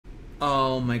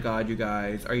Oh my god, you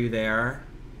guys. Are you there?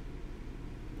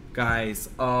 Guys,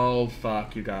 oh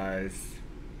fuck, you guys.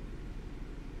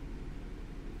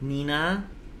 Nina?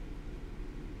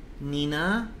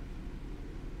 Nina?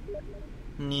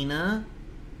 Nina?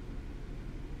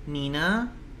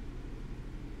 Nina?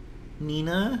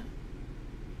 Nina?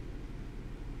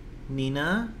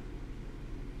 Nina?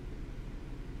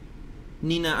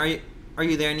 Nina, are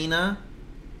you there, Nina?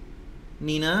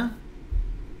 Nina?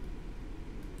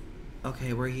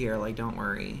 Okay, we're here, like, don't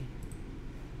worry.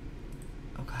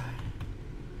 Okay.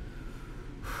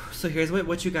 So here's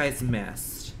what you guys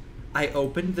missed. I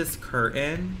opened this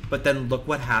curtain, but then look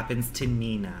what happens to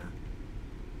Nina.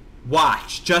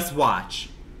 Watch, just watch.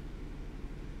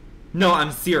 No,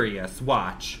 I'm serious,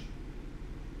 watch.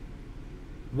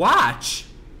 Watch!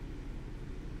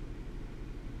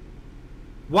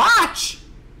 Watch!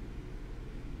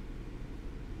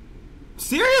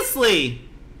 Seriously!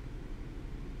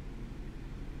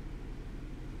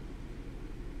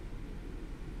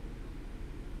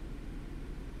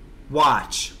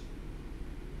 Watch.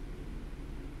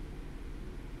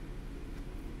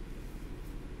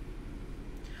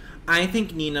 I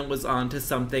think Nina was onto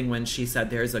something when she said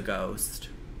there's a ghost.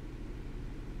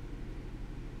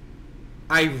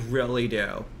 I really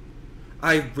do.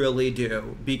 I really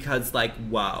do. Because, like,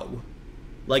 whoa.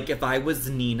 Like, if I was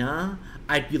Nina,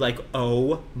 I'd be like,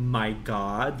 oh my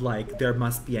god, like, there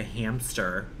must be a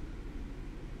hamster.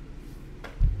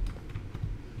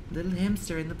 Little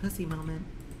hamster in the pussy moment.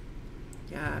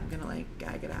 Yeah, I'm gonna, like,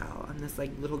 gag it out on this,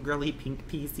 like, little girly pink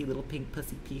PC, little pink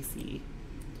pussy PC.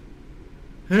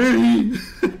 Hey!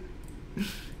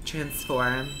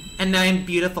 Transform. And now I'm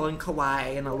beautiful and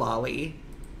kawaii and a lolly.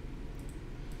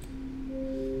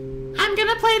 I'm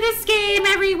gonna play this game,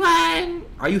 everyone!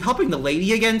 Are you helping the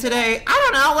lady again today? I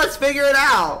don't know, let's figure it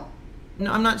out!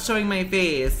 No, I'm not showing my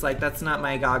face. Like, that's not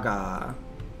my gaga.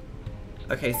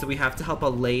 Okay, so we have to help a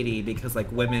lady because,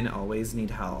 like, women always need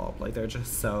help. Like, they're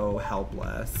just so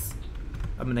helpless.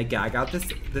 I'm gonna gag out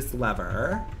this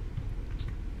lever.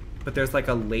 But there's, like,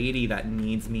 a lady that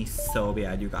needs me so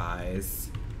bad, you guys.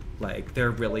 Like, there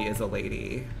really is a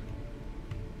lady.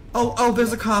 Oh,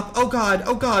 there's a cop. Oh,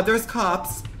 God, there's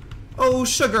cops. Oh,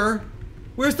 sugar.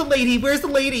 Where's the lady? Where's the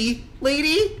lady?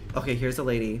 Lady? Okay, here's the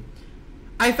lady.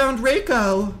 I found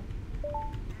Reiko.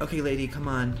 Okay, lady, come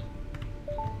on.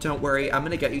 Don't worry, I'm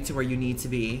gonna get you to where you need to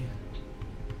be.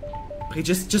 Okay,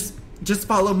 just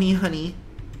follow me, honey.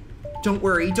 Don't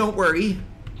worry, don't worry.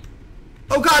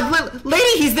 Oh God,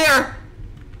 lady, he's there!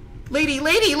 Lady!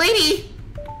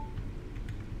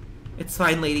 It's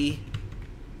fine, lady.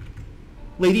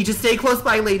 Lady, just stay close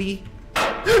by, lady.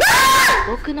 Ah!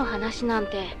 僕の話なん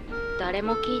て誰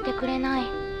も聞いてくれない。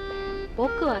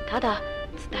僕はただ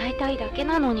伝えたいだけ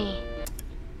なのに。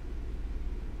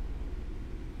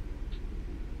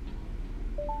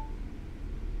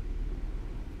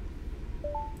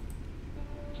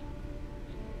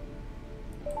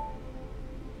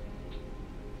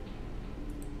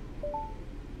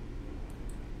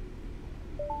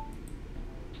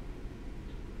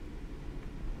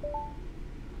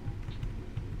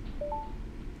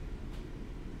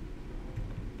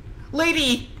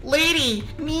Lady,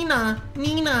 Nina,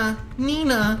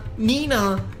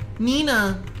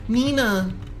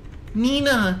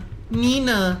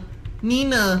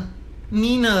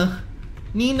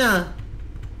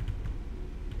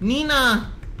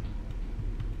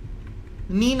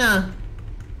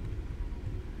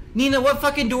 what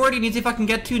fucking door do you need to fucking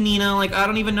get to, Nina? Like, I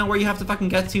don't even know where you have to fucking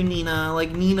get to, Nina.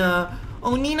 Like, Nina.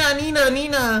 Oh, Nina.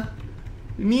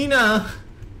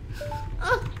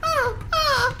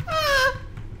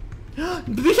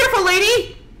 Be careful,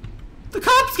 lady! The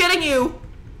cop's getting you!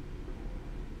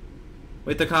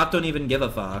 Wait, the cop don't even give a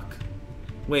fuck.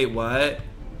 Wait, what?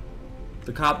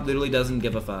 The cop literally doesn't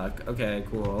give a fuck. Okay,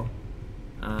 cool.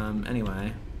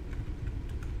 Anyway.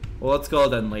 Well, let's go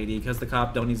then, lady, because the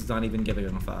cop is not even giving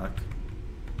a fuck.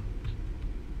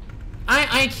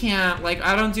 I can't, like,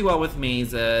 I don't do well with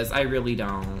mazes. I really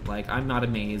don't. Like, I'm not a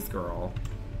maze girl.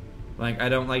 Like, I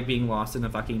don't like being lost in a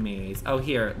fucking maze. Oh,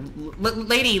 here.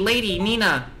 Lady,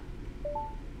 Nina.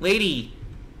 Lady.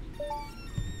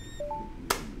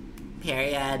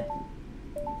 Period.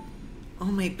 Oh,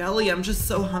 my belly. I'm just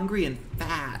so hungry and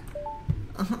fat.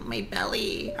 Oh, my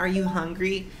belly. Are you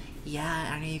hungry?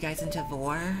 Yeah, are you guys into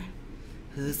vor?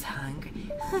 Who's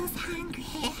hungry? Who's hungry?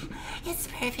 It's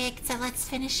perfect, so let's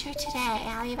finish her today.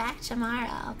 I'll be back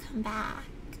tomorrow. Come back.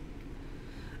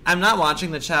 I'm not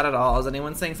watching the chat at all. Is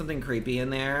anyone saying something creepy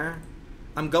in there?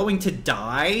 I'm going to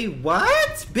die?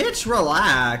 What? Bitch,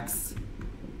 relax.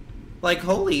 Like,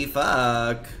 holy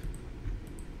fuck.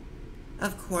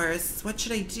 Of course. What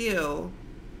should I do?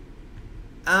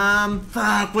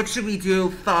 Fuck. What should we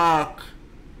do? Fuck.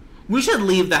 We should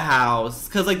leave the house.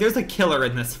 Because, like, there's a killer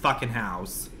in this fucking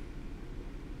house.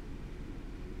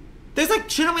 There's, like,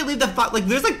 shouldn't we leave the fuck? Like,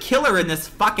 there's a killer in this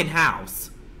fucking house.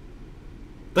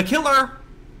 The killer.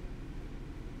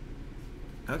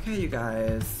 Okay, you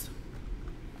guys.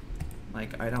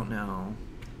 Like, I don't know.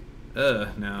 Ugh,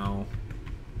 no.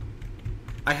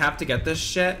 I have to get this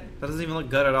shit? That doesn't even look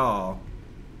good at all.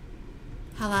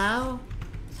 Hello?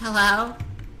 Hello?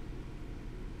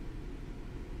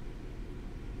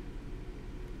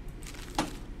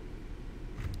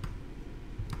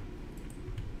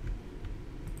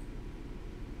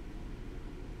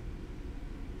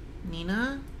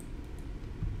 Nina?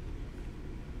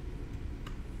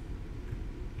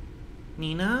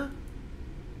 Nina?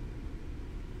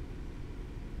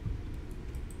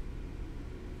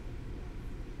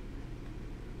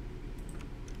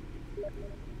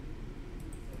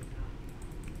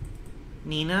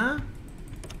 Nina?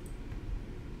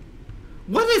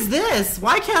 What is this?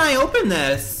 Why can't I open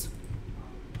this?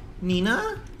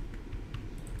 Nina?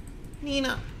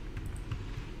 Nina?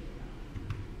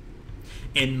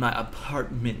 In my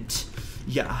apartment.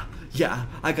 Yeah,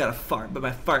 I got a fart, but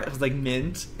my fart was like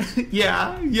mint.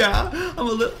 yeah, I'm a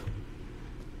little...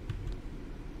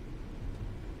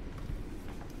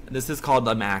 This is called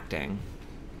I'm acting.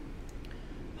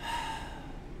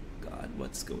 God,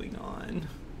 what's going on?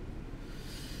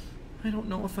 I don't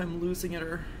know if I'm losing it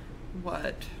or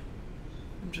what.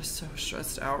 I'm just so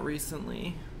stressed out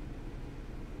recently.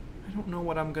 I don't know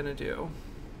what I'm gonna do.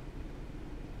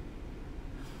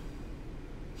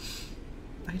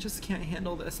 I just can't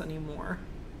handle this anymore.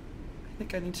 I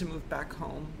think I need to move back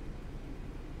home.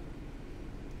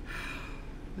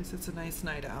 At least it's a nice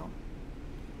night out.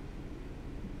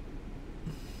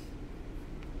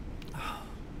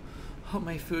 Hope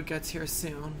my food gets here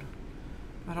soon.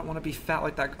 I don't want to be fat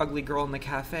like that ugly girl in the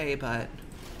cafe, but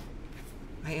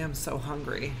I am so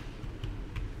hungry.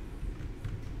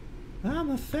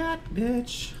 I'm a fat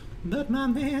bitch, but my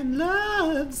man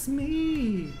loves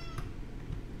me.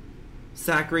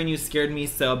 Saccharine, you scared me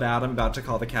so bad I'm about to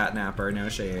call the catnapper, no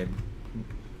shade.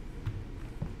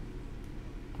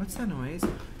 What's that noise?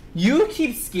 You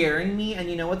keep scaring me and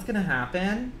you know what's gonna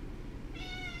happen?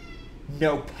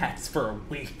 No pets for a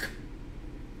week.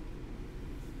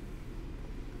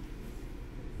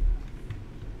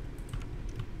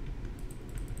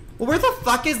 Well, where the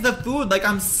fuck is the food? Like,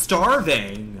 I'm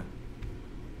starving.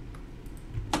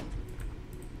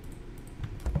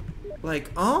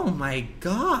 Like, oh my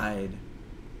god.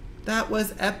 That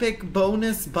was epic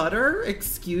bonus butter?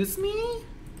 Excuse me?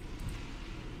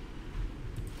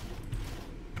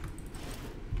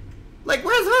 Like,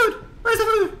 where's the food? Where's the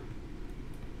food?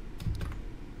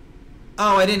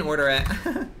 Oh, I didn't order it.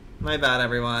 My bad,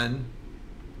 everyone.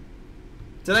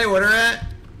 Did I order it?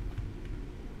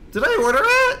 Did I order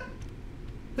it?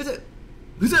 Who's it?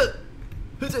 Who's it?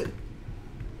 Who's it?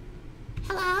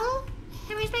 Hello?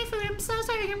 Where's my food? I'm so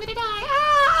sorry. I'm gonna die.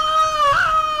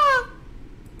 Ah!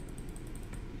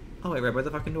 Oh, wait, right by the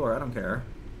fucking door. I don't care.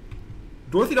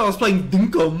 Dorothy Doll is playing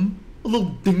Dinkum. A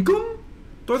little Dinkum?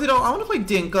 Dorothy Doll, I want to play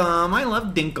Dinkum. I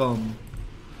love Dinkum.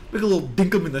 Make a little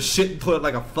Dinkum in the shit and put it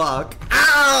like a fuck.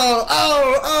 Ow!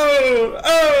 Oh! Oh!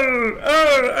 Oh!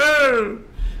 Oh! Oh!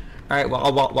 Alright,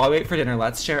 well, while I wait for dinner,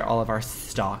 let's share all of our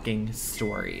stalking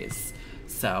stories.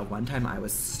 So, one time I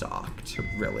was stalked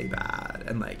really bad,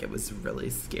 and, like, it was really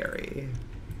scary.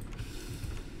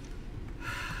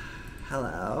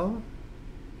 Hello?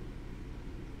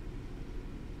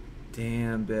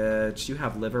 Damn, bitch. You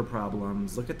have liver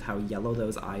problems. Look at how yellow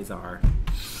those eyes are.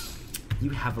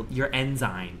 You have your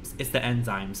enzymes. It's the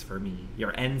enzymes for me.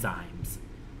 Your enzymes.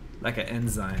 Like a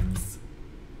enzymes.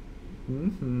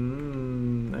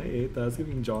 I ate that. It's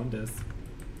giving jaundice.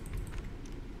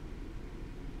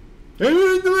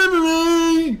 Hey,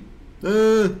 delivery!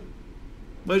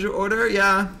 What's your order?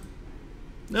 Yeah.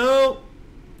 No.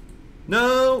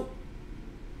 No.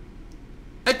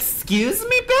 Excuse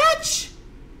me, bitch?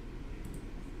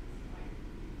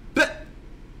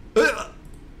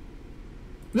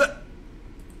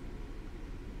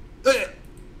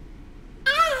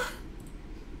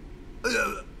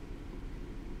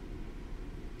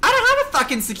 I don't have a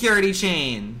fucking security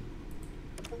chain.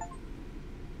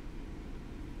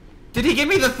 Did he give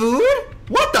me the food?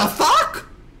 What the fuck?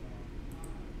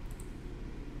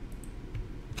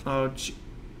 Oh, gee.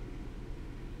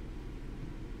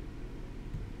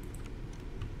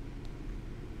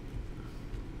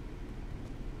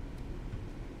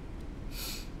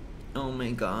 Oh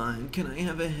my god, can I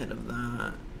have a hit of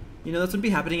that? You know, this would be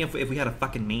happening if we had a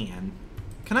fucking man.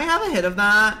 Can I have a hit of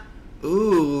that?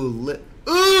 Ooh.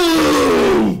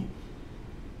 Ooh!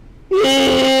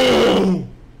 Ooh!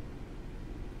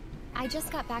 I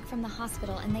just got back from the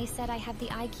hospital and they said I have the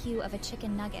IQ of a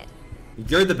chicken nugget.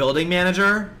 You're the building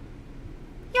manager?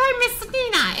 You're Miss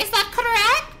Nina, is that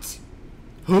correct?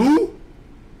 Who?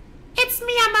 It's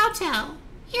Miyamoto,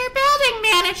 your building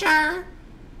manager.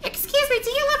 Excuse me, do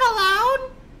you live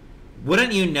alone?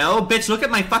 Wouldn't you know? Bitch, look at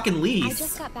my fucking lease. I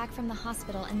just got back from the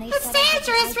hospital and they It's said I have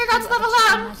the dangerous for you IQ to live of a chicken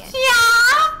alone. nugget.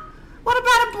 Yeah? What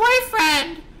about a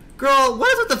boyfriend? Girl,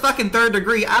 what is with the fucking third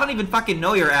degree? I don't even fucking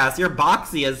know your ass. You're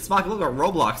boxy as fuck. Look like a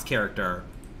Roblox character.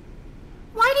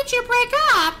 Why did you break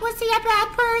up? Was he a bad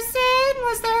person?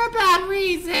 Was there a bad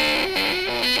reason?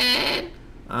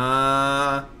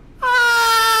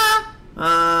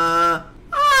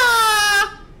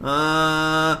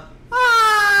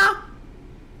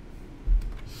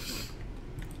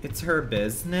 It's her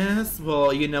business?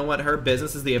 Well, you know what? Her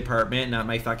business is the apartment, not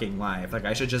my fucking life. Like,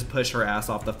 I should just push her ass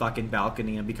off the fucking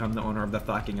balcony and become the owner of the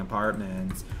fucking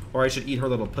apartment. Or I should eat her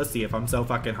little pussy if I'm so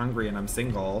fucking hungry and I'm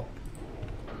single.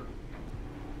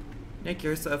 Nick,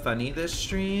 you're so funny this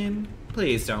stream.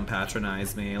 Please don't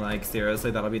patronize me. Like,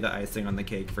 seriously, that'll be the icing on the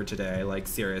cake for today. Like,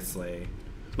 seriously.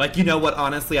 Like, you know what?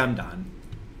 Honestly, I'm done.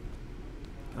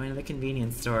 Going to the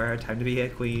convenience store. Time to be a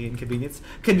queen.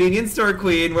 Convenience store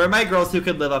queen. Where are my girls who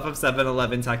could live off of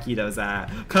 7-Eleven taquitos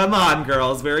at? Come on,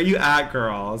 girls. Where are you at,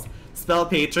 girls? Spell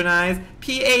patronize.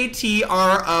 Patronize.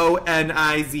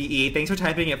 Thanks for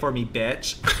typing it for me,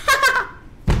 bitch.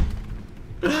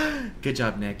 Good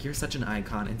job, Nick. You're such an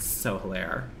icon and so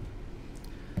hilarious.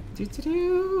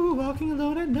 Walking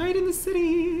alone at night in the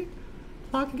city.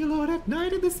 Walking alone at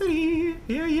night in the city.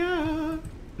 Yeah, yeah.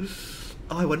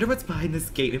 Oh, I wonder what's behind this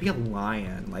gate. Maybe a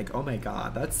lion. Like, oh my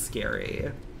god, that's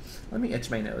scary. Let me itch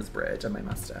my nose bridge on my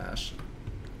mustache.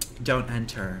 Don't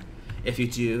enter. If you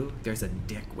do, there's a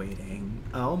dick waiting.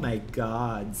 Oh my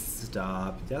god,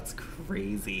 stop. That's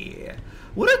crazy.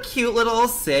 What a cute little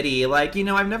city. Like, you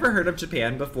know, I've never heard of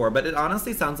Japan before, but it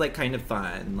honestly sounds like kind of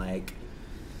fun. Like,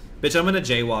 bitch, I'm gonna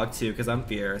jaywalk too, because I'm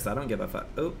fierce. I don't give a fuck.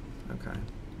 Oh, okay.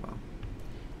 Well.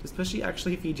 Does Pushy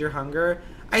actually feed your hunger?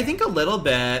 I think a little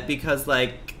bit, because,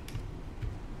 like,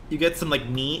 you get some, like,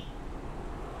 meat.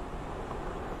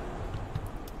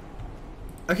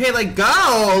 Okay, like,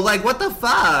 go! Like, what the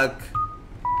fuck?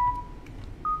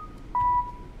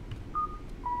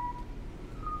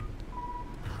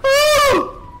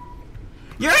 Ooh!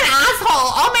 You're an asshole!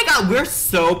 Oh my god, we're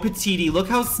so petite. Look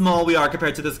how small we are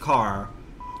compared to this car.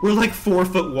 We're like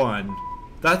 4'1".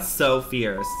 That's so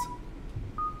fierce.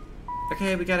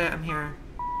 Okay, we get it. I'm here.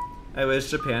 I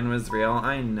wish Japan was real.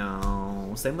 I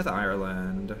know. Same with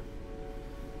Ireland.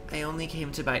 I only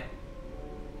came to buy...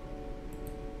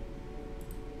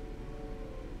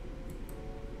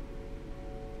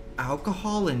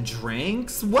 alcohol and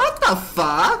drinks? What the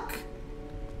fuck?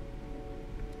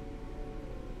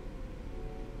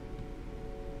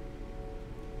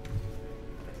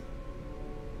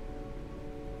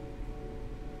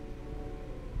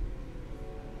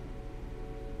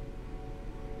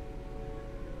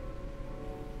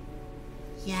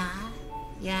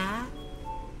 Yeah?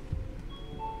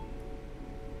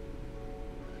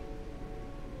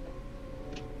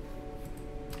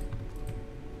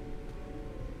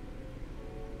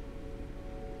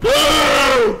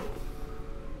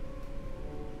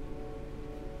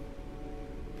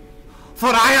 For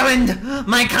Ireland,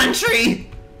 my country!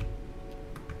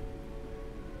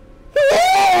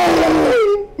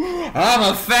 I'm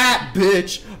a fat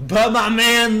bitch, but my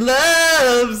man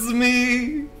loves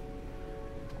me.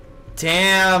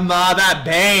 Damn, that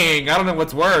bang. I don't know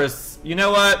what's worse. You know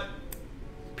what?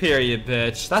 Period,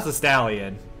 bitch. That's a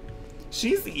stallion.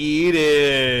 She's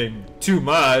eating too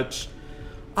much.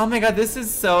 Oh my god, this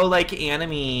is so, like,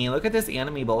 anime. Look at this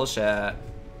anime bullshit.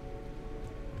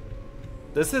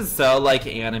 This is so, like,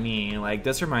 anime. Like,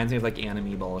 this reminds me of, like,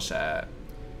 anime bullshit.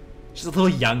 She's a little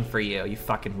young for you, you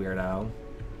fucking weirdo.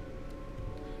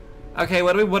 Okay,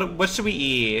 what should we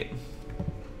eat?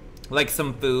 Like,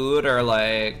 some food, or,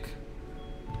 like...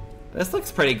 This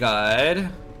looks pretty good.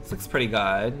 This looks pretty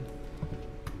good.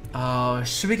 Oh,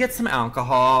 should we get some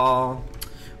alcohol?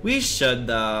 We should,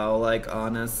 though, like,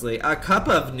 honestly. A cup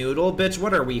of noodle, bitch?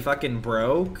 What are we, fucking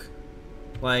broke?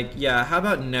 Like, yeah, how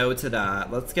about no to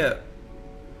that? Let's get...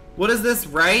 What is this,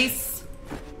 rice?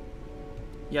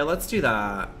 Yeah, let's do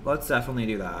that. Let's definitely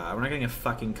do that. We're not getting a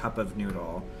fucking cup of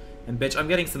noodle. And bitch, I'm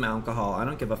getting some alcohol. I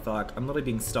don't give a fuck. I'm literally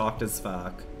being stalked as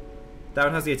fuck. That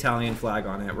one has the Italian flag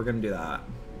on it. We're gonna do that.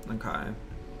 Okay.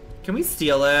 Can we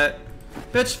steal it?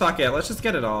 Bitch, fuck it. Let's just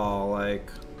get it all. Like...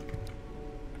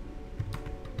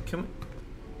 Can we...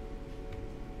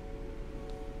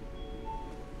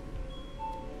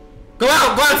 Go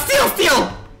out,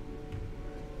 steal!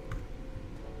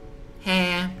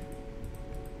 Hey.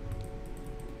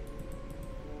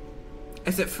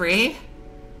 Is it free?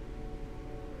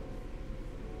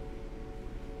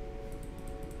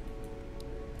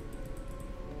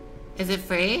 Is it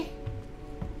free?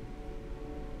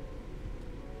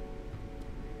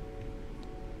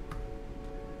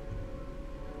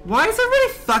 Why is everybody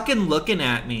fucking looking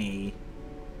at me?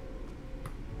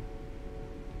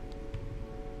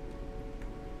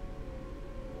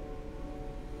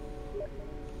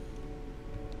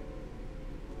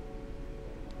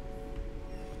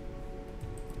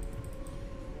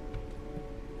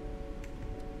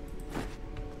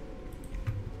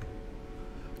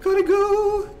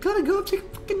 Gotta go, take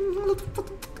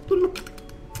fucking...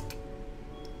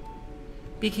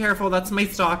 Be careful, that's my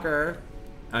stalker.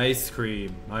 Ice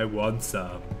cream, I want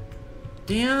some.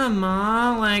 Damn,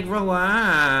 Ma, like,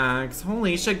 relax.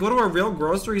 Holy shit, go to a real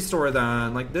grocery store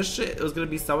then. Like, this shit was gonna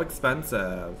be so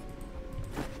expensive.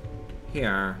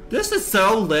 Here. This is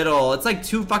so little. It's like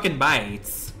 2 fucking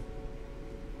bites.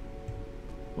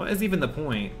 What is even the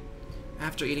point?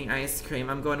 After eating ice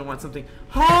cream, I'm going to want something.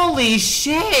 Holy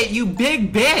shit, you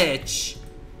big bitch!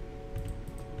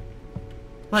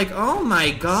 Like, oh my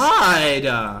god!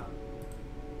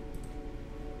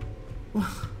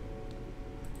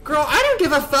 Girl, I don't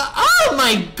give a fuck. Oh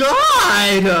my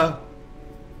god!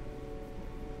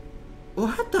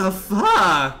 What the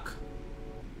fuck?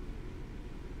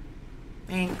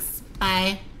 Thanks.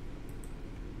 Bye.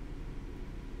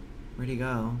 Where'd he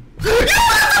go?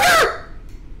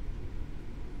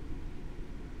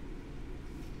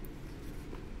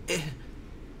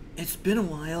 It's been a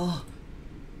while.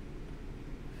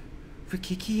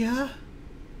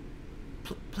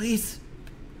 𝗲𝗃𝗃𝗀?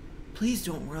 Please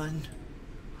don't run.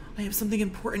 I have something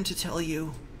important to tell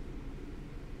you.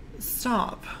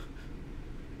 Stop.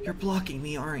 You're blocking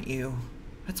me, aren't you?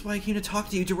 That's why I came to talk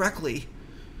to you directly.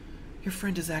 Your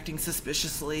friend is acting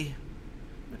suspiciously.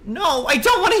 No, I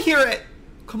don't want to hear it!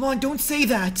 Come on, don't say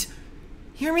that!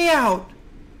 Hear me out!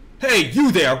 Hey,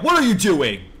 you there! What are you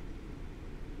doing?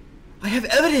 I have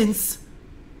evidence!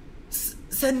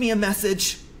 Send me a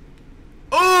message.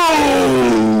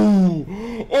 Oh!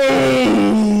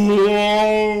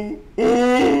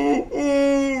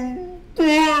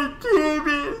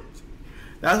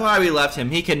 That's why we left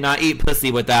him. He cannot eat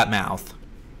pussy with that mouth.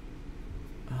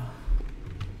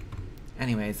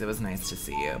 Anyways, it was nice to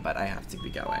see you, but I have to be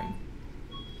going.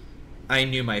 I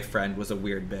knew my friend was a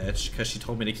weird bitch, because she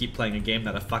told me to keep playing a game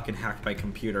that I fucking hacked my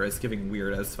computer. It's giving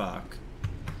weird as fuck.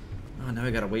 Oh, now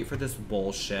I gotta wait for this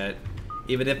bullshit.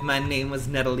 Even if my name was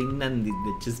Natalie Nundy,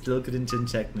 bitches still couldn't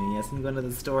check me. Yes, I'm going to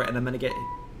the store and I'm gonna get...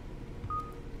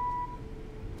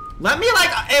 Let me,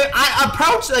 like, I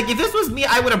approach, like, if this was me,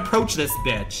 I would approach this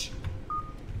bitch.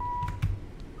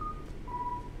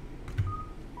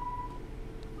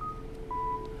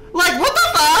 Like, what the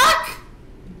fuck?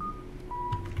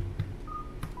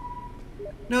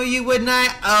 No, you would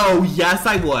not. Oh, yes,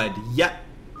 I would. Yep.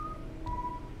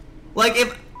 Like,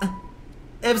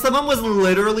 if someone was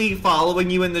literally following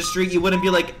you in the street, you wouldn't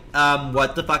be like,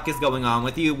 what the fuck is going on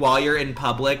with you while you're in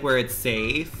public where it's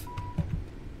safe?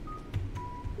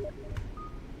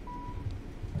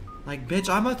 Like, bitch,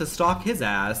 I'm about to stalk his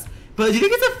ass. But do you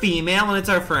think it's a female and it's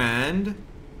our friend?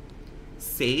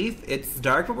 Safe, it's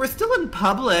dark, but we're still in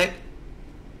public.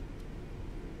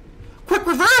 Quick,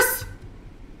 reverse!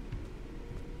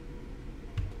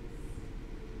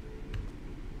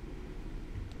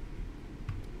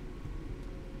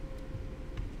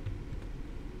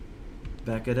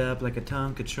 Back it up like a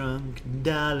Tonka trunk,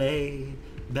 dolly.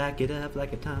 Back it up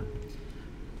like a Tonka.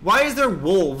 Why is there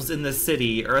wolves in the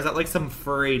city? Or is that like some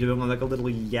furry doing like a little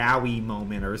yowie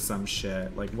moment or some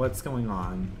shit? Like, what's going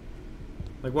on?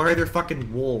 Like, why are there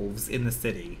fucking wolves in the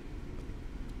city?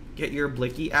 Get your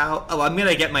blicky out? Oh, I'm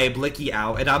gonna get my blicky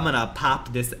out and I'm gonna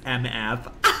pop this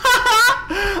MF.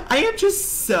 I am just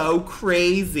so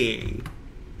crazy.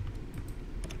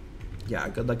 Yeah,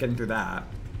 good luck getting through that.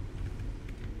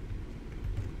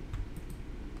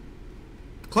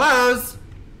 Close!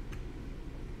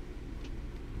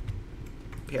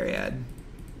 Period.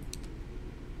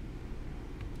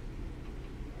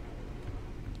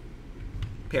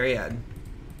 Period.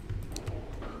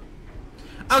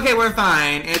 Okay, we're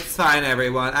fine. It's fine,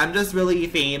 everyone. I'm just really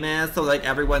famous, so like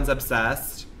everyone's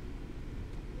obsessed.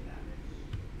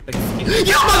 Excuse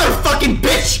you motherfucking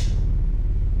bitch!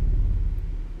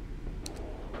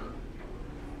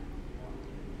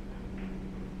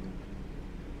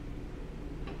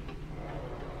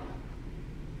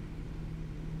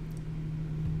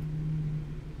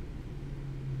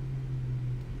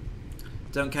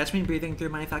 Don't catch me breathing through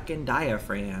my fucking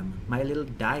diaphragm. My little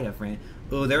diaphragm.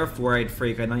 Oh, they're a four-eyed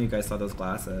freak. I know you guys saw those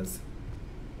glasses.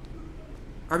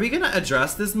 Are we gonna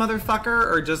address this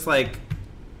motherfucker or just, like,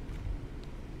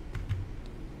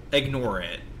 ignore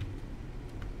it?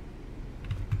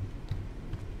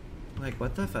 Like,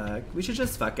 what the fuck? We should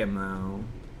just fuck him, though.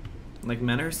 Like,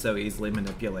 men are so easily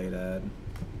manipulated.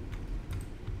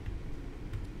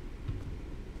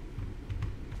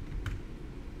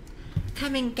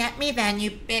 Come and get me then,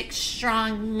 you big,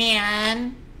 strong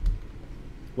man.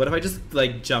 What if I just,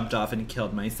 like, jumped off and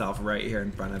killed myself right here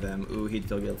in front of him? Ooh, he'd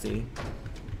feel guilty.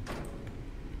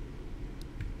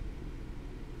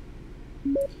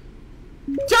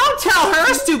 Don't tell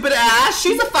her, stupid ass!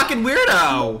 She's a fucking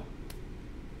weirdo!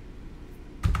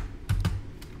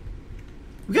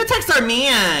 We gotta text our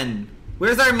man!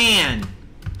 Where's our man?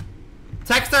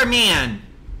 Text our man!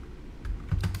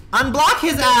 Unblock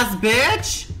his ass,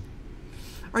 bitch!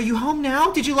 Are you home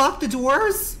now? Did you lock the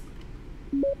doors?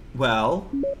 Well,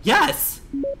 yes!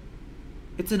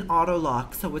 It's an auto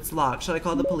lock, so it's locked. Should I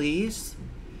call the police?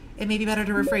 It may be better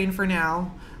to refrain for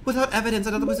now. Without evidence,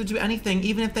 I'm not supposed to do anything,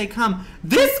 even if they come.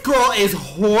 This girl is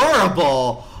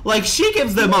horrible! Like, she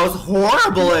gives the most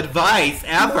horrible advice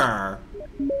ever.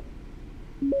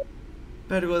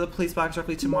 Better go to the police box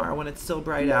directly tomorrow when it's still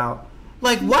bright out.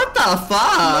 Like, what the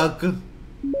fuck?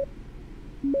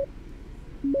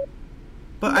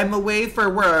 But I'm away for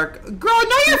work. Girl,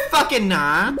 no you're fucking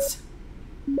not!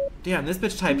 Damn, this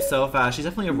bitch types so fast. She's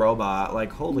definitely a robot.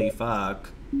 Like, holy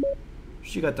fuck.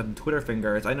 She got them Twitter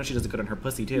fingers. I know she does it good on her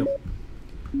pussy, too.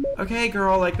 Okay,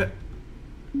 girl, like...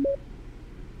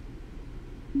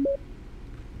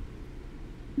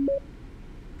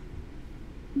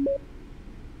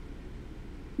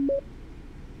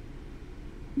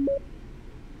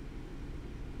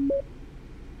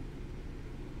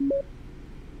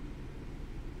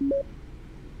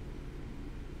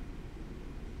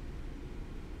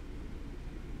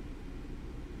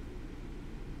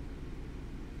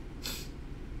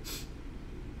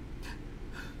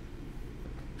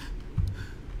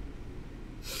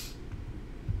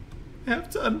 I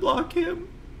have to unblock him.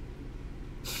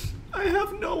 I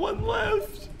have no one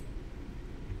left.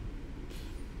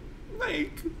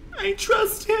 Like, I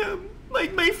trust him.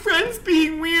 Like, my friend's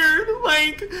being weird.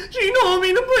 Like, she told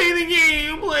me to play the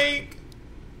game. Like,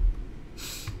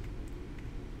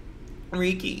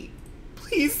 Riki,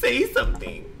 please say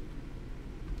something.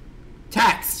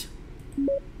 Text.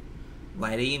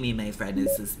 Why do you mean my friend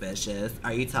is suspicious?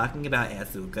 Are you talking about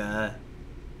Asuka?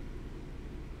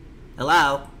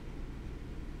 Hello?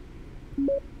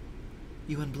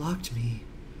 You unblocked me.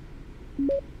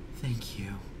 Thank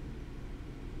you.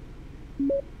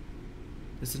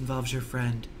 This involves your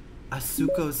friend,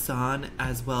 Asuko-san,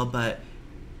 as well, but...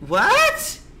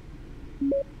 What?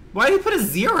 Why did you put a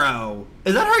 0?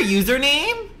 Is that her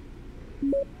username?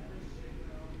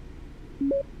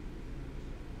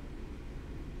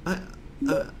 I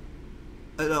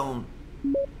don't.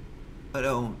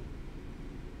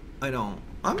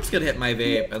 I'm just gonna hit my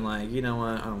vape and, like, you know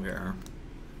what? I don't care.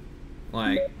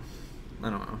 Like, I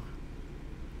don't know.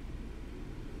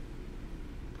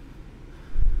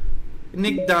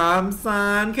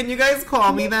 NickDominates, can you guys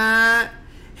call me that?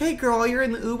 Hey girl, you're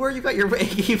in the Uber, you got your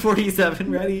AK-47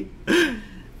 ready.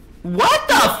 What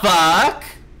the fuck?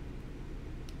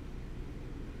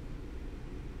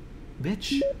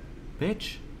 Bitch.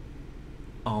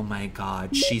 Oh my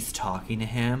god, she's talking to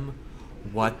him?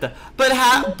 What the? But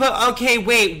okay,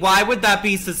 wait, why would that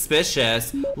be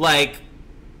suspicious? Like,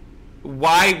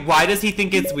 why does he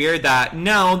think it's weird that,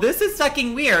 no, this is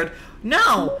fucking weird.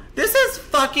 No, this is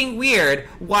fucking weird.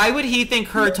 Why would he think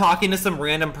her talking to some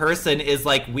random person is,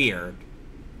 like, weird?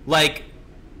 Like,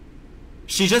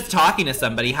 she's just talking to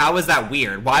somebody. How is that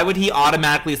weird? Why would he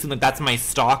automatically assume that that's my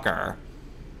stalker?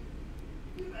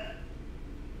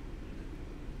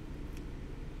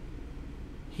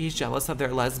 He's jealous of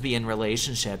their lesbian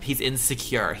relationship. He's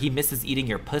insecure. He misses eating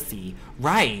your pussy.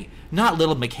 Right. Not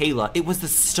little Michaela. It was the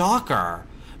stalker.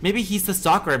 Maybe he's the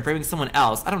stalker and braving someone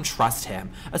else. I don't trust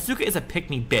him. Asuka is a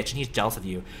pick-me bitch and he's jealous of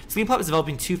you. This game plot is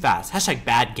developing too fast. Hashtag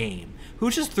bad game. Who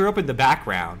just threw up in the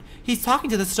background? He's talking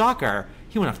to the stalker.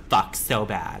 He wanna fuck so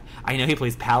bad. I know he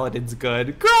plays Paladin's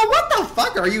good. Girl, what the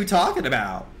fuck are you talking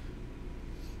about?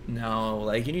 No,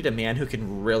 like, you need a man who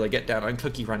can really get down on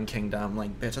Cookie Run Kingdom.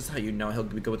 Like, bitch, that's how you know he'll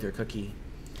go with your cookie.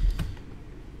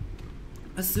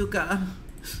 Asuka,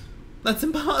 that's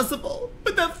impossible.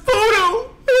 But that photo,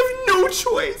 I have no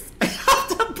choice. I have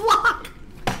to block.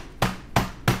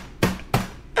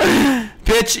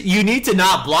 Bitch, you need to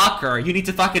not block her. You need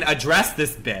to fucking address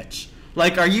this bitch.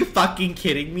 Like, are you fucking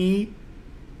kidding me?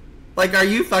 Like, are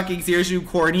you fucking serious, you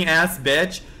corny ass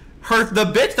bitch? The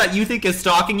bitch that you think is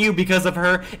stalking you because of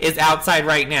her is outside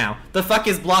right now. The fuck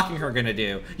is blocking her gonna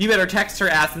do? You better text her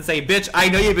ass and say, bitch, I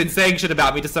know you've been saying shit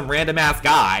about me to some random ass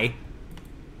guy.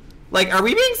 Like, are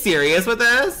we being serious with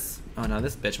this? Oh no,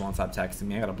 this bitch won't stop texting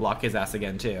me. I gotta block his ass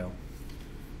again too.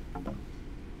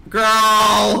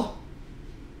 Girl!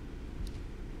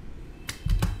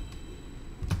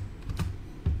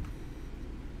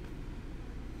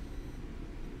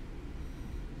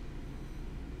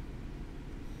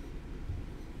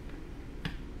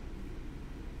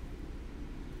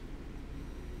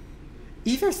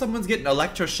 Either someone's getting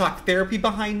electroshock therapy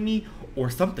behind me, or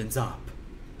something's up.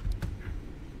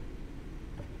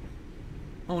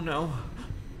 Oh no.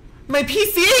 My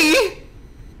PC!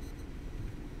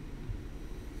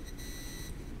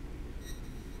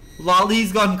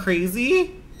 Lolly's gone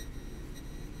crazy?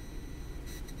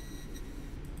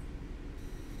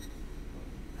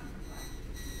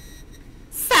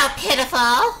 So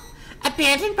pitiful.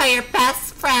 Abandoned by your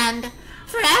best friend.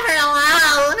 Forever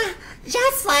alone.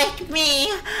 Just like me.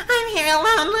 I'm here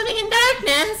alone, living in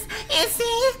darkness. You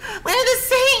see, we're the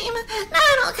same. No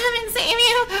one will come and save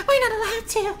you. We're not allowed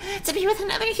to be with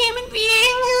another human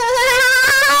being.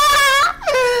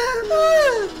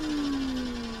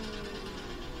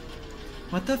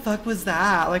 What the fuck was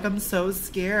that? Like, I'm so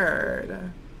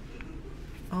scared.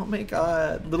 Oh my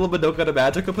god. Little Madoka the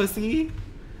Magical Pussy?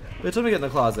 Bitch, let me get in the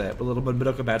closet with little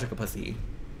Madoka Magical Pussy.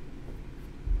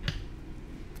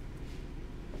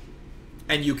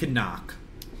 And you can knock.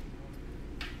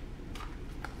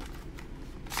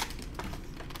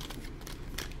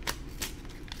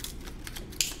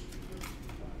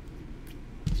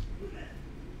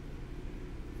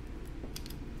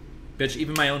 Bitch,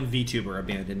 even my own VTuber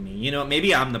abandoned me. You know,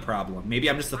 maybe I'm the problem. Maybe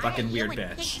I'm just a fucking weird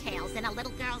bitch. Pigtails in a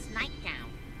little girl's nightgown.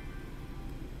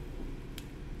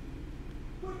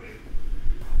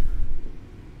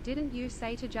 Didn't you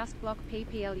say to just block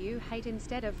PPLU hate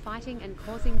instead of fighting and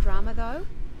causing drama though?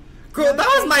 Girl,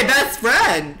 that was my best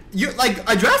friend! You, like,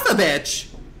 address the bitch!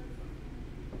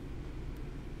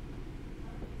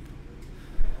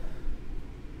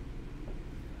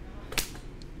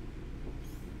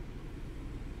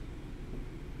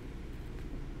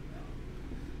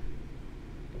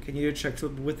 Can you do tricks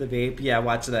with the vape? Yeah,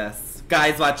 watch this.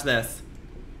 Guys, watch this.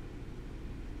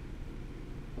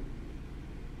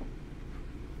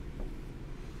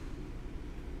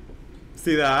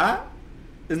 See that?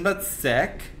 Isn't that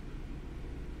sick?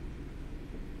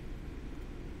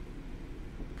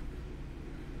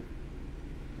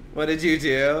 What did you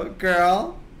do,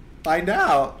 girl? Find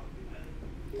out.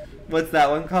 What's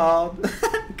that one called?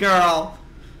 Girl,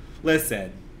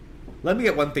 listen. Let me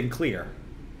get one thing clear.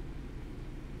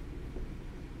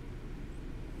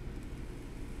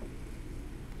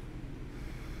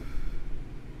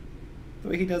 The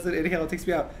way he doesn't inhale, it takes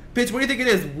me out. Bitch, what do you think it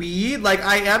is? Weed? Like,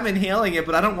 I am inhaling it,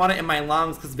 but I don't want it in my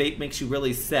lungs because vape makes you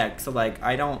really sick. So, like,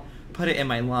 I don't put it in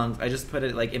my lungs. I just put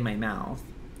it, like, in my mouth.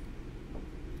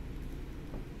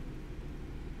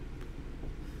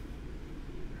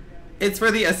 It's for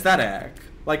the aesthetic.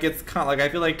 Like, it's kind of, like, I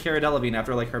feel like 𝗂𝗏𝗄𝗏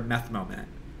after, like, her meth moment.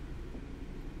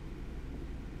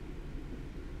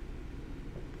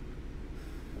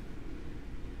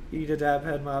 You need to dab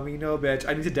head, mommy. No, bitch.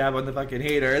 I need to dab on the fucking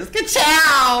haters.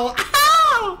 Ka-chow!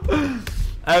 Ow!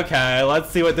 Okay, let's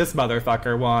see what this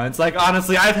motherfucker wants. Like,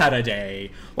 honestly, I've had a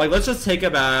day. Like, let's just take a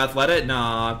bath, let it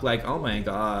knock. Like, oh my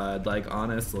god. Like,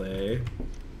 honestly.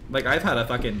 Like, I've had a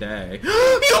fucking day. You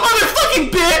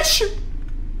motherfucking bitch!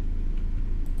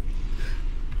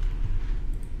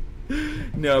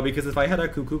 No, because if I had a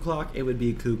cuckoo clock, it would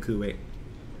be cuckoo. Wait.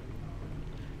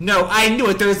 No, I knew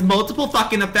it. There's multiple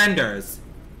fucking offenders.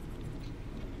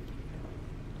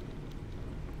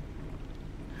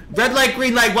 Red light,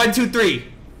 green light, 1, 2, 3.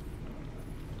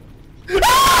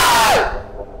 Ah!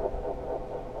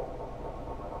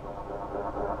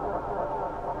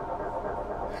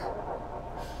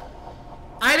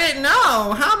 I didn't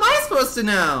know. How am I supposed to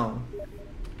know?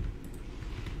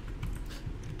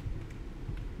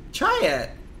 Try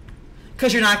it.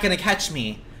 Cause you're not gonna catch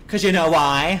me. Cause you know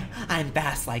why? I'm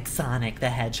fast like Sonic the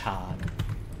Hedgehog.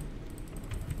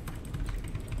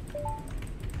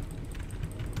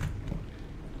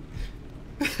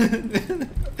 1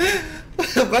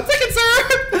 second,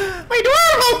 sir! My door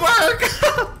won't work!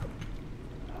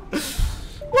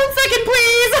 1 second,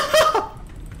 please!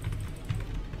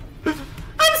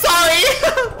 I'm sorry!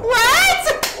 What?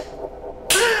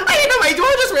 I didn't know my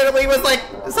door just randomly was like,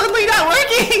 suddenly not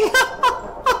working!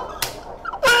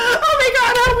 Oh my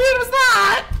god, how weird was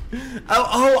that?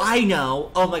 Oh, I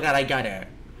know. Oh my god, I got it.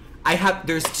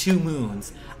 There's 2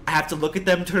 moons. I have to look at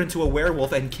them, turn into a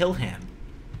werewolf, and kill him.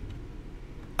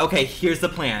 Okay, here's the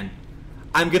plan.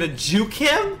 I'm gonna juke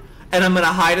him, and I'm gonna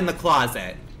hide in the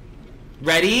closet.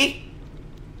 Ready?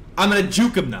 I'm gonna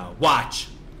juke him though. Watch.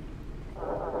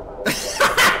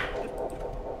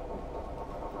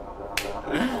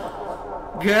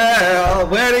 Girl,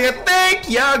 where do you think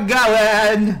you're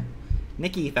going?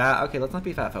 Nikki, fat. Okay, let's not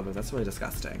be fat phobic. That's really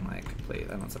disgusting. Like, please,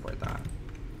 I don't support that.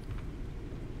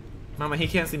 Mama, he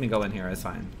can't see me go in here. It's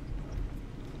fine.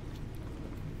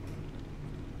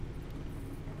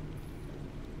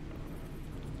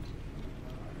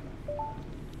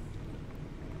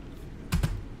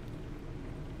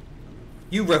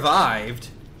 You revived?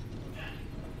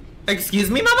 Excuse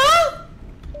me, Mama?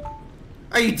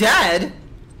 Are you dead?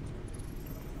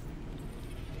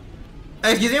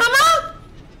 Excuse me, Mama?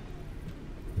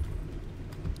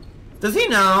 Does he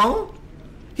know?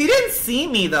 He didn't see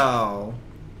me, though.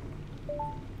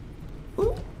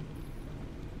 Ooh.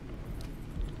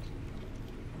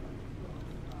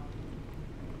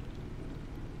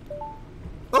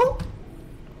 Oh.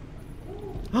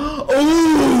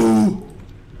 Oh.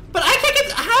 But I can't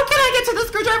get. How can I get to the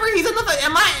screwdriver? He's in the.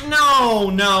 Am I?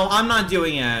 No, I'm not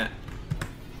doing it.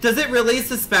 Does it really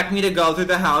suspect me to go through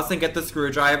the house and get the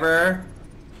screwdriver?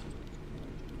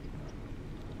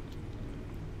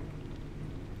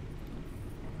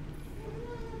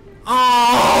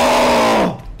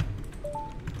 Oh!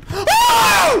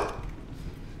 Oh!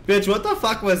 Bitch, what the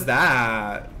fuck was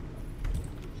that?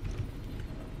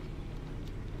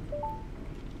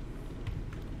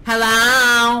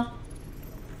 Hello?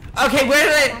 Okay, where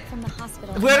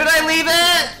did I leave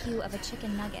it? Of a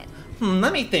chicken nugget.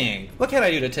 Let me think. What can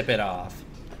I do to tip it off?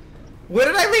 Where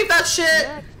did I leave that shit?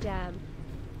 Damn.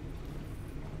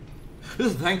 This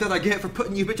is the thank that I get for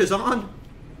putting you bitches on.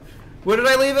 Where did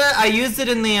I leave it? I used it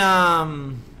in the,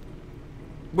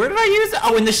 where did I use it?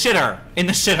 Oh, in the shitter. In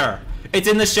the shitter. It's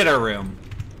in the shitter room.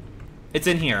 It's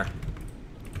in here.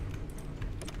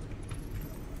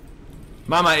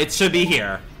 Mama, it should be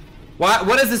here.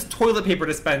 What is this toilet paper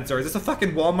dispenser? Is this a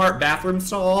fucking Walmart bathroom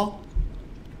stall?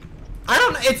 I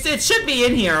don't, it should be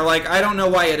in here. Like, I don't know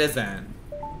why it isn't.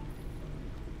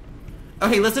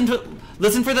 Okay, listen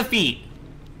for the feet.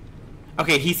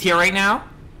 Okay, he's here right now.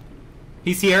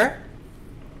 He's here.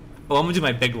 Oh, I'm gonna do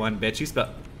my big one, bitch. You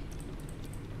spell.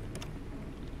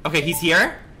 Okay, he's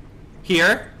here.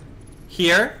 Here.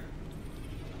 Here.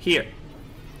 Here.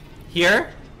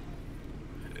 Here.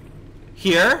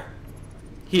 Here.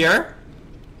 Here.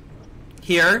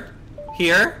 Here.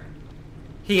 Here.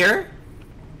 Here.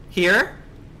 Here.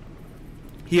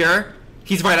 Here.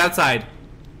 He's right outside.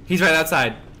 He's right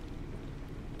outside.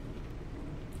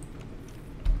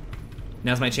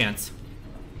 Now's my chance.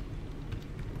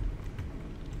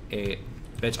 8.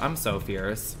 Bitch, I'm so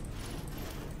fierce.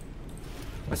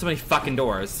 Why so many fucking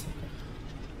doors?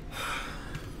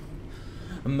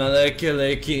 Maka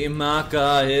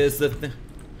is the thing.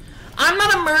 I'm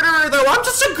not a murderer though, I'm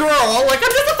just a girl. Like,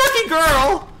 I'm just a fucking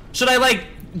girl. Should I like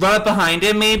run up behind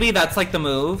him maybe? That's like the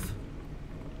move.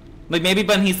 Like maybe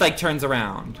when he's like turns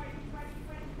around.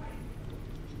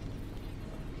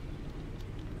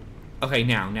 Okay,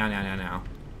 now.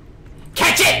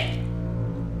 Catch it!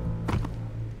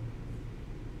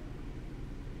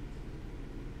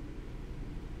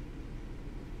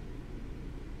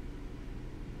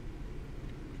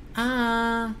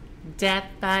 Death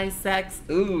by sex.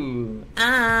 Ooh.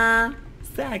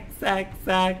 Sex.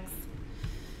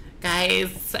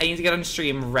 Guys, I need to get on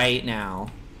stream right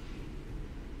now.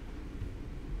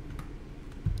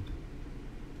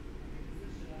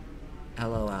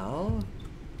 LOL?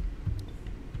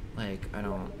 Like, I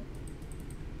don't...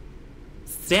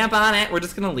 Stamp on it! We're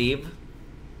just gonna leave.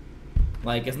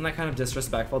 Like, isn't that kind of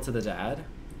disrespectful to the dad?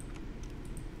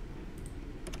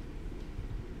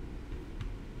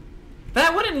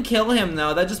 That wouldn't kill him,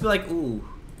 though. That'd just be like, ooh.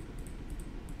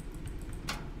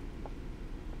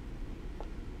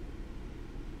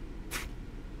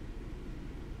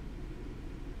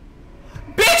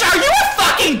 Bitch, are you a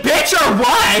fucking bitch or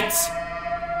what?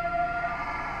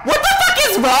 What the fuck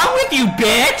is wrong with you,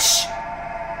 bitch?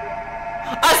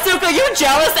 Asuka, you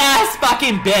jealous ass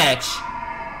fucking bitch.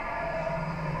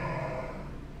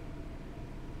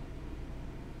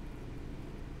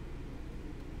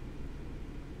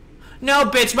 No,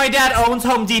 bitch, my dad owns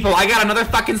Home Depot. I got another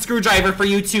fucking screwdriver for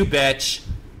you too, bitch.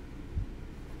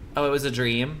 Oh, it was a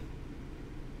dream?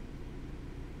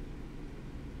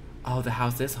 Oh, the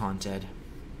house is haunted.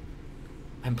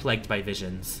 I'm plagued by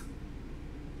visions.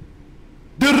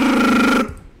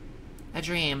 A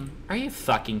dream. Are you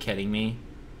fucking kidding me?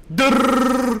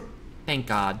 Thank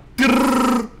God.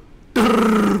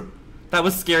 That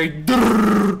was scary.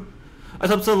 I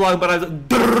slept so long, but I was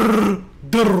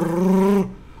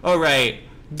all right.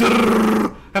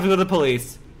 Have to go to the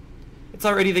police. It's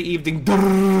already the evening.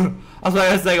 That's why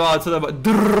I was saying, oh, it's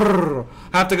the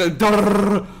I have to go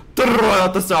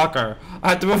out the soccer. I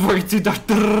have to before you do.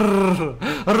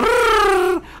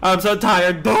 I'm so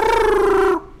tired.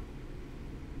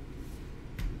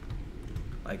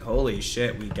 Like, holy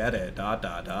shit, we get it.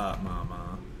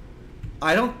 Mama.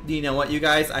 I don't, you know what, you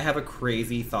guys? I have a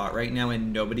crazy thought right now,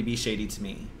 and nobody be shady to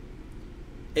me.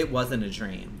 It wasn't a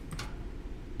dream.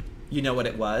 You know what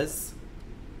it was?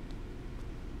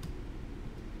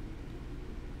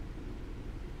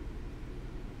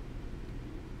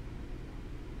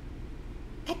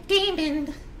 A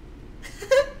demon.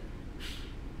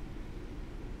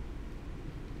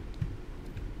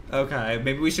 Okay,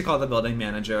 maybe we should call the building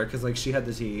manager, because, like, she had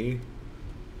the tea.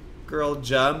 Girl,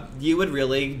 jump. You would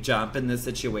really jump in this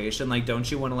situation. Like, don't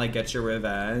you want to, like, get your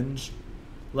revenge?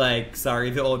 Like, sorry,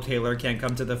 the old Taylor can't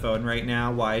come to the phone right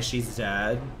now. Why? She's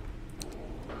dead.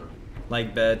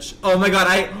 Like, bitch. Oh my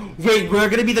god, wait, we're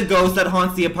gonna be the ghost that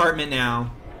haunts the apartment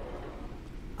now.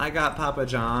 I got Papa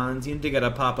John's. You need to get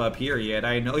a Papa, period.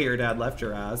 I know your dad left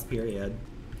your ass, period.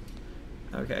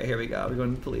 Okay, here we go. We're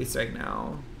going to the police right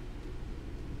now.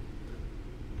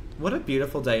 What a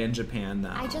beautiful day in Japan,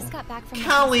 though. I just got back from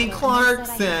Kelly the hospital and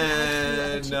they said I Clarkson! had the IQ of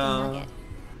a chicken nugget.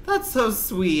 That's so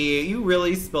sweet. You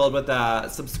really spilled with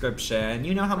that subscription.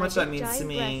 You know how much that means to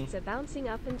me. My breasts are bouncing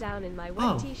up and down in my wet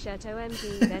Oh. t-shirt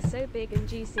OMG. They're so big and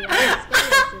juicy. I have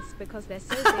scoliosis because they're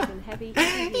so big and heavy.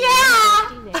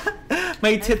 Yeah!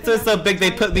 My tits are so big they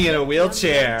put me in a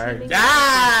wheelchair.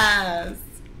 Yes!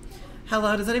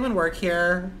 Hello, does anyone work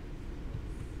here?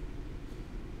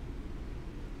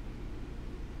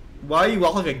 Why you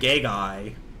walk like a gay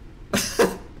guy?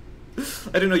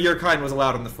 I didn't know your kind was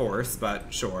allowed in the force,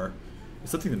 but sure. Is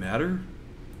something the matter?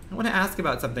 I want to ask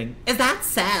about something. Is that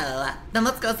so? Then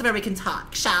let's go somewhere we can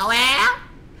talk, shall we?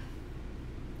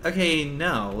 Okay,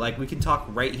 no. Like, we can talk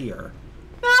right here.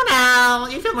 No.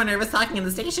 You feel more nervous talking in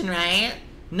the station, right?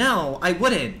 No, I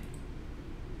wouldn't.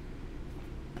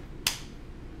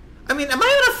 I mean, am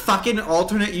I in a fucking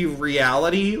alternate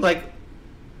reality? Like,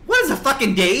 what is a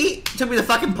fucking date? Took me to the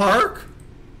fucking park?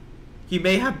 He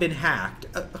may have been hacked.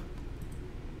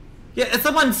 Yeah,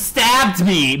 someone stabbed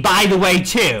me, by the way,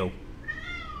 too.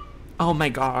 Oh my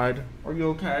god. Are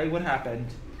you okay? What happened?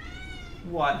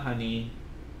 What, honey?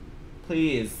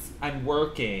 Please, I'm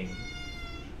working.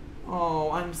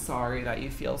 Oh, I'm sorry that you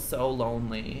feel so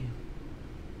lonely.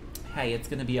 Hey, it's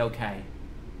gonna be okay.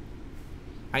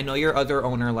 I know your other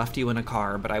owner left you in a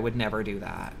car, but I would never do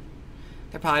that.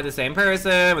 They're probably the same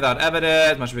person, without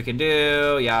evidence, much we can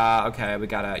do. Yeah, okay, we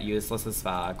got it. Useless as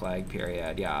fuck, like,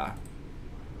 period, yeah.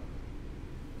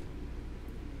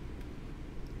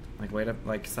 Like, wait up,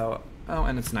 like, so, oh,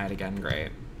 and it's night again, great.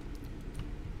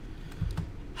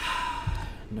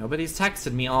 Nobody's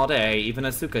texted me all day. Even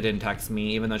𝗧𝗛𝗏 didn't text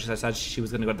me, even though she said she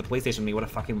was gonna go to the police station with me. What a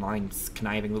fucking lying,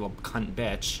 conniving little cunt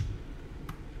bitch.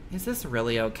 Is this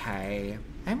really okay?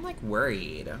 I'm, like,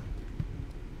 worried.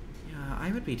 Yeah,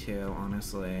 I would be too,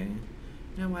 honestly.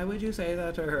 No, why would you say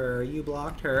that to her? You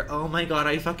blocked her. Oh my god,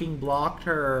 I fucking blocked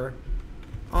her.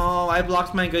 Oh, I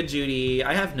blocked my good Judy.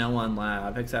 I have no one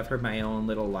left except for my own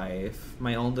little life.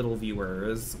 My own little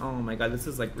viewers. Oh my god, this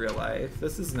is like real life.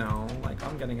 This is no, like,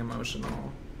 I'm getting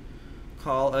emotional.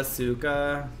 Call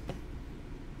𝗧𝗛𝗏.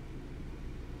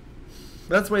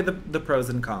 Let's weigh the pros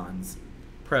and cons.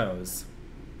 Pros.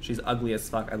 She's ugly as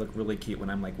fuck. I look really cute when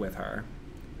I'm like with her.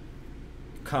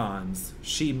 Cons.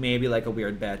 She may be like a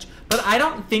weird bitch. But I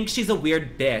don't think she's a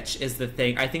weird bitch is the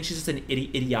thing. I think she's just an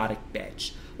idiotic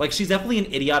bitch. Like, she's definitely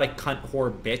an idiotic cunt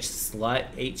whore bitch slut.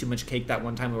 Ate too much cake that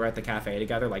one time we were at the cafe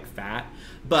together, like fat.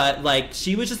 But like,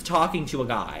 she was just talking to a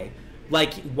guy.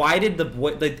 Like, why did the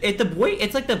boy, like,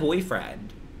 it's like the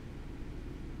boyfriend.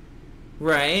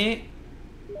 Right?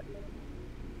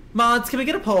 Mods, can we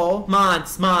get a poll?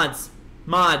 Mods.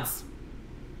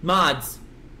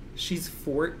 She's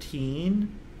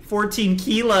 14? 14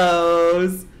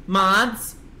 kilos.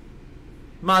 Mods,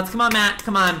 come on, Matt,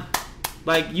 come on.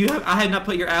 Like, I have not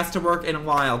put your ass to work in a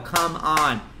while. Come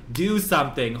on. Do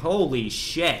something. Holy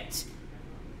shit.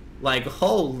 Like,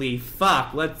 holy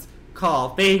fuck. Let's call.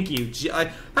 Thank you. I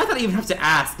thought I even have to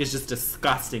ask. It's just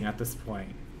disgusting at this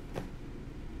point.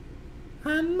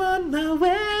 I'm on my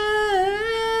way.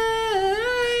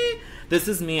 This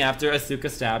is me after 𝗧𝗛𝗏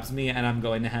stabs me and I'm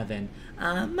going to heaven.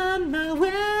 I'm on my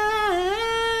way.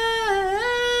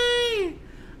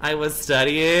 I was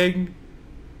studying.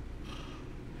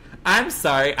 I'm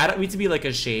sorry, I don't mean to be like a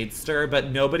shadester, but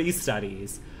nobody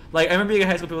studies. Like, I remember being in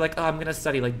high school, people were like, oh, I'm gonna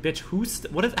study. Like, bitch,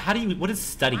 what is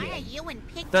studying?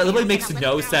 That literally makes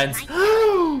no sense.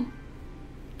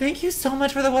 Thank you so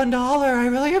much for the $1. I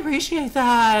really appreciate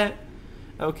that.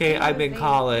 Okay, I'm in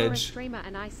college. You're a streamer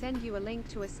and I send you a link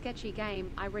to a sketchy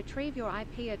game. I retrieve your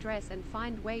IP address and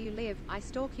find where you live. I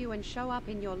stalk you and show up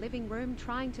in your living room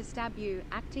trying to stab you.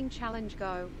 Acting challenge,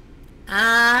 go.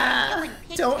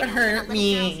 Don't hurt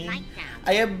me.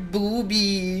 I have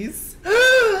boobies.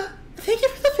 Thank you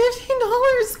for the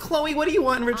 $15, Chloe. What do you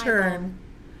want in return?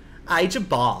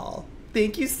 𝗂𝗃𝗃𝗃.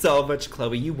 Thank you so much,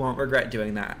 Chloe. You won't regret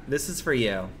doing that. This is for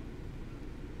you.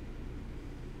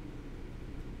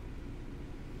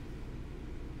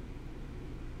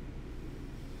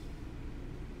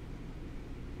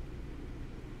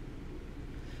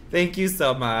 Thank you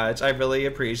so much. I really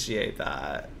appreciate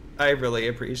that. I really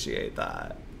appreciate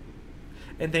that.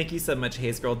 And thank you so much,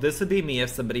 Haze Girl. This would be me if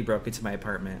somebody broke into my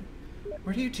apartment.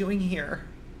 What are you doing here?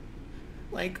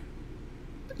 Like,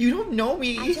 you don't know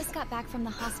me. I just got back from the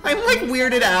hospital. I'm like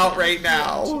weirded out right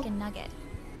now. Chicken nugget.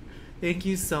 Thank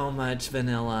you so much,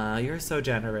 Vanilla. You're so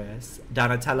generous.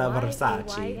 Donatella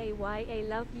Versace. I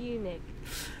love you, Nick.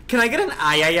 Can I get an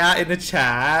ayaya in the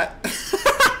chat?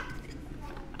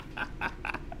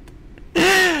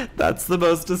 That's the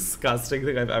most disgusting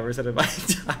thing I've ever said in my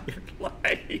entire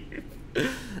life.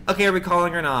 Okay, are we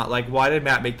calling or not? Like, why did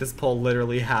Matt make this poll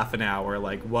literally half an hour?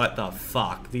 Like, what the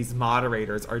fuck? These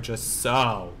moderators are just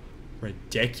so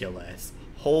ridiculous.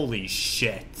 Holy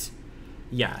shit.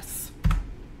 Yes.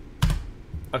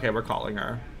 Okay, we're calling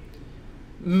her.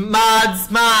 Mods.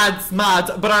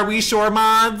 But are we sure,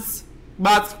 mods?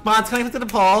 Mods, can I look at the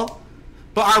poll?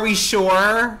 But are we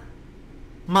sure?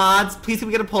 Mods, please can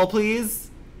we get a poll, please?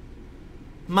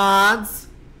 Mods,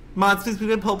 please can we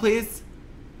get a poll, please?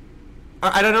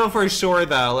 I don't know if we're sure,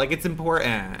 though. Like, it's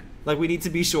important. Like, we need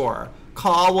to be sure.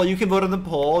 Call, well, you can vote on the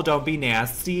poll. Don't be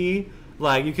nasty.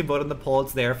 Like, you can vote on the poll.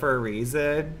 It's there for a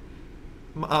reason.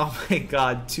 Oh my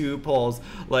god, 2 polls.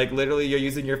 Like, literally, you're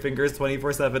using your fingers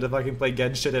 24/7 to fucking play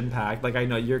Genshin Impact. Like, I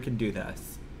know you can do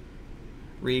this.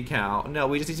 Recount. No,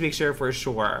 we just need to make sure if we're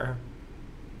sure.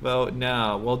 Vote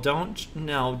no. Well, don't.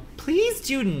 No. Please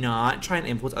do not try and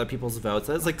influence other people's votes.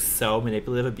 That is, like, so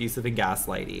manipulative, abusive, and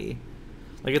gaslighty.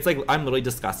 Like, it's like, I'm literally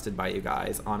disgusted by you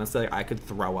guys. Honestly, like, I could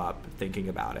throw up thinking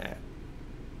about it.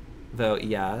 Vote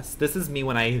yes. This is me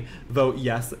when I vote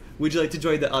yes. Would you like to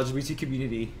join the LGBT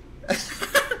community?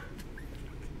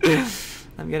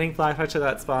 I'm getting flack to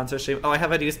that sponsorship. Oh, I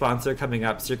have a new sponsor coming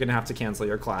up, so you're gonna have to cancel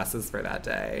your classes for that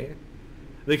day.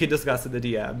 We can discuss in the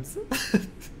DMs.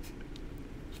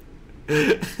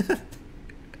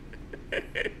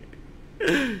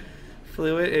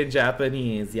 Fluent in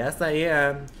Japanese. Yes, I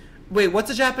am. Wait,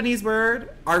 what's a Japanese word?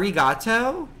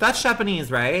 Arigato? That's Japanese,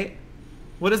 right?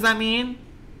 What does that mean?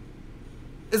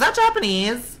 Is that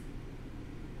Japanese?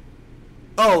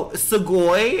 Oh,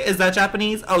 sugoi? Is that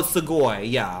Japanese? Oh,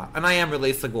 sugoi, yeah. And I am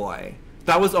really sugoi.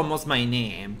 That was almost my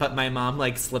name, but my mom,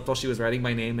 like, slipped while she was writing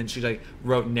my name, and she, like,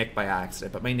 wrote Nick by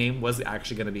accident. But my name was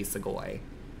actually gonna be sugoi.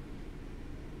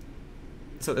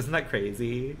 So isn't that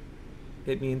crazy?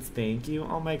 It means thank you.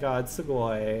 Oh my god,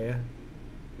 sugoi.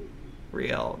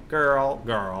 Real.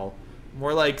 Girl.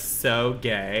 More like so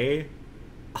gay.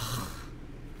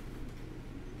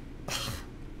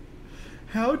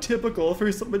 How typical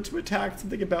for someone to attack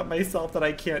something about myself that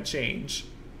I can't change.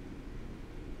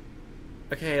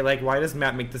 Okay, like, why does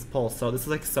Matt make this poll so... This is,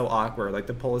 like, so awkward. Like,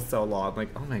 the poll is so long. Like,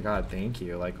 oh my god, thank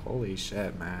you. Like, holy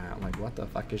shit, Matt. Like, what the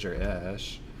fuck is your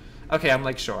ish? Okay, I'm,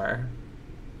 like, sure.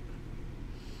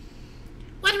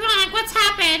 What's wrong? What's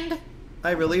happened?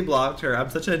 I really blocked her. I'm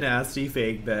such a nasty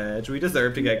fake bitch. We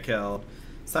deserve to get killed.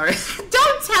 Sorry.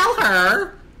 Don't tell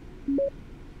her!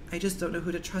 I just don't know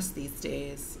who to trust these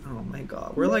days. Oh my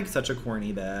god. We're like such a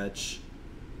corny bitch.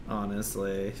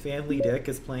 Honestly. Family Dick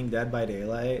is playing Dead by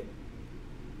Daylight.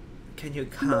 Can you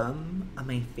come on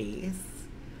my face?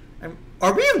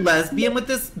 Are we a lesbian with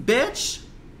this bitch?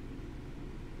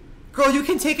 Girl, you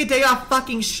can take a day off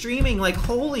fucking streaming. Like,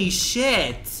 holy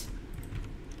shit.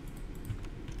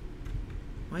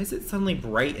 Why is it suddenly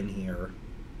bright in here?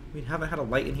 We haven't had a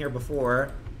light in here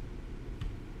before.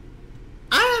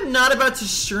 I am not about to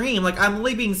stream. Like, I'm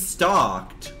only being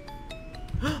stalked.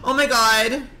 Oh my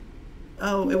god.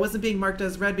 Oh, it wasn't being marked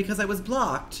as red because I was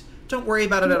blocked. Don't worry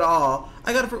about it at all.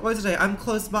 I got it for today. I'm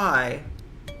close by.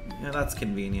 Yeah, that's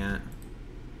convenient.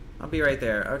 I'll be right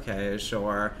there. Okay,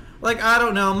 sure. Like, I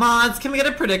don't know. Mods, can we get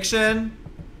a prediction?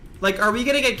 Like, are we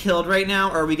gonna get killed right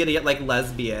now, or are we gonna get, like,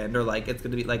 lesbian? Or, like, it's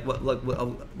gonna be, like, what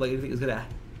do you think is gonna...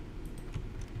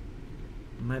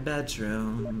 My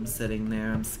bedroom, sitting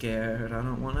there, I'm scared. I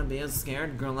don't wanna be a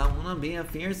scared girl, I wanna be a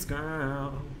fierce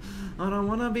girl. I don't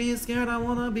wanna be scared, I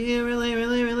wanna be really,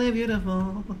 really, really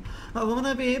beautiful. I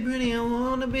wanna be pretty, I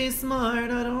wanna be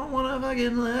smart. I don't wanna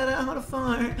fucking let out a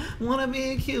fart. Wanna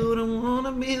be cute, I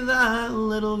wanna be that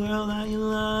little girl that you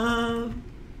love.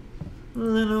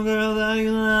 Little girl that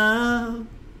you love.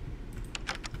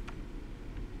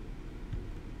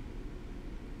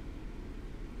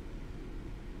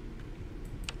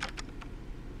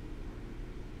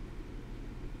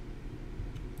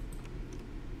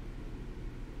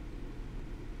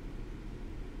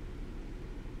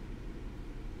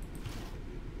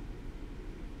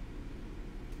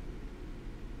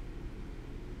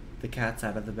 The cat's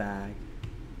out of the bag.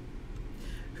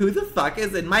 Who the fuck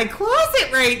is in my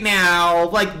closet right now?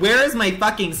 Like, where is my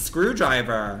fucking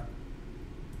screwdriver?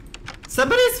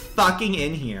 Somebody's fucking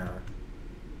in here.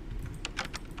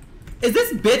 Is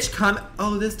this bitch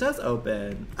oh, this does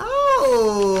open.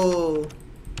 Oh!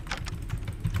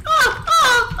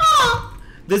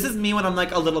 This is me when I'm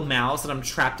like a little mouse and I'm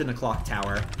trapped in a clock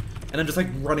tower. And I'm just like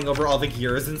running over all the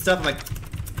gears and stuff. I'm like...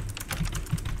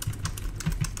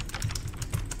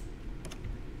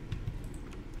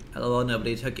 LOL,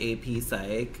 nobody took AP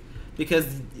Psych.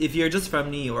 Because if you're just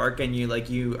from New York and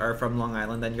you are from Long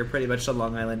Island, then you're pretty much a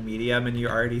Long Island medium and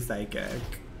you're already psychic.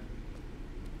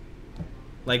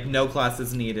 Like, no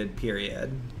classes needed,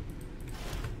 period.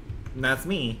 And that's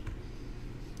me.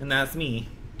 And that's me.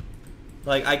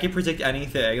 Like, I can predict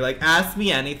anything. Like, ask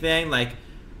me anything, like,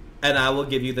 and I will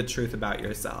give you the truth about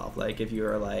yourself. Like, if you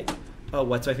are like, oh,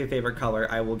 what's my favorite color?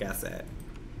 I will guess it.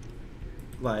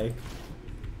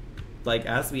 Like,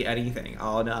 ask me anything.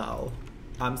 I'll know.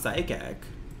 I'm psychic.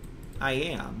 I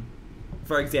am.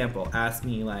 For example, ask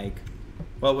me, like,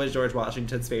 what was George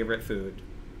Washington's favorite food?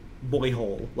 Boy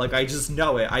hole. Like, I just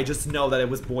know it. I just know that it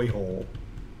was boy hole.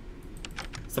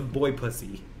 Some boy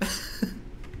pussy.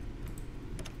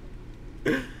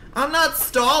 I'm not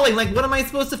stalling. Like, what am I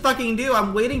supposed to fucking do?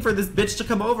 I'm waiting for this bitch to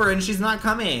come over and she's not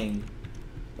coming.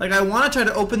 Like, I want to try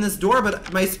to open this door,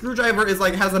 but my screwdriver is,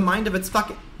 like, has a mind of its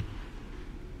fucking...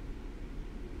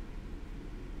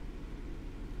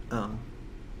 Oh.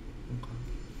 Okay.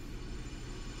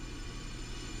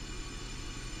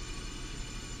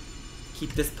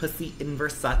 Keep this pussy in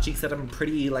Versace, said I'm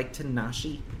pretty like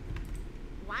Tanashi.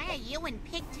 Why are you in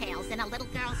pigtails in a little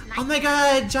girl's night? Oh my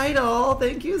god, Jidal,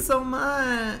 thank you so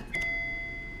much.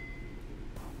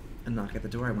 A knock at the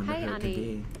door, I wonder who it could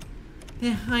be.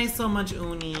 Yeah, hi so much,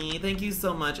 Uni. Thank you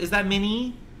so much. Is that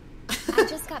Minnie? I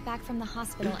just got back from the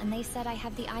hospital and they said I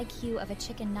have the IQ of a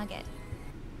chicken nugget.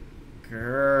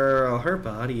 Girl, her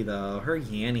body though, her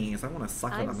yannies. I want to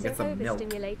suck on them and get some milk. I'm so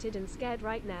overstimulated and scared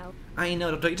right now. I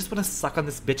know, don't you just want to suck on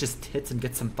this bitch's tits and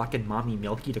get some fucking mommy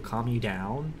milky to calm you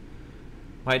down?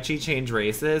 Why'd she change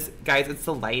races? Guys, it's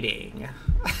the lighting.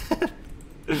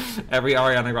 Every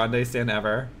Ariana Grande stan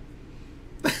ever.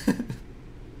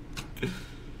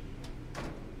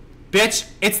 Bitch,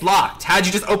 it's locked. How'd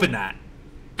you just open that?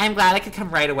 I'm glad I could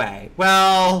come right away.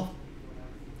 Well,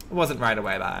 it wasn't right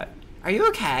away, but... Are you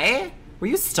okay? Were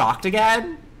you stalked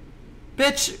again?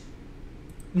 Bitch.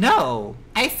 No.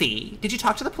 I see. Did you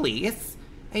talk to the police?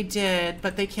 I did,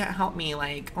 but they can't help me.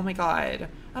 Like, oh my god.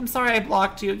 I'm sorry I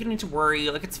blocked you. You don't need to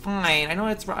worry. Like, it's fine. I know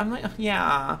it's wrong. I'm like,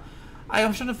 yeah. I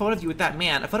was showing a photo of you with that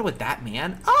man. A photo with that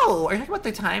man? Oh, are you talking about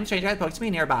the time stranger guy spoke to me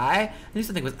nearby? I knew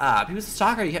something was up. He was a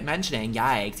stalker you kept mentioning.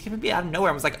 Yikes. He kept me out of nowhere.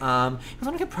 I was like, he was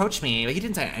going to approach me, but he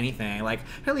didn't say anything. Like,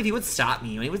 apparently he would stop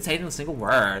me when he would say a single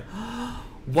word.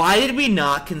 Why did we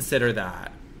not consider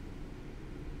that?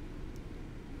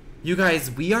 You guys,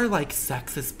 we are like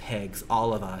sexist pigs,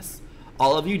 all of us.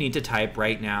 All of you need to type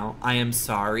right now, I am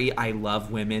sorry, I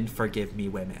love women, forgive me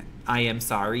women. I am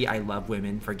sorry, I love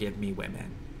women, forgive me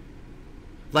women.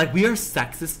 Like, we are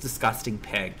sexist, disgusting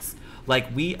pigs.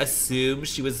 Like, we assumed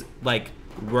she was, like,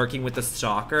 working with the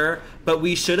stalker, but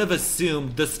we should have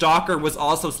assumed the stalker was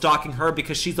also stalking her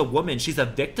because she's a woman. She's a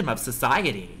victim of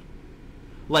society.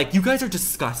 Like, you guys are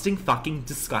disgusting, fucking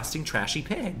disgusting, trashy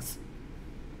pigs.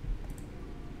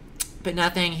 But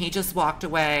nothing, he just walked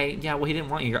away. Yeah, well, he didn't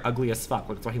want you. You're ugly as fuck.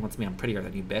 That's why he wants me. I'm prettier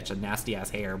than you, bitch. A nasty-ass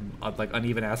hair, like,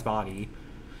 uneven-ass body.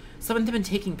 Someone's been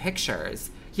taking pictures.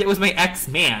 Yeah, it was my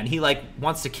ex-man. He, like,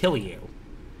 wants to kill you.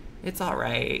 It's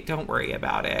alright. Don't worry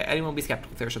about it. Anyone will be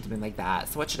skeptical if there's something like that.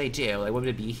 So what should I do? Like, want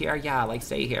me to be here? Yeah, like,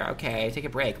 stay here. Okay, take a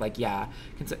break. Like, yeah.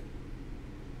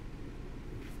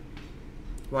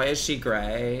 Why is she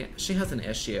gray? She has an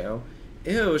issue.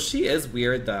 Ew, she is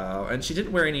weird though. And she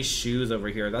didn't wear any shoes over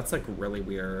here. That's like really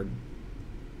weird.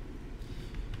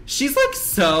 She's like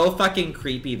so fucking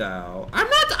creepy though. I'm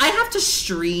I have to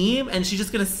stream and she's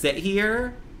just gonna sit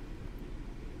here?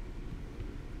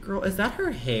 Girl, is that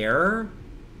her hair?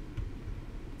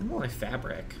 I don't like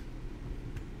fabric.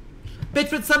 Bitch,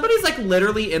 but somebody's like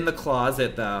literally in the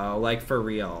closet though, like for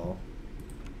real.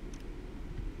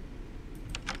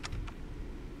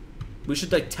 We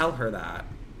should like tell her that.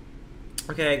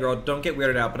 Okay, girl, don't get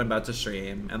weirded out, but I'm about to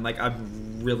stream. And like,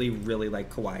 I'm really, really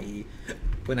like kawaii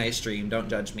when I stream. Don't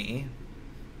judge me.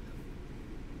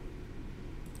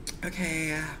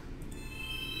 Okay.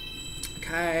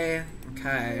 Okay.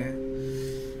 Okay.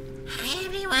 Hi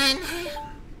everyone.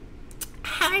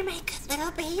 How are my good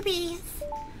little babies?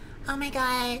 Oh my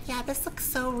god, yeah, this looks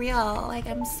so real. Like,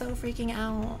 I'm so freaking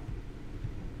out.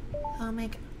 Oh my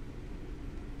god.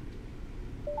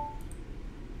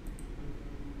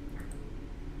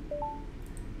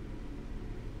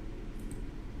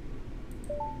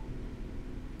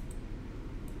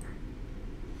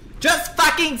 Just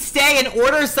fucking stay and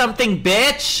order something,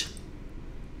 bitch!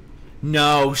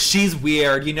 No, she's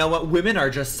weird. You know what? Women are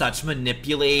just such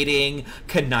manipulating,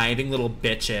 conniving little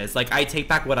bitches. Like, I take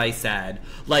back what I said.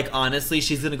 Like, honestly,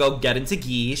 she's gonna go get into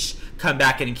𝗧𝗏, come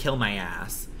back and kill my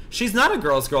ass. She's not a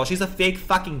girl's girl. She's a fake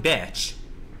fucking bitch.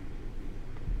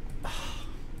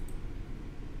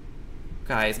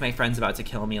 Guys, my friend's about to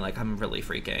kill me. Like, I'm really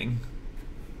freaking.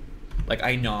 Like,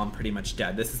 I know I'm pretty much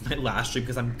dead. This is my last stream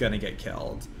because I'm gonna get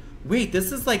killed. Wait,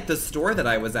 this is like the store that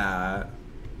I was at.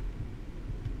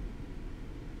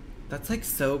 That's like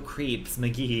so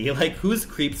𝗃𝗲𝗏𝗀. Like, who's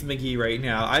𝗃𝗲𝗏𝗀 right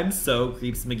now? I'm so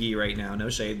𝗃𝗲𝗏𝗀 right now. No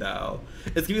shade though.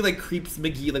 It's gonna be like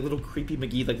𝗃𝗲𝗏𝗀, like little creepy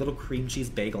McGee, like little cream cheese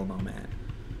bagel moment.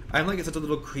 I'm like such a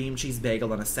little cream cheese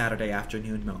bagel on a Saturday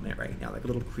afternoon moment right now. Like a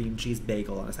little cream cheese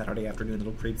bagel on a Saturday afternoon,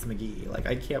 little 𝗃𝗲𝗏𝗀. Like,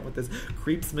 I can't with this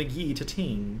𝗃𝗲𝗏𝗀 to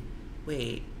ting.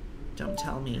 Wait, don't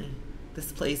tell me.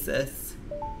 This place is...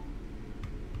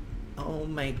 Oh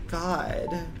my god.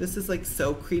 This is like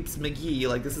so 𝗃𝗲𝗏𝗀.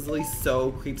 Like, this is really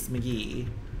so 𝗃𝗲𝗏𝗀.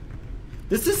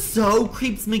 This is so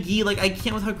𝗃𝗲𝗏𝗀. Like, I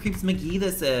can't with how 𝗃𝗲𝗏𝗀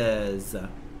this is.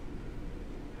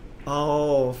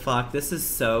 Oh, fuck. This is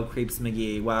so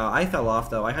𝗃𝗲𝗏𝗀. Wow, I fell off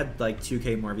though. I had like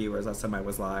 2K more viewers last time I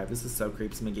was live. This is so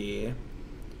𝗃𝗲𝗏𝗀.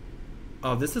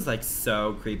 Oh, this is like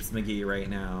so 𝗃𝗲𝗏𝗀 right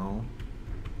now.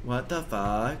 What the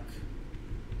fuck?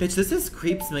 Bitch, this is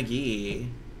𝗃𝗲𝗏𝗀.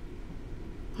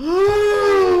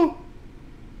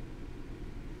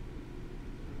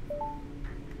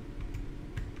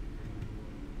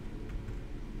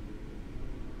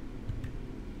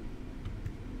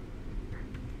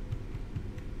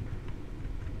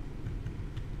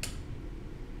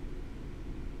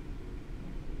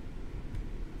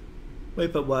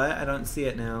 Wait, but what? I don't see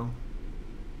it now.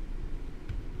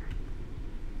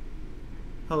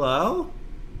 Hello?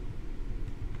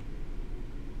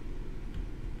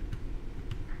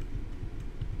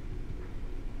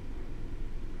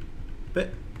 But...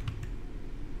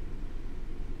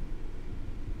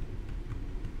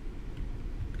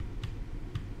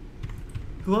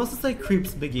 Who else is like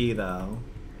𝗃𝗲𝗏𝗀 though?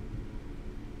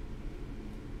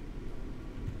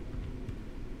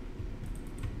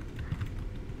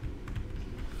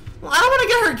 Well, I don't want to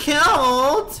get her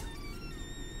killed!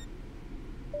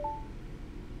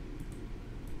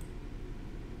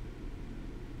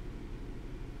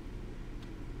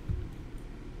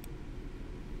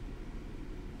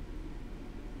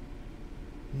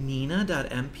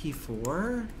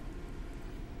 Nina.mp4?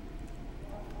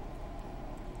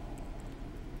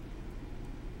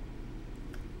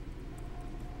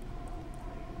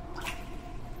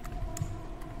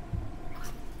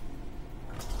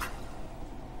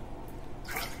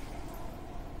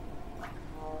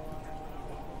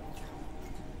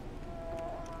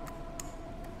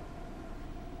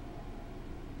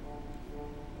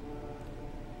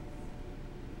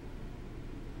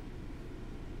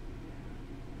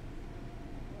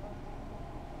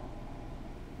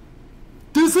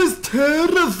 This is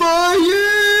terrifying!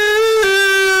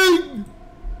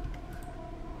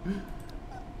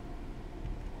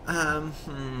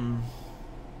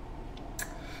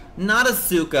 Not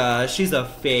Asuka. She's a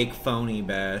fake phony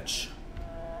bitch.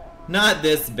 Not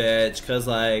this bitch, cause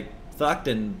like, fucked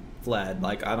and fled.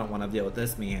 Like, I don't want to deal with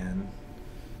this man.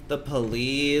 The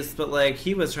police, but like,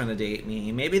 he was trying to date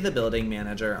me. Maybe the building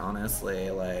manager, honestly,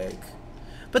 like...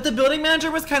 But the building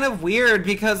manager was kind of weird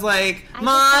because like,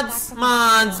 mods.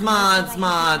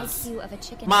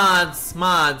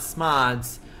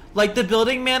 Like, the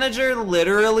building manager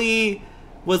literally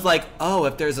was like, oh,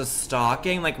 if there's a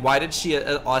stalking, like, why did she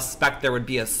expect there would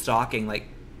be a stalking? Like,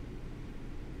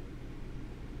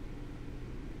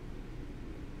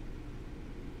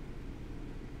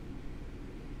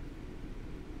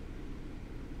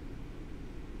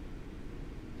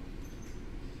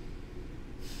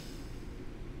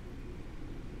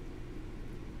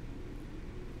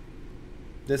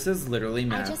 This is literally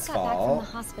Matt's I just got fault. back from the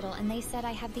hospital and they said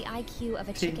I have the IQ of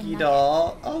a chicken Pinky nugget.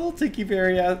 doll. Oh,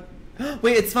 𝗬𝗏𝗏.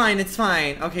 Wait, it's fine, it's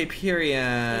fine. Okay,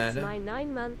 period. It's my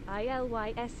 9-month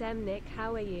ILYSM Nick,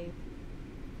 how are you?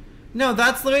 No,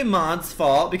 that's literally Mod's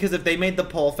fault, because if they made the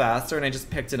poll faster and I just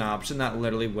picked an option, that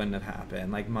literally wouldn't have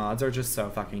happened. Like, mods are just so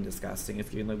fucking disgusting. It's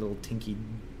giving like a little tinky,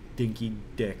 dinky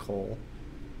dick hole.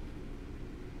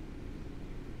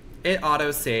 It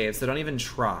auto-saves, so don't even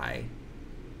try.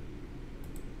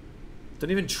 Don't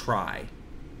even try.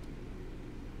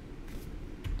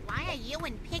 Why are you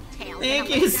in pigtails?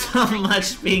 Thank you so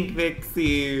much, Pink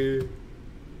Pixie.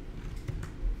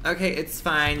 Okay, it's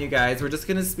fine, you guys. We're just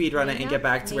gonna speedrun it and get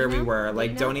back to where we were.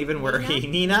 Like, don't even worry.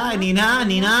 Nina, Nina,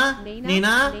 Nina, Nina,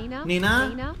 Nina,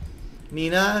 Nina,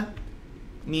 Nina,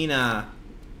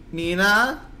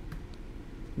 Nina,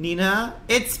 Nina.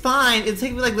 It's fine. It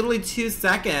takes me like literally 2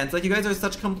 seconds. Like, you guys are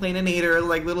such complaininator,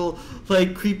 like little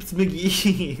like creeps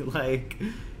McGee. Like,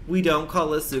 we don't call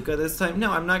𝗧𝗛𝗏 this time.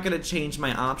 No, I'm not gonna change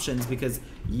my options because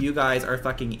you guys are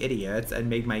fucking idiots and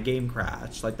made my game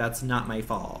crash. Like, that's not my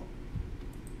fault.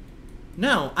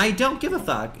 No, I don't give a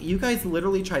fuck. You guys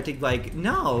literally tried to, like,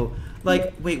 no.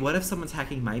 Like, wait, what if someone's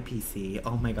hacking my PC?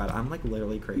 Oh my god, I'm like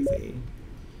literally crazy.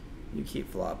 You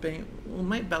keep flopping. Oh,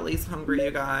 my belly's hungry,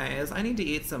 you guys. I need to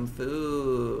eat some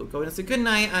food. Going to say good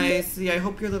night, 𝗬𝗏𝗏. I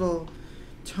hope your little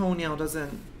toenail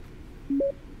doesn't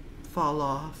fall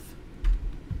off.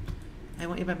 I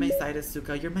want you by my side,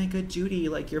 𝗧𝗛𝗏. You're my good Judy.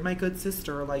 Like, you're my good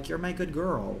sister. Like, you're my good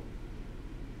girl.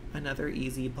 Another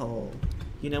easy poll.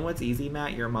 You know what's easy,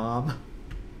 Matt? Your mom.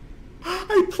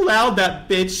 I plowed that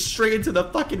bitch straight into the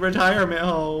fucking retirement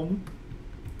home.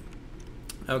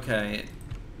 Okay.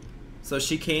 So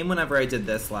she came whenever I did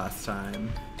this last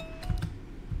time.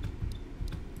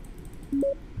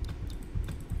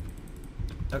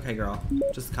 Okay, girl.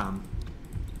 Just come.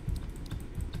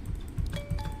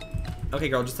 Okay,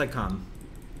 girl. Just, like, come.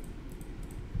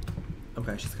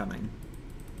 Okay, she's coming.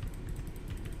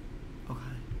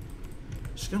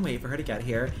 Just gonna wait for her to get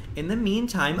here. In the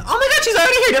meantime, oh my god, she's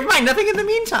already here. Never mind, nothing in the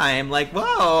meantime. Like,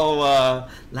 whoa,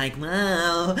 like,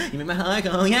 whoa, you make my heart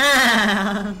go,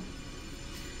 yeah.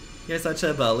 You're such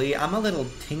a bully. I'm a little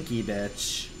tinky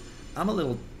bitch. I'm a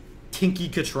little tinky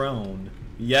Catrone.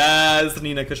 Yes,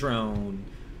 Nina Catrone.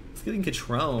 It's getting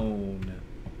Catrone.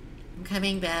 I'm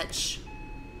coming, bitch.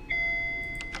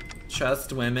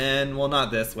 Trust women. Well, not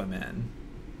this woman.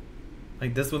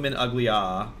 Like, this woman ugly,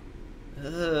 ah.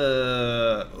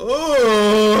 Oh!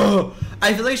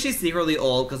 I feel like she's secretly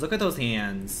old, because look at those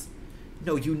hands.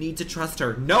 No, you need to trust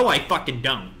her. No, I fucking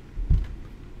don't.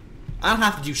 I don't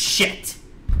have to do shit.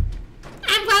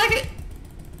 I'm glad I could...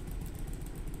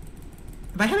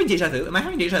 Am I having deja vu? Am I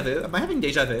having deja vu? Am I having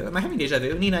deja vu? Am I having deja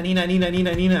vu? Nina, Nina, Nina,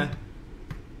 Nina, Nina.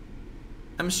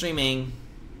 I'm streaming.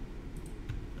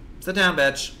 Sit down,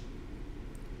 bitch.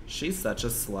 She's such a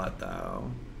slut,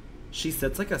 though. She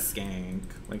sits like a skank.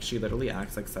 Like, she literally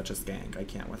acts like such a skank. I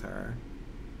can't with her.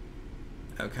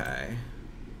 Okay.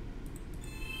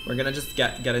 We're gonna just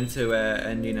get into it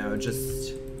and, you know,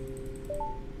 just...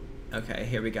 Okay,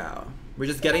 here we go. We're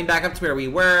just getting back up to where we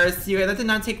were. See, that did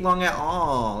not take long at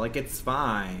all. Like, it's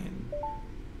fine.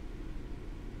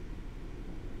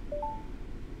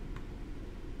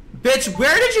 Bitch,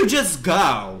 where did you just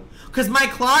go? Because my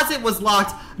closet was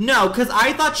locked. No, because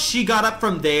I thought she got up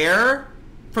from there,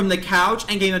 from the couch,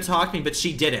 and came to talk to me, but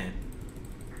she didn't.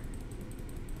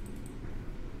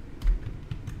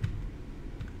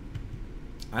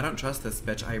 I don't trust this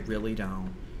bitch. I really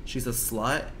don't. She's a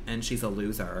slut, and she's a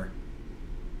loser.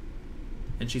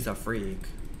 And she's a freak.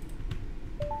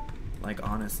 Like,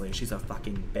 honestly, she's a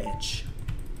fucking bitch.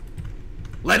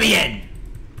 Let me in!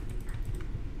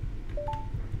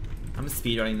 I'm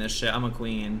speedrunning this shit. I'm a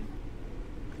queen.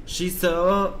 She's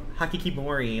so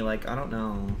hikikomori. Like, I don't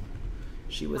know.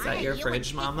 She was at your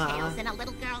fridge, mama.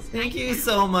 Thank you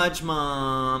so much,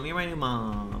 mom. You're my new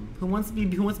mom. Who wants to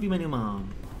be my new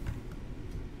mom?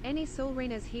 Any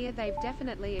Sulrinas here? They've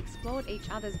definitely explored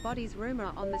each other's bodies.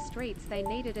 Rumor on the streets they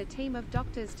needed a team of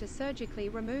doctors to surgically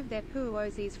remove their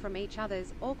𝗬𝗏𝗏𝗧𝗏s from each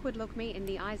other's. Awkward, look me in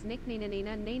the eyes. Nick Nina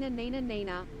Nina Nina Nina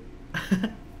Nina.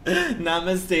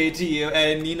 Namaste to you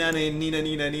and Nina Nina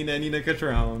Nina Nina Nina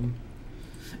Catrone.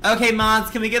 Okay,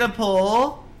 mods, can we get a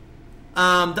poll?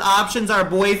 The options are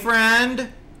boyfriend,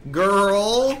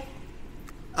 girl,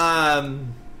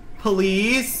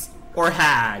 police, or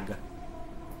hag.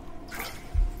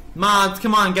 Mods,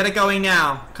 come on, get it going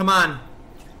now. Come on.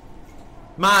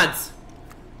 Mods.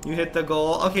 You hit the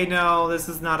goal. Okay, no, this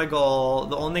is not a goal.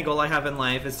 The only goal I have in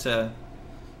life is to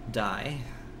die.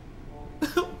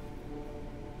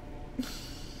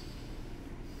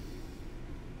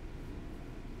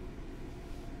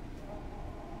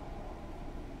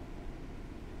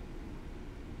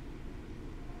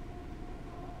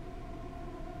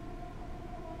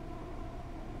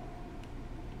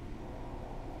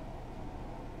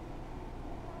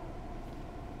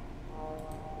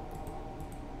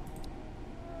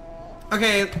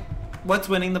 Okay, what's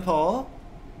winning the poll?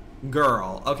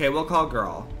 Girl. Okay, we'll call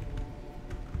girl.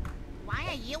 Why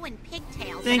are you in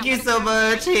pigtails? Thank you so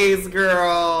much, Hayes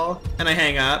girl. And I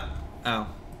hang up. Oh.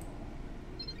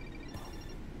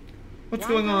 What's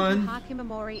going on?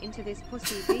 hikikomori into this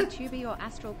pussy, 𝗬𝗢𝗶𝗶 or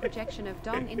astral projection of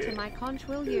dong into my conch,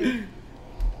 will you?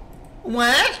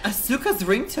 What? Asuka's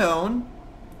ringtone?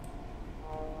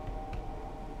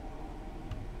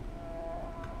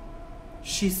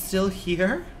 She's still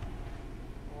here?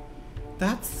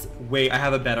 That's... Wait, I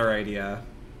have a better idea.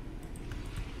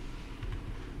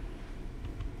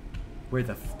 Where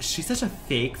the f... She's such a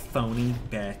fake, phony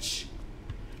bitch.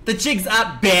 The jig's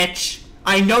up, bitch!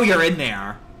 I know you're in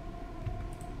there.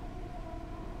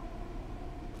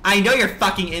 I know you're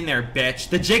fucking in there, bitch.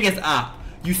 The jig is up.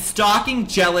 You stalking,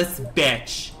 jealous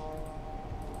bitch.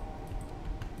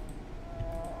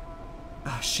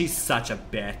 Oh, she's such a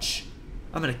bitch.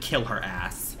 I'm gonna kill her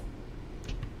ass.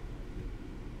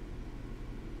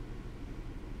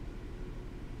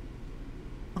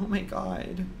 Oh my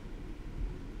god.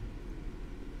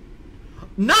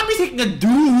 Not me taking a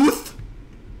dooth!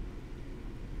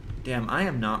 Damn, I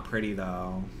am not pretty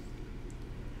though.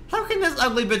 How can this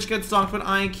ugly bitch get stalked when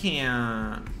I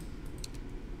can't?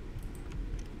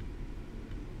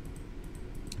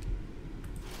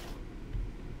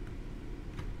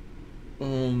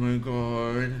 Oh my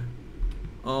god.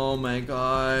 Oh my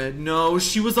god. No,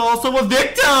 she was also a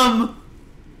victim!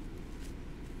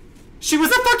 She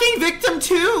was a fucking victim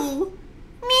too!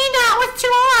 Mina with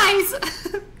 2 eyes!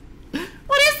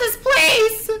 What is this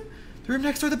place? The room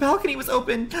next door, the balcony was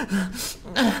open.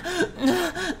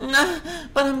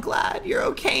 But I'm glad you're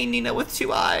okay, Nina with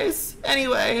 2 eyes.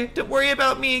 Anyway, don't worry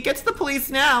about me. Get to the police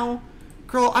now.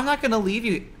 Girl, I'm not gonna leave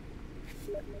you.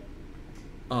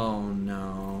 Oh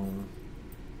no.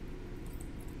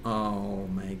 Oh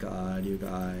my god, you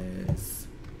guys.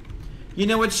 You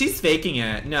know what? She's faking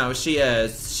it. No, she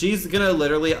is. She's gonna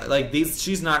literally, like,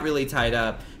 she's not really tied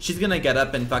up. She's gonna get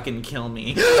up and fucking kill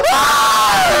me.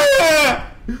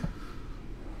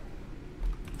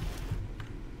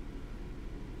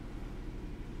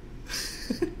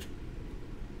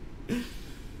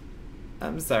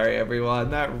 I'm sorry,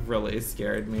 everyone. That really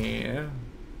scared me.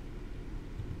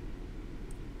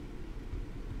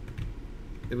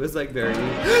 It was like very...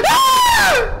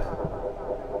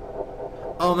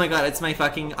 Oh my god, it's my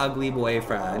fucking ugly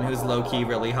boyfriend who's low-key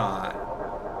really hot.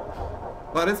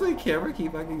 Why does my camera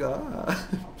keep fucking off?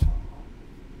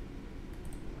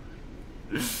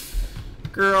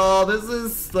 Girl, this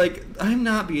is like... I'm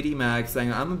not beauty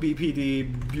maxing. I'm a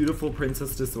BPD, beautiful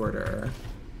princess disorder.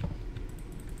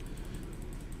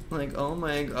 Like, oh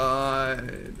my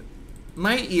god.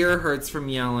 My ear hurts from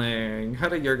yelling. How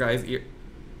did your guys' ear...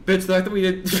 Bitch, the fact that we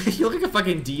did... You look like a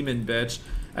fucking demon, bitch.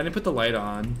 I didn't put the light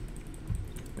on.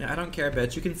 Yeah, I don't care,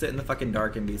 bitch. You can sit in the fucking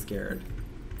dark and be scared.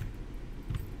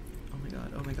 Oh my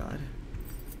god, oh my god.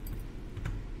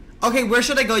 Okay, where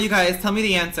should I go, you guys? Tell me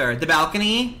the answer. The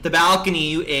balcony? The balcony,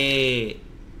 you ate.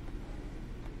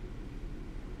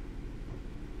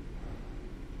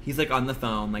 He's like on the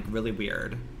phone, like really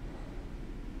weird.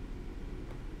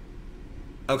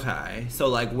 Okay, so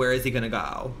like where is he gonna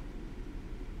go?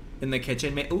 In the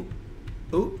kitchen? Ooh.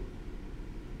 Ooh.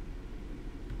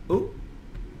 Ooh.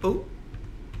 Ooh.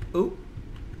 Ooh.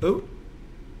 Ooh.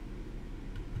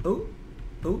 Ooh.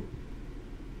 Ooh.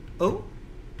 Ooh.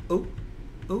 Ooh.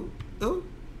 Ooh. Ooh.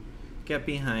 Get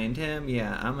behind him?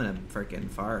 Yeah, I'm gonna frickin'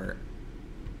 fart.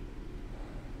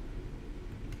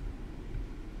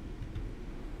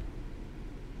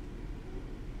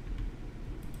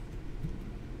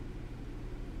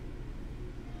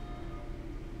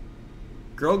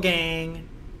 Girl gang.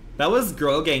 That was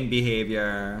girl gang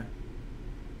behavior.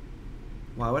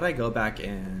 Why would I go back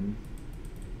in?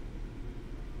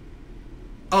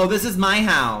 Oh, this is my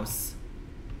house.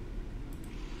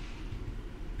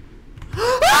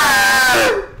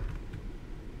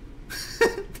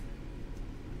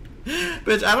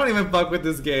 Bitch, I don't even fuck with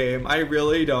this game. I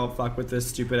really don't fuck with this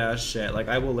stupid ass shit. Like,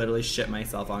 I will literally shit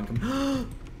myself on.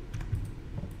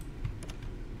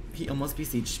 He almost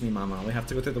besieged me, mama. We have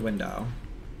to go through the window.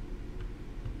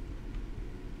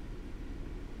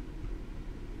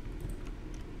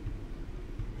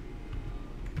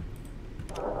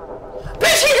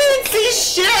 Bitch, he didn't see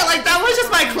shit! Like, that was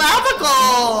just my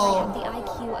clavicle! The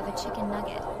IQ of a chicken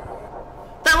nugget.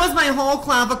 That was my whole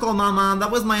clavicle, mama. That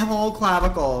was my whole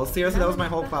clavicle. Seriously, that was my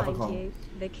whole clavicle.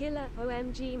 The killer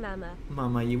OMG mama.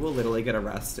 Mama, you will literally get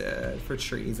arrested for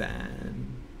treason.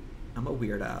 I'm a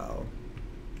weirdo.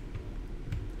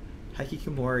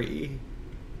 Hikikomori.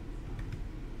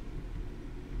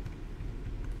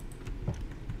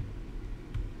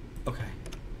 Okay.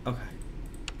 Okay.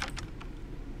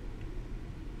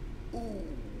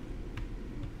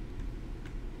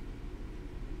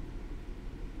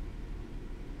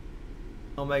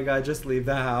 Oh my god, just leave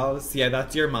the house. Yeah,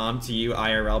 that's your mom to you,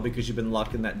 IRL, because you've been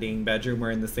locked in that dang bedroom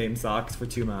wearing the same socks for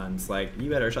 2 months. Like, you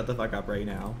better shut the fuck up right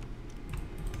now.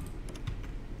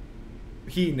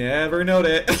 He never knowed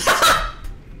it.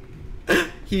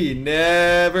 He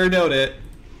never knowed it.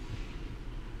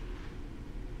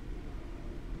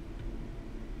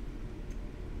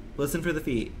 Listen for the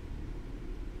feet.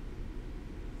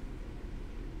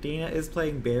 Dana is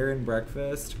playing Bear and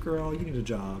Breakfast. Girl, you need a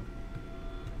job.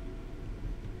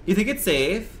 You think it's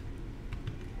safe?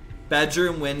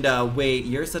 Bedroom window. Wait,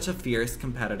 you're such a fierce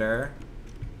competitor.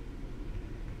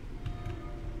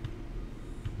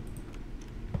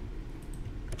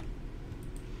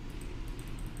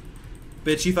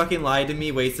 Bitch, you fucking lied to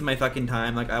me, wasted my fucking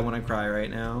time. Like, I want to cry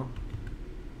right now.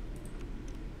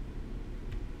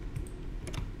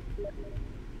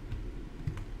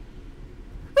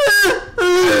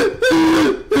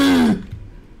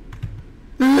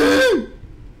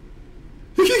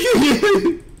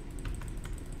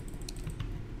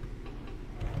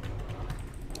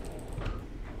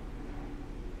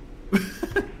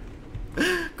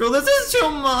 Girl, this is too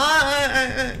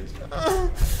much.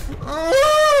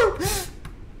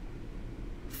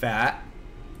 Fat.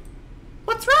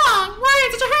 What's wrong? Why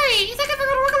in such a hurry? You think I'm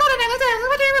gonna work alone another day?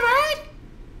 What do you right?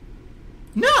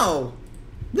 No.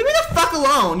 Leave me the fuck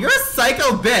alone. You're a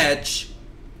psycho bitch.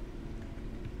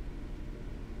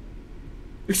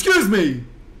 Excuse me.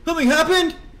 Something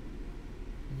happened?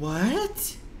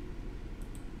 What?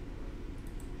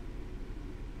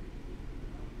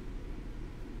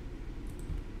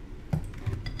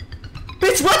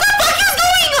 Bitch, what the fuck is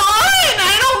going on?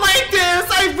 I don't like this.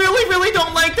 I really, really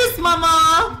don't like this,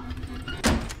 mama.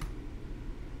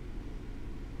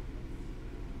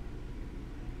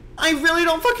 I really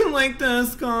don't fucking like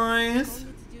this, guys.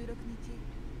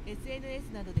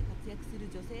 SNS などで活躍する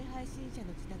女性配信者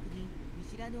の自宅に見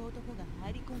知らぬ男が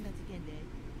入り込んだ事件で、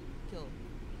今日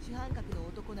主犯格の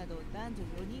男など男女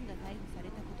4人が逮捕され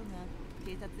たことが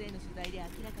警察への取材で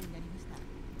明らかになりました。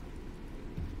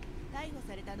逮捕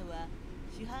されたのは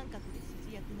主犯格で指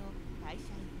示役の会社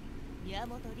員宮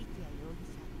本力也容疑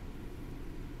者。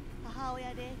母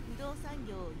親で不動産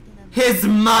業を営む His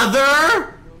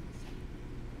mother?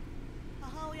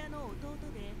 母親の弟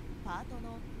でパート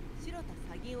の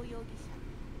𝗀𝗲𝗃容疑者。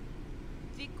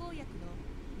実行役の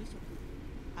無職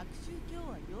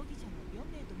𝗂𝗃𝗀𝗃容疑者の4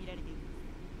名とみられています。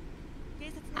警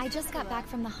察の I just got back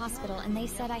from the hospital and they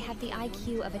said I have the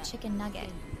IQ of a chicken nugget.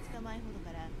 2日前ほど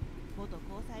から元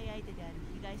交際相手である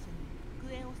被害者に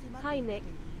復縁を迫って Hi いる Nick, こ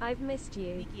とに I've missed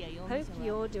you. 力也容疑 Hope 者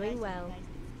you're は被害 doing 者 well. に対し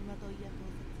て付きまといや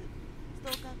盗撮、スト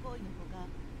ーカー行為のほか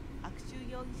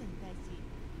𝗂𝗃𝗀容疑者に対し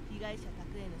被害者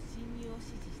宅への侵入を指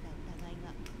示した疑い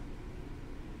が。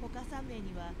他3名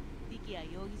には力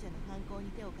也容疑者の犯行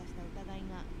に手を貸した疑い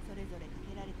がそれぞれか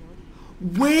けられており、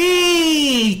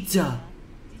 Wait!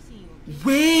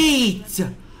 Wait!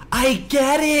 I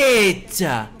get it!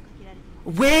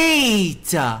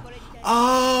 Wait!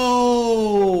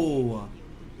 Oh!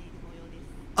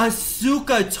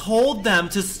 𝗂𝗂𝗏 told them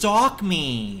to stalk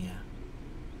me.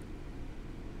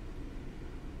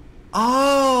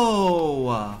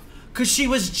 Oh! 'Cause she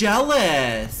was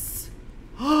jealous.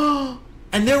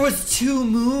 And there was 2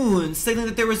 moons, saying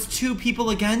that there was 2 people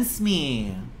against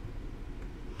me.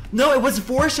 No, it was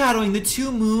foreshadowing. The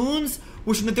 2 moons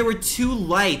were showing that there were 2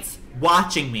 lights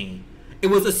watching me. It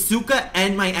was 𝗂𝗏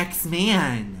and my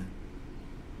ex-man.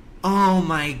 Oh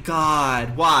my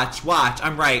god. Watch, watch.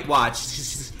 I'm right, watch.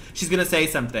 She's gonna say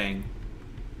something.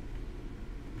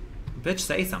 Bitch,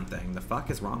 say something. The fuck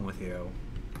is wrong with you?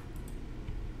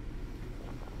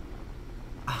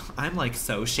 I'm like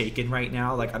so shaken right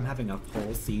now, like I'm having a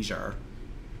whole seizure.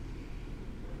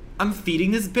 I'm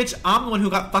feeding this bitch. I'm the one who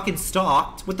got fucking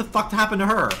stalked. What the fuck happened to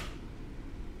her?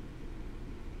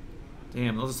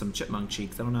 Damn, those are some chipmunk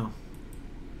cheeks. I don't know.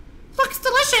 Looks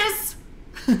delicious!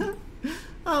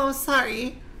 Oh,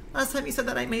 sorry. Last time you said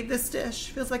that I made this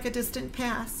dish. Feels like a distant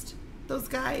past. Those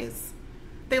guys,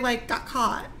 they like got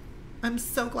caught. I'm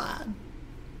so glad.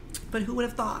 But who would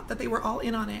have thought that they were all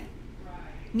in on it?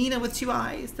 Nina with 2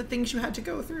 eyes, the things you had to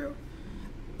go through.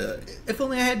 If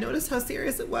only I had noticed how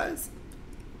serious it was.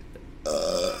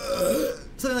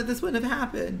 Something like this wouldn't have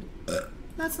happened.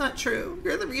 That's not true.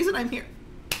 You're the reason I'm here.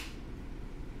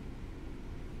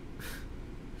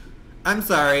 I'm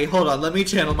sorry. Hold on. Let me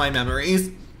channel my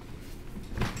memories.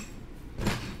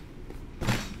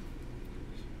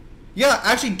 Yeah,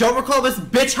 I actually don't recall this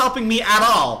bitch helping me at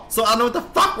all. So I don't know what the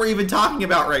fuck we're even talking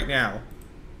about right now.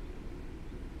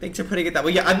 Thanks for putting it that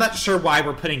way. Yeah, I'm not sure why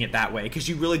we're putting it that way, because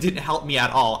you really didn't help me at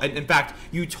all. And in fact,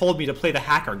 you told me to play the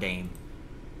hacker game.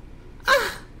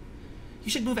 Ah,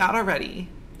 you should move out already.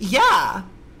 Yeah!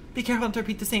 Be careful not to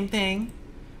repeat the same thing.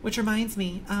 Which reminds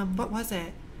me, what was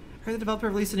it? I heard the developer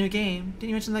released a new game. Didn't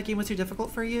you mention that game was too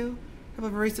difficult for you? The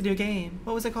developer released a new game.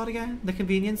 What was it called again? The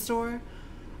Convenience Store?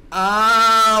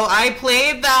 Oh, I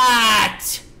played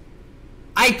that!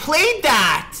 I played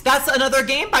that! That's another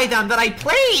game by them that I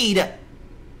played!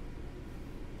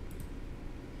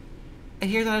 I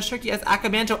hear that as tricky as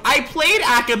Akamanto. I played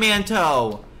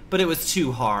Akamanto! But it was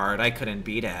too hard. I couldn't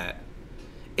beat it.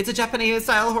 It's a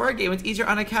Japanese-style horror game. It's easier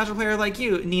on a casual player like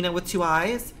you, Nina with 2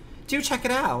 eyes. Do check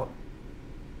it out.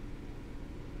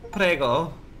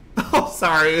 Prego. Oh,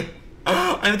 sorry.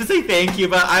 I meant to say thank you,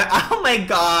 but oh my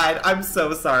god. I'm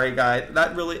so sorry, guys.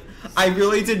 That really, I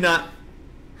really did not.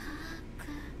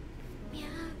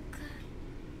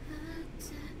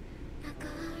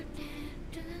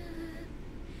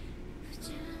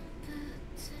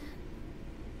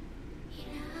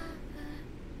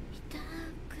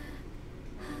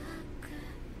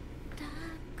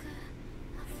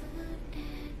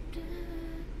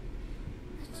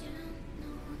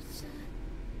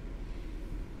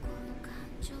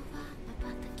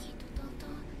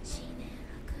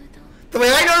 The way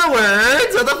I know the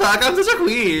words! What the fuck? I'm such a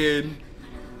queen!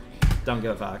 Don't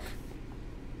give a fuck.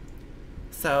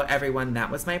 So everyone,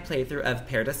 that was my playthrough of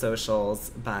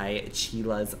Parasocials by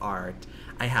Chila's Art.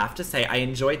 I have to say, I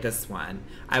enjoyed this one.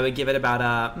 I would give it about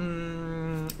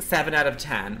a 7 out of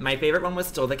 10. My favorite one was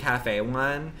still the cafe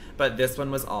one, but this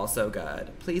one was also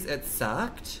good. Please, it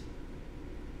sucked?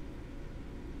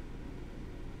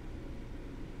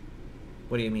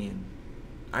 What do you mean?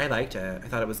 I liked it. I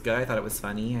thought it was good. I thought it was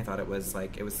funny. I thought it was,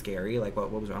 like, it was scary. Like, what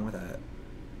was wrong with it?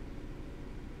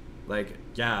 Like,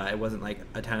 yeah, it wasn't, like,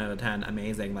 a 10 out of 10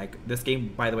 amazing. Like, this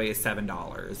game, by the way, is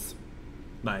 $7.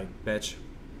 Like, bitch.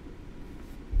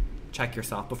 Check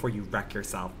yourself before you wreck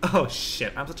yourself. Oh,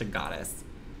 shit. I'm such a goddess.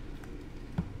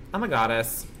 I'm a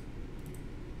goddess.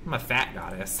 I'm a fat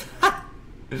goddess.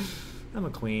 I'm a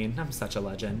queen. I'm such a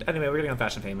legend. Anyway, we're gonna go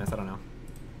Fashion Famous. I don't know.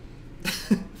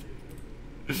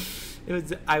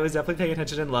 I was definitely paying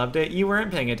attention and loved it. You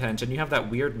weren't paying attention. You have that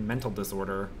weird mental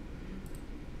disorder.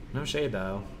 No shade,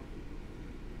 though.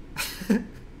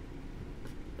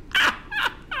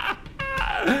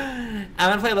 I'm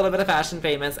gonna play a little bit of Fashion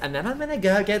Famous, and then I'm gonna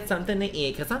go get something to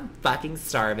eat, because I'm fucking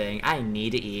starving. I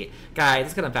need to eat. Guys,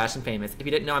 let's get on Fashion Famous. If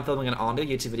you didn't know, I'm filming an all-new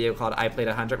YouTube video called I Played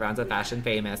 100 Rounds of Fashion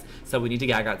Famous, so we need to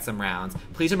gag out some rounds.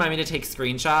 Please remind me to take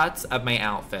screenshots of my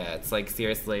outfits, like,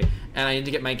 seriously. And I need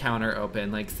to get my counter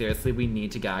open. Like, seriously, we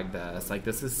need to gag this. Like,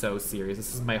 this is so serious.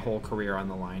 This is my whole career on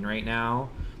the line right now.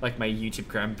 Like, my YouTube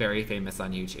career. I'm very famous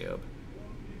on YouTube.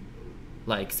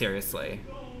 Like, seriously.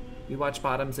 You watch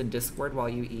Bottoms in Discord while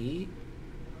you eat?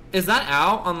 Is that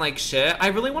out on, like, shit? I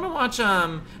really want to watch,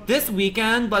 this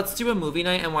weekend, let's do a movie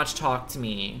night and watch Talk to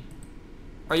Me.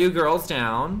 Are you girls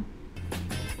down?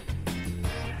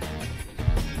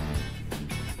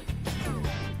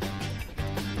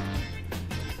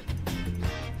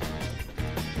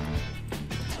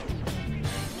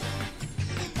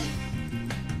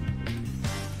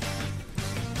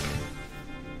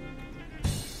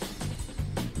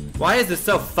 Why is this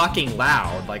so fucking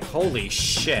loud? Like, holy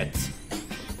shit.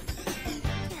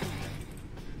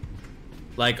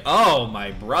 Like, oh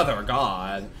my brother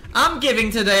god. I'm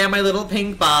giving today on my little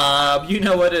pink bob. You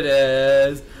know what it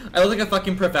is. I look like a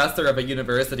fucking professor of a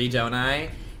university, don't I?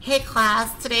 Hey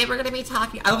class, today we're gonna be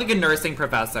talking. I look like a nursing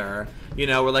professor. You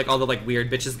know, where like all the like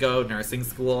weird bitches go nursing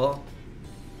school.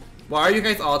 Why are you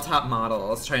guys all top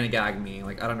models trying to gag me?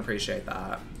 Like, I don't appreciate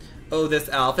that. Oh, this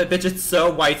outfit, bitch, it's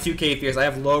so Y2K fierce. I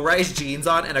have low-rise jeans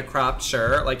on and a cropped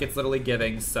shirt. Like, it's literally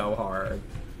giving so hard.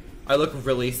 I look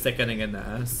really sickening in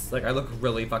this. Like, I look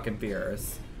really fucking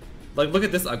fierce. Like, look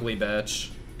at this ugly bitch.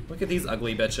 Look at these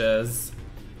ugly bitches.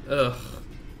 Ugh.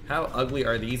 How ugly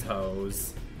are these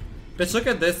hoes? Bitch, look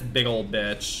at this big old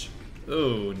bitch.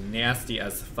 Ooh, nasty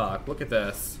as fuck. Look at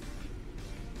this.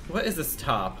 What is this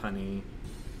top, honey?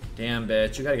 Damn,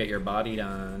 bitch, you gotta get your body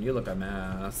done. You look a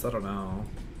mess. I don't know.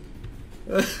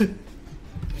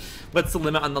 What's the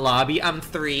limit on the lobby?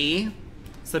 3.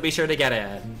 So be sure to get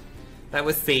in. That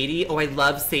was Sadie. Oh, I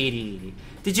love Sadie.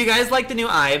 Did you guys like the new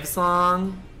𝗀𝗄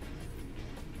song?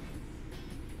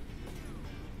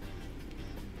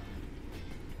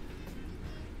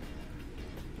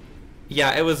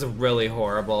 Yeah, it was really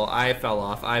horrible. I fell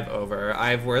off. I've over.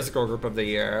 I've worst girl group of the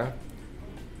year.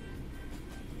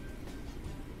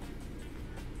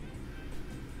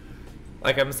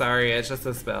 Like, I'm sorry, it's just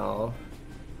a spell.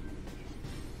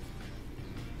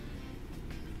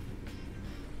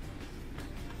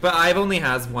 But 𝗀𝗄 only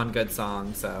has one good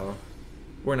song, so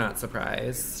we're not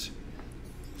surprised.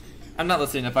 I'm not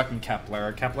listening to fucking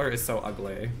Kepler. Kepler is so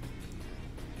ugly.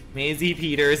 Maisie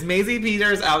Peters. Maisie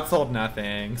Peters outsold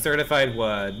nothing. Certified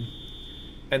wood.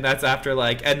 And that's after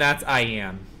like, and that's I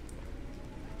Am.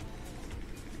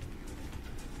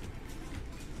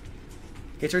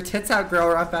 Get your tits out, girl.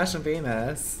 We're on Fashion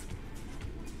Famous.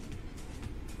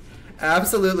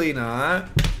 Absolutely not.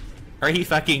 Are you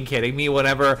fucking kidding me?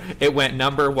 Whenever it went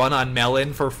 #1 on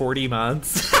Melon for 40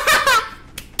 months.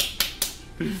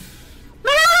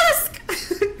 Mask!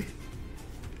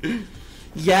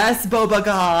 Yes, boba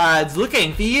gods,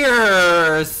 looking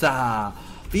fierce.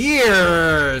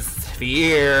 Fierce.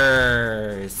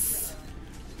 Fierce.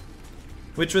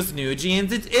 Which was New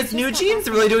Jeans? Is New Jeans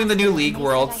really doing the new League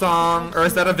World song? Or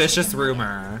is that a vicious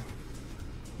rumor?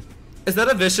 Is that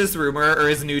a vicious rumor, or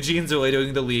is New Jeans really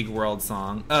doing the League World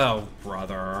song? Oh,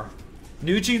 brother.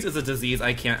 New Jeans is a disease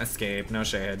I can't escape. No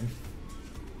shade.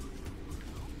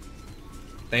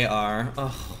 They are.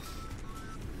 Ugh.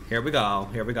 Here we go.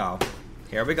 Here we go.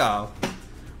 Here we go.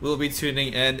 We'll be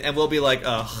tuning in, and we'll be like,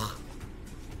 ugh.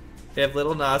 If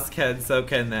Little Nas can, so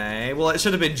can they. Well, it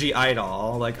should have been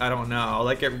𝗬𝗓𝗏. Like, I don't know.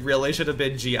 Like, it really should have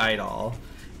been 𝗬𝗓𝗏.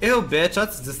 Ew, bitch,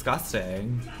 that's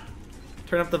disgusting.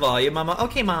 Turn up the volume, mama.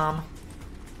 Okay, mom.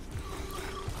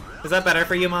 Is that better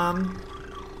for you, mom?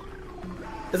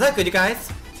 Is that good, you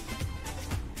guys?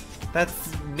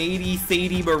 That's Matey,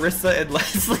 Sadie, Marissa, and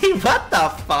Leslie. What the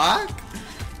fuck?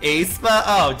 𝗧𝗛𝗏?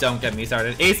 Oh, don't get me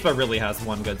started. 𝗧𝗛𝗏 really has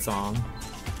one good song.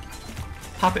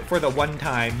 Pop it for the one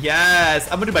time. Yes!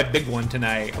 I'm gonna do my big one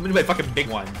tonight. I'm gonna do my fucking big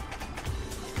one.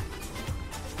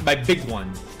 My big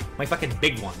one. My fucking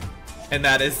big one. And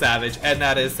that is savage. And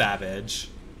that is savage.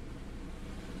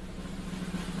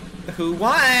 Who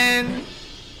won?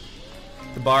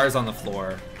 The bar is on the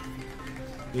floor.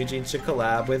 Eugene should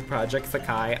collab with Project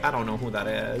Sakai. I don't know who that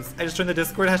is. I just joined the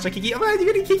Discord. Hashtag Kiki. Oh my god,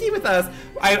 you're gonna Kiki with us.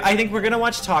 I think we're gonna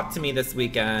watch Talk to Me this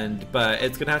weekend, but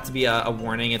it's gonna have to be a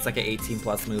warning. It's like an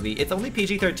 18+ movie. It's only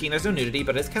PG-13. There's no nudity,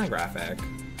 but it's kind of graphic.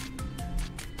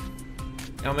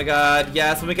 Oh my god,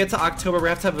 yes, when we get to October, we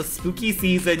have to have a spooky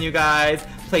season, you guys.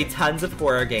 Play tons of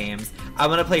horror games. I'm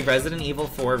gonna play Resident Evil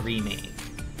 4 Remake.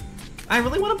 I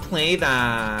really want to play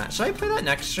that. Should I play that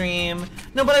next stream?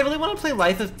 No, but I really want to play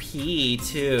Life of P,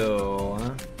 too.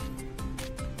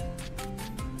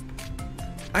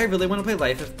 I really want to play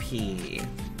Life of P.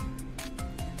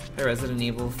 Play Resident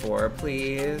Evil 4,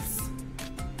 please.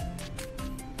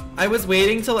 I was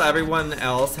waiting till everyone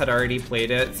else had already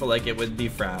played it, so like it would be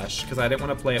fresh, because I didn't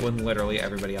want to play it when literally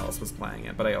everybody else was playing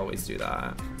it, but I always do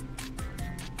that.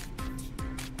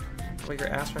 Oh, your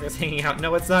ass crack is hanging out.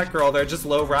 No, it's not, girl. They're just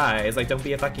low rise. Like, don't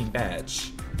be a fucking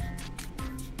bitch.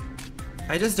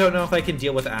 I just don't know if I can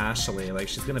deal with Ashley. Like,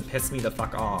 she's gonna piss me the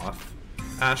fuck off.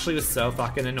 Ashley was so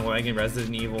fucking annoying in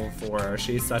Resident Evil 4.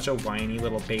 She's such a whiny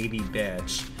little baby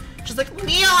bitch. She's like,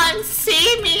 Leon,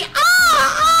 save me!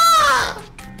 Ah!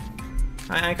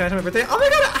 Hi, can I have my birthday? Oh my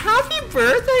god, happy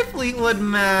birthday, Fleetwood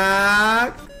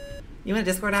Mac! You want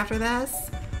a Discord after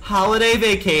this? Holiday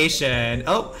vacation.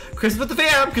 Oh, Christmas with the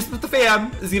fam! Christmas with the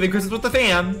fam! It's even Christmas with the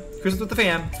fam! Christmas with the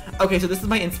fam. Okay, so this is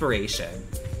my inspiration.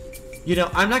 You know,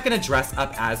 I'm not gonna dress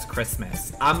up as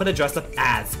Christmas. I'm gonna dress up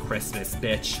as Christmas,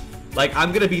 bitch. Like,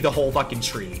 I'm gonna be the whole fucking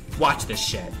tree. Watch this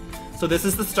shit. So this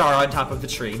is the star on top of the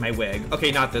tree, my wig.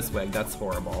 Okay, not this wig, that's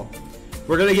horrible.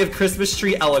 We're gonna give Christmas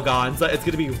tree eleganza. It's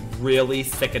gonna be really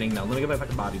sickening though. Let me get my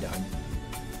fucking body done.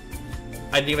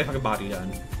 I need to get my fucking body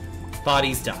done.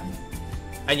 Body's done.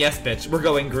 And yes, bitch, we're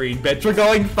going green, bitch. We're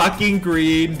going fucking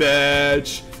green,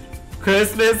 bitch.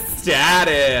 Christmas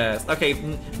status. Okay,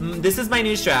 this is my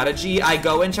new strategy. I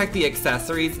go and check the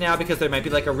accessories now because there might be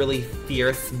like a really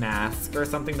fierce mask or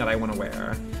something that I want to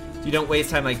wear. You don't waste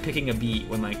time like picking a beat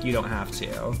when like you don't have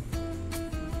to.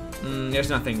 There's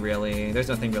nothing really. There's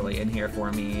nothing really in here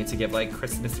for me to give like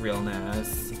Christmas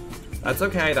realness. That's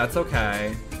okay, that's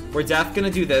okay. We're def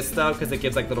gonna do this though because it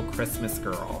gives like little Christmas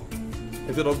girl.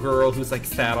 Like little girl who's like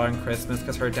sad on Christmas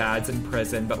because her dad's in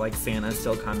prison but like Santa's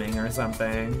still coming or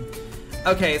something.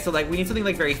 Okay, so like we need something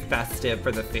like very festive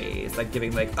for the face. Like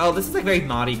giving like, oh, this is like very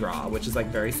Mardi Gras, which is like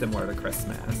very similar to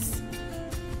Christmas.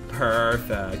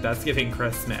 Perfect, that's giving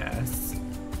Christmas.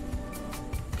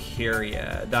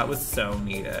 Period. That was so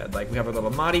needed. Like we have our little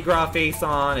Mardi Gras face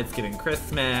on, it's giving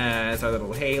Christmas, our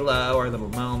little halo, our little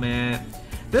moment.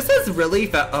 This is really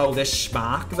oh, this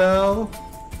schmuck though.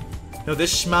 No,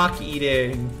 this schmuck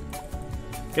eating.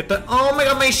 Get the, oh my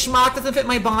god, my schmuck doesn't fit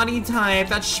my body type.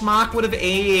 That schmuck would have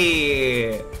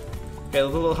ate. Okay, a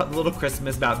little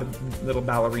Christmas little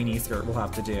ballerini skirt we'll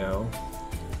have to do.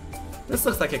 This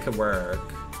looks like it could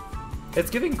work. It's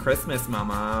giving Christmas,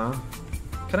 mama.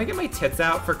 Can I get my tits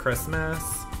out for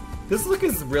Christmas? This look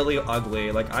is really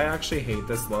ugly. Like, I actually hate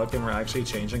this look, and we're actually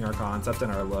changing our concept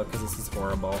and our look because this is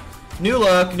horrible. New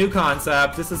look, new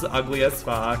concept. This is ugly as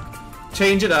fuck.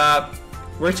 Change it up.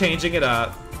 We're changing it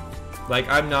up. Like,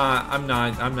 I'm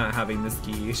not having this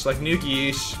quiche. Like, new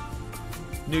quiche.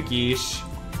 New quiche.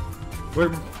 We're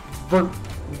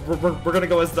gonna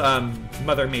go as the,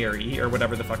 Mother Mary, or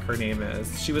whatever the fuck her name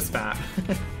is. She was fat.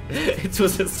 It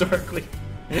was historically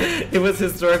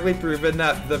proven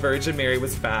that the Virgin Mary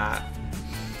was fat.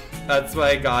 That's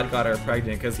why God got her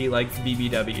pregnant, because he likes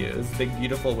BBWs, big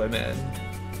beautiful women.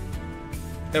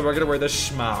 And we're gonna wear the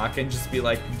schmuck and just be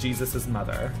like Jesus'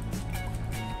 mother.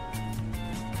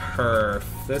 Perf.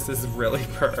 This is really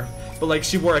perf. But like,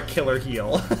 she wore a killer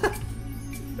heel.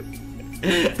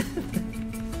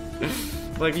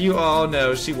 Like, you all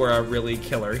know she wore a really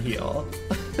killer heel.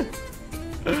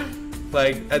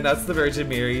 Like, and that's the Virgin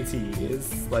Mary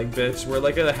tease. Like, bitch, we're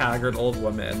like a haggard old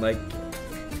woman. Like,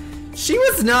 she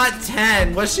was not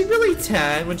 10. Was she really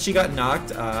 10 when she got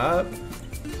knocked up?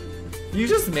 You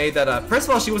just made that up. First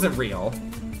of all, she wasn't real.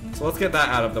 So let's get that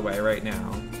out of the way right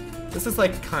now. This is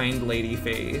like kind lady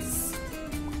face.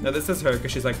 No, this is her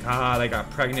because she's like, God, I got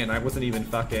pregnant and I wasn't even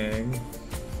fucking.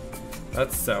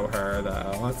 That's so her,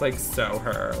 though. That's like so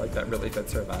her. Like, that really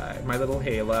fits her vibe. My little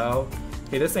halo.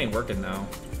 Hey, this ain't working, though.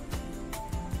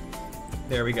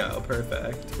 There we go.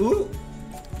 Perfect. Ooh!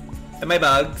 Am I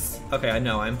bugs? Okay, I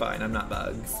know I'm fine. I'm not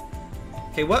bugs.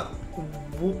 Okay,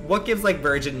 what gives, like,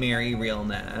 Virgin Mary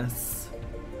realness?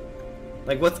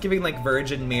 Like, what's giving, like,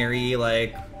 Virgin Mary,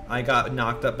 like, I got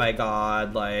knocked up by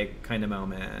God, like, kind of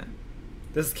moment?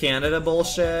 This Canada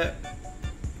bullshit?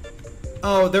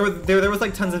 Oh, there was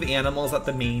like tons of animals at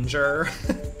the manger.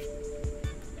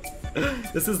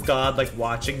 This is God like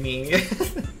watching me.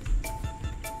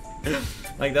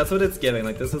 Like, that's what it's giving.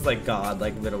 Like, this is like God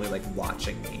like literally like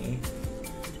watching me.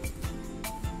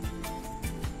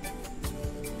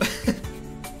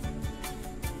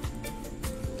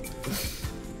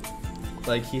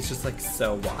 Like, he's just like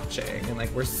so watching and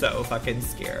like we're so fucking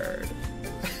scared.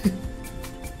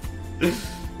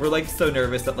 We're like so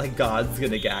nervous that like God's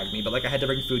gonna gag me, but like I had to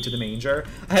bring food to the manger.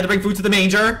 I had to bring food to the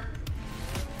manger!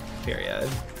 Period.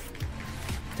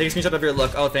 Take a screenshot of your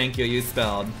look. Oh, thank you. You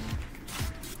spelled.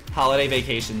 Holiday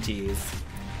vacation tease.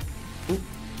 Oop.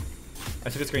 I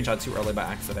took a screenshot too early by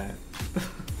accident.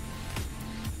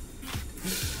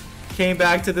 Came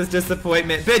back to this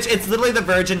disappointment. Bitch, it's literally the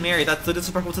Virgin Mary. That's so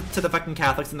disrespectful to the fucking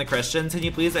Catholics and the Christians. Can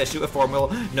you please issue a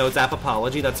formal no-zap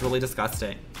apology? That's really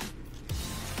disgusting.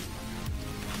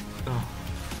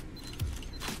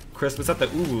 Christmas at the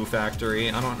Ooh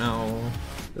factory. I don't know.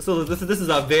 This is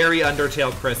a very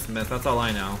Undertale Christmas. That's all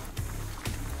I know.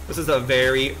 This is a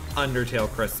very Undertale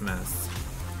Christmas.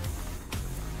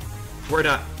 We're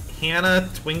not Hannah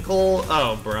Twinkle.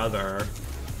 Oh brother.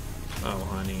 Oh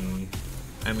honey.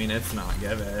 I mean, it's not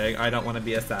giving. I don't want to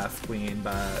be a sass queen,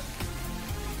 but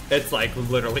it's like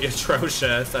literally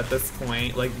atrocious at this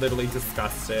point. Like literally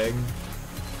disgusting.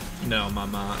 No,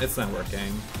 mama, it's not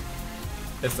working.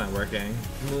 It's not working.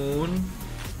 Moon.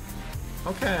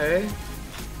 Okay.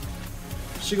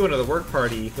 She going to the work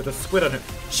party with a squid on her.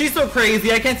 She's so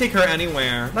crazy, I can't take her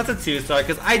anywhere. That's a 2-star,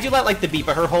 because I do like the beat,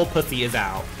 but her whole pussy is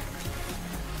out.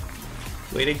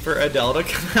 Waiting for Adele to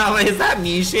come out. Is that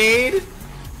me, Shade?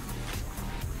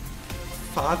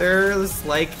 Father's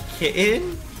like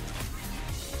kitten?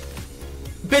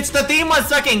 Bitch, the theme was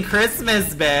fucking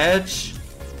Christmas, bitch.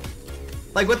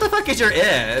 Like, what the fuck is your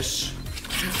ish?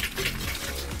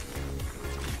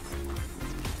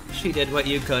 She did what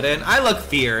you couldn't. I look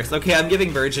fierce. Okay, I'm giving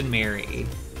Virgin Mary.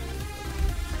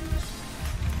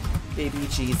 Baby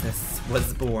Jesus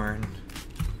was born.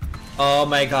 Oh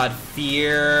my god,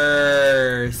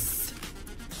 fierce.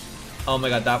 Oh my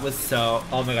god, that was so...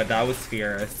 Oh my god, that was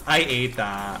fierce. I ate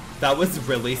that. That was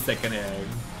really sickening.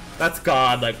 That's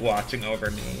God, like, watching over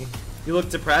me. You look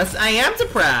depressed? I am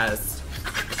depressed!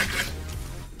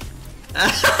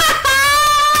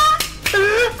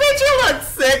 Bitch, you look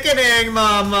sickening,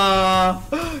 mama!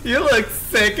 You look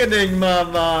sickening,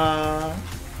 mama!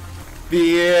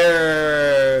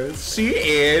 Fierce! She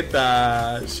ate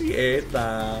that. She ate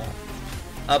that.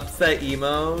 Upset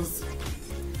emos.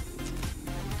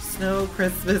 Snow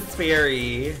Christmas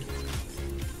fairy.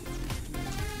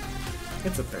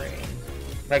 It's a 3.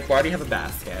 Like, why do you have a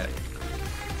basket?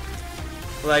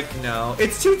 Like, no.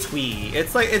 It's too twee.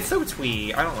 It's like, it's so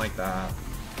twee. I don't like that.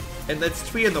 And it's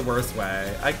twee in the worst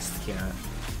way. I just can't.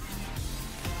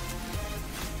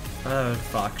 Oh,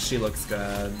 fuck. She looks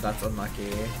good. That's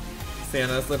unlucky.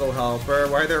 Santa's little helper.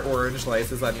 Why are there orange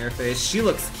laces on your face? She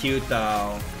looks cute,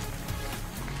 though.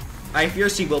 I fear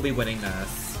she will be winning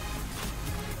this.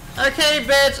 Okay,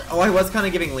 bitch. Oh, I was kind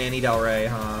of giving Lana Del Rey,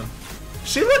 huh?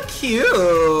 She looked cute.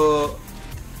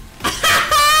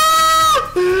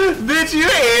 Bitch, you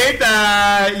ate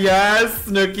that. Yes,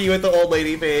 Snooki with the old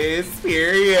lady face.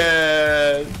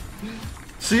 Period.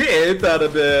 She ate that a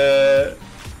bit.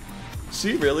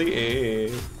 She really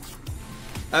ate.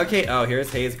 Okay, oh,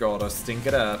 here's Hayes Girl to stink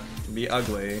it up. Be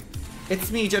ugly.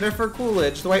 It's me, Jennifer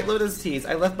Coolidge, the White Lotus tease.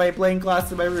 I left my plain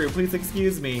glass in my room. Please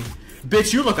excuse me.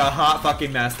 Bitch, you look a hot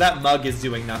fucking mess. That mug is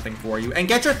doing nothing for you. And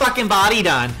get your fucking body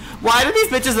done. Why do these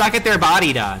bitches not get their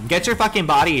body done? Get your fucking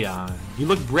body done. You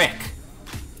look brick.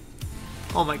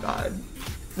 Oh my god.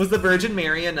 Was the Virgin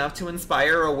Mary enough to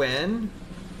inspire a win?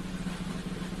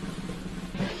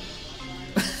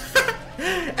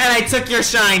 And I took your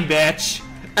shine, bitch.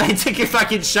 I took your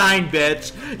fucking shine,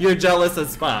 bitch. You're jealous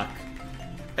as fuck.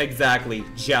 Exactly.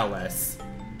 Jealous.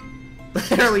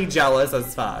 Literally jealous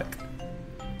as fuck.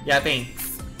 Yeah,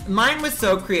 thanks. Mine was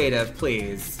so creative,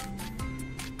 please.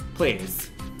 Please.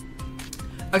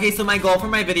 Okay, so my goal for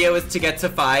my video is to get to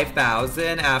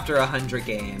 5,000 after 100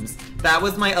 games. That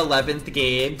was my 11th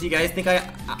game. Do you guys think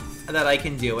that I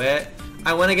can do it?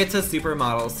 I want to get to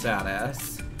supermodel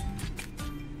status.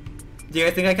 Do you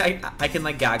guys think I can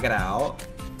like gag it out?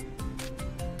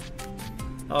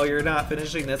 Oh, you're not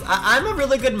finishing this. I'm a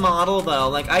really good model though.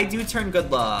 Like I do turn good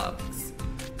looks.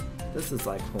 This is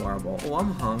like horrible. Oh,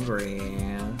 I'm hungry.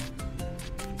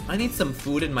 I need some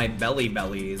food in my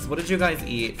bellies. What did you guys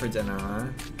eat for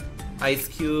dinner? Ice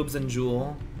cubes and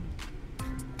Jewel?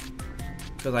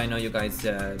 Because I know you guys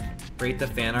did. Rate the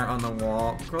fan art on the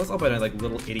wall. Girls all but like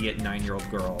little idiot 9-year-old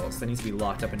girls. They need to be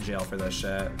locked up in jail for this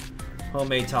shit.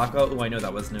 Homemade taco. Ooh, I know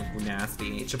that was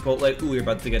nasty. Chipotle. Ooh, you're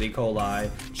about to get E. coli.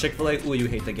 Chick-fil-A. Ooh, you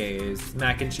hate the gays.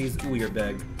 Mac and cheese. Ooh, you're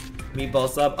big. Meatball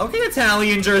sub. Okay,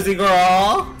 Italian Jersey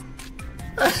girl.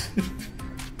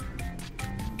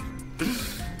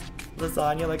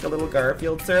 Lasagna like a little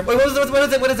Garfield syrup. Wait, what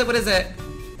is it?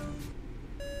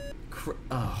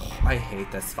 Oh, I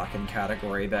hate this fucking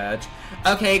category, bitch.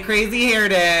 Okay, crazy hair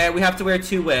day. We have to wear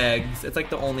 2 wigs. It's like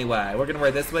the only way. We're gonna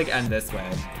wear this wig and this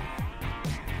wig.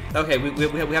 Okay,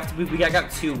 I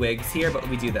got 2 wigs here, but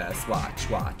we do this. Watch.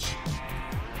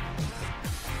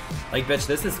 Like, bitch,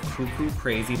 this is cuckoo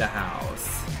crazy the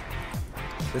house.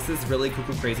 This is really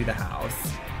cuckoo crazy the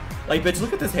house. Like, bitch,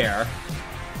 look at this hair.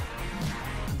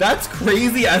 That's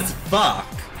crazy as fuck.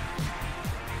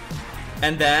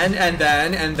 And then.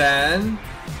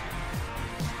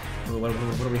 What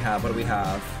do we have?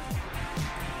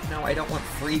 No, I don't want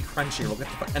free crunchy. We'll get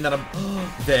the and then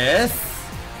this.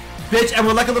 Bitch, and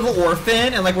we're like a little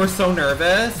orphan, and like we're so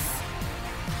nervous.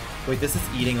 Wait, this is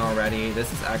eating already.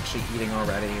 This is actually eating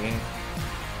already.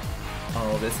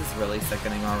 Oh, this is really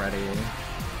sickening already.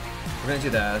 We're gonna do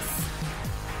this.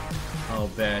 Oh,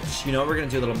 bitch. You know what we're gonna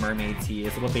do? Little mermaid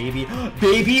tease. Little baby.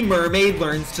 Baby mermaid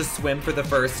learns to swim for the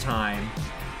first time.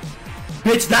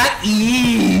 Bitch, that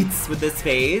eats with this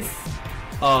face.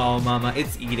 Oh, mama,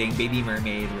 it's eating. Baby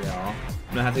mermaid real. I'm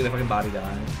gonna have to get the fucking body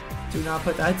done. Do not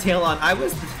put that tail on. I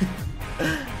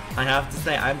have to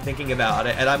say, I'm thinking about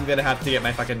it, and I'm gonna have to get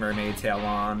my fucking mermaid tail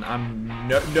on. I'm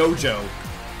no joke.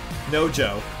 No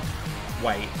joke.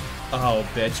 White. Oh,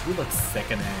 bitch, we look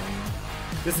sickening.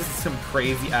 This is some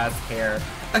crazy ass hair.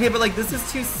 Okay, but like this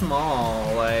is too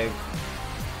small. Like,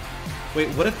 wait,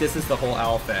 what if this is the whole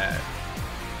outfit?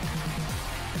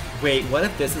 Wait, what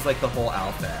if this is like the whole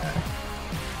outfit?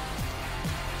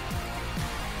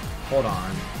 Hold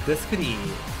on. This could eat.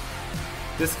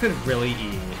 This could really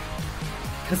eat.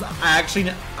 Cause I actually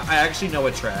know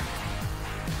a trick.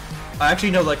 I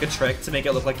actually know like a trick to make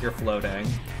it look like you're floating.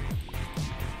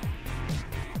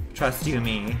 Trust you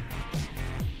me.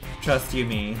 Trust you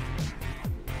me.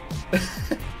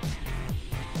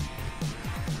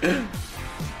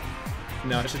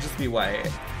 No, it should just be white.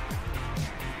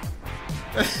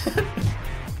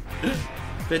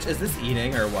 Bitch, is this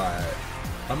eating or what?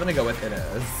 I'm gonna go with it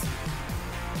is.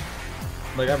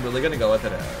 Like, I'm really gonna go with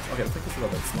it is. Okay, let's make this a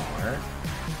little bit smaller.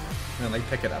 And then, like,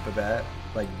 pick it up a bit.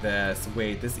 Like this.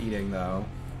 Wait, this eating, though.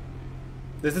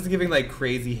 This is giving, like,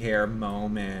 crazy hair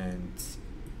moment.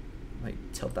 Like,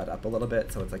 tilt that up a little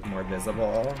bit so it's, like, more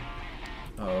visible.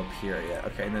 Oh, period.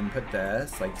 Okay, and then put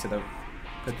this, like,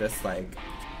 put this, like,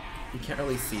 you can't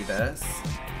really see this.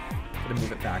 I'm gonna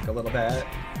move it back a little bit.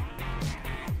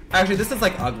 Actually, this is,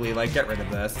 like, ugly. Like, get rid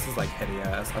of this. This is, like,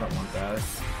 hideous. I don't want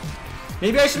this.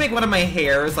 Maybe I should make one of my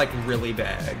hairs, like, really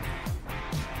big.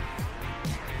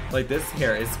 Like, this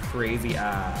hair is crazy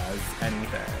as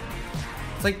anything.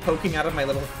 It's, like, poking out of my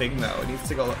little thing, though. It needs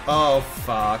to go... Oh,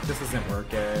 fuck. This isn't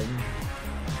working.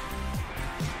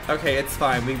 Okay, it's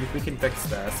fine. We can fix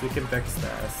this. We can fix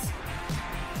this.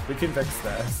 We can fix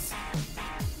this.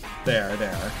 There.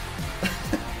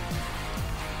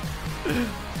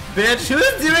 Bitch,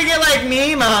 who's doing it like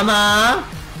me, mama?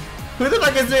 Who the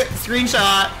fuck is it?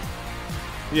 Screenshot.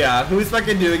 Yeah, who's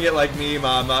fucking doing it like me,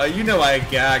 mama? You know I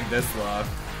gagged this look.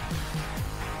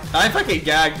 I fucking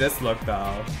gagged this look,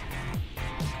 though.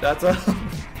 That's a...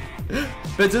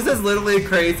 Bitch, this is literally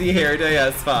crazy hair day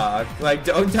as fuck. Like,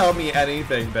 don't tell me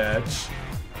anything, bitch.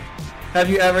 Have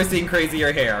you ever seen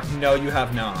crazier hair? No, you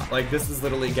have not. Like, this is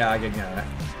literally gagging it.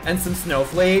 And some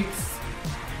snowflakes.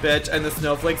 Bitch, and the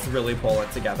snowflakes really pull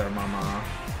it together, mama.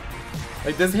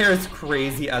 Like, this hair is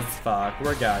crazy as fuck.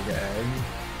 We're gagging.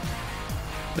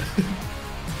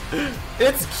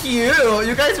 It's cute.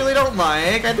 You guys really don't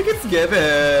like? I think it's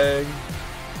giving.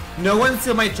 No one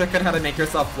steal my trick on how to make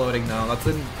yourself floating, though.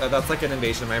 That's like an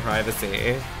invasion of my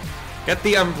privacy. Get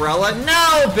the umbrella.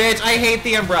 No, bitch. I hate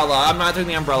the umbrella. I'm not doing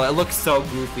the umbrella. It looks so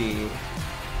goofy.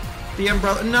 The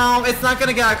umbrella. No, it's not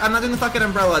gonna gag. I'm not doing the fucking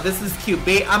umbrella. This is cute.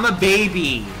 I'm a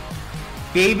baby.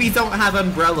 Babies don't have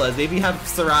umbrellas. Babies have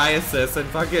psoriasis and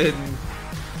fucking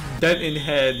dent in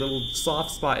head. Little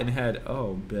soft spot in head.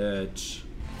 Oh, bitch.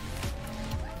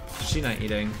 She not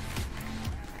eating.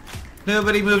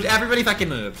 Nobody moved. Everybody fucking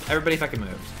moved. Everybody fucking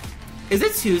moved. Is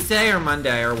it Tuesday or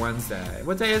Monday or Wednesday?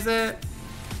 What day is it?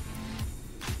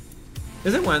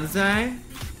 Is it Wednesday?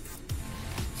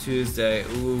 Tuesday.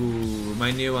 Ooh,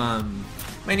 my new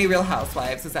Real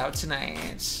Housewives is out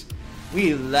tonight.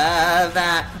 We love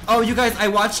that. Oh, you guys, I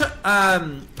watched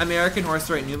American Horror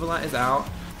Story 𝗬𝗎𝗄 is out.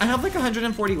 I have like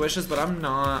 140 wishes, but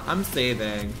I'm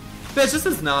saving. Bitch, this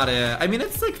is not it. I mean,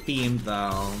 it's like themed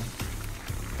though.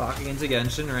 Walking into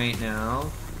Genshin right now.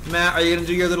 Matt, are you gonna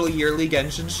do your little yearly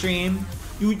Genshin stream?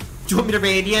 Do you want me to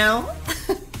radio?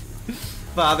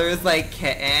 Fathers like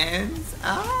kittens?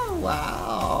 Oh,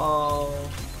 wow.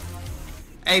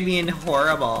 I mean,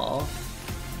 horrible.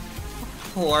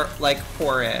 Like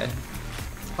horrid.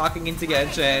 Walking into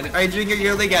Genshin. Are you doing your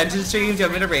yearly Genshin stream? Do you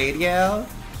want me to radio?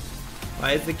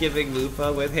 Why is it giving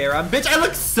loofah with hair on? Bitch, I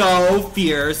look so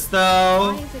fierce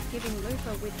though. Why is it giving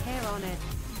loofah with hair on it?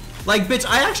 Like, bitch,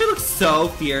 I actually look so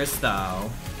fierce, though.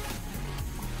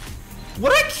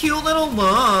 What a cute little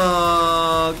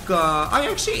look. I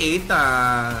actually ate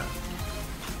that.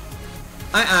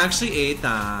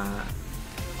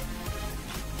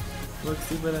 Looks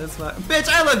stupid as fuck. Bitch,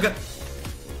 I look good.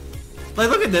 Like,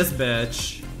 look at this,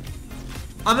 bitch.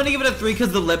 I'm gonna give it a 3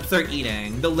 because the lips are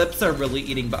eating. The lips are really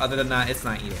eating, but other than that, it's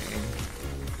not eating.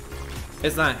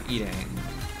 It's not eating.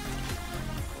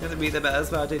 Gonna be the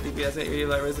best about DPS at your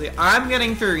university. I'm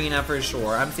getting Farina for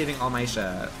sure. I'm saving all my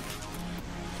shit.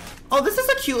 Oh, this is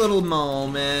a cute little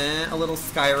moment. A little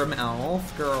Skyrim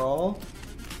elf girl.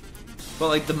 But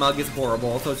like the mug is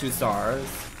horrible, so 2 stars.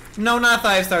 No, not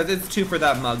 5 stars. It's 2 for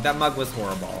that mug. That mug was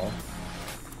horrible.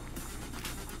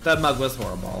 That mug was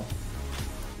horrible.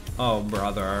 Oh,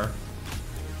 brother.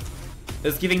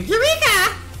 It's giving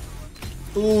Eureka!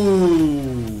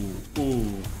 Ooh.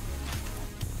 Ooh.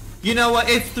 You know what?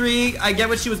 It's 3. I get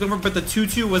what she was going for, but the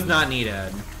 2-2 was not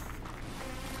needed.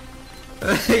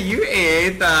 You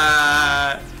ate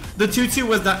that. The 2-2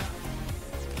 was not.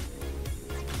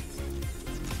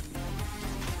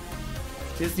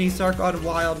 Disney Star Gone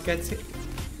Wild gets hit.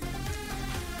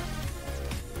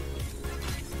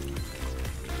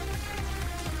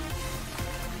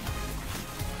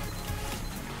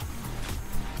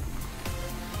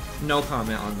 No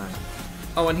comment on that.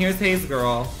 Oh, and here's Hayes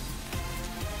Girl.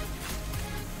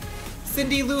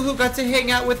 Cindy Lou who got to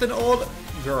hang out with an old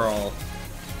girl.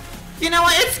 You know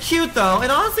what? It's cute though.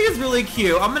 It honestly is really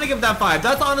cute. I'm gonna give that 5.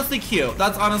 That's honestly cute.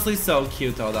 That's honestly so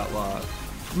cute though, that look.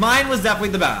 Mine was definitely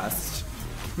the best.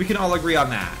 We can all agree on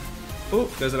that. Oh,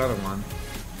 there's another one.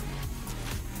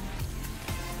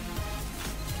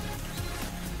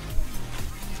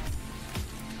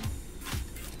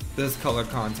 This color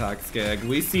contacts gig.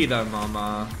 We see them,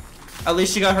 mama. At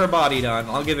least she got her body done.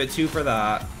 I'll give it 2 for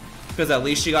that. Because at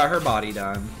least she got her body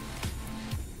done.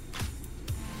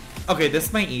 Okay,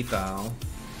 this might eat though.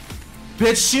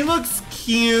 Bitch, she looks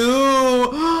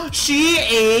cute. She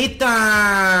ate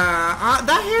that.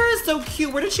 That hair is so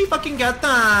cute. Where did she fucking get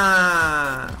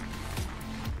that?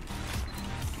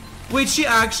 Wait, she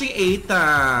actually ate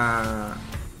that.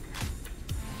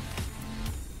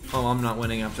 Oh, I'm not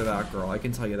winning after that, girl. I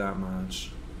can tell you that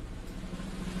much.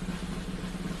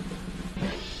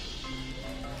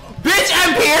 Bitch,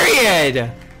 M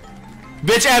period!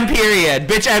 Bitch, M period!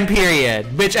 Bitch, M period!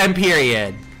 Bitch, M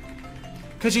period!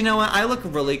 Cause you know what? I look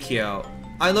really cute.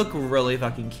 I look really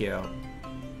fucking cute.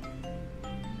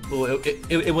 Ooh,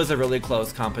 it was a really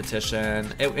close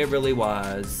competition. It really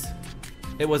was.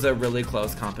 It was a really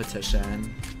close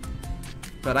competition.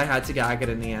 But I had to gag it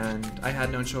in the end. I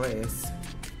had no choice.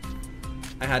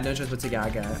 I had no choice but to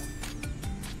gag it.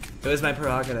 It was my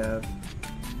prerogative.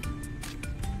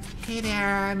 Hey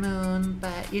there, Moon,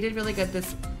 but you did really good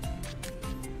this.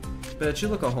 Bitch, you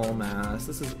look a whole mess.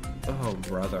 This is, oh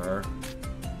brother.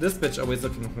 This bitch always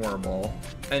looking horrible.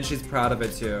 And she's proud of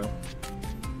it too.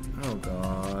 Oh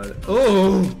god.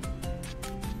 Oh!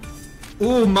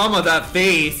 Ooh, mama, that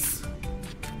face!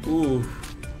 Ooh.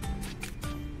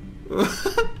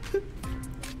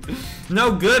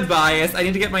 No good, bias. I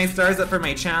need to get my stars up for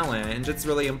my challenge. It's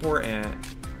really important.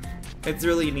 It's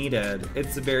really needed.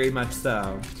 It's very much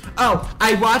so. Oh,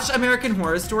 I watched American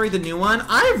Horror Story, the new one.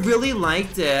 I really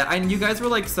liked it. And you guys were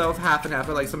like so half and half,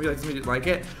 but like some people didn't like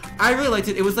it. I really liked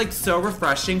it. It was like so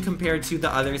refreshing compared to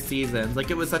the other seasons.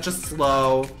 Like it was such a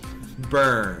slow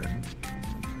burn.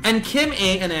 And Kim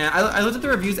ate in it. I looked at the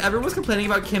reviews. Everyone was complaining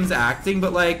about Kim's acting,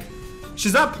 but like,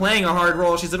 she's not playing a hard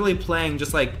role. She's literally playing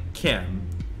just like Kim.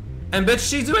 And bitch,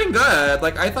 she's doing good.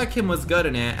 Like, I thought Kim was good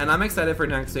in it, and I'm excited for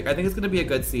next week. I think it's gonna be a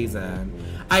good season.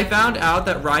 I found out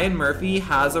that Ryan Murphy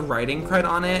has a writing credit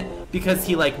on it because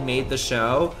he like made the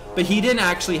show, but he didn't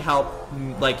actually help,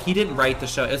 like he didn't write the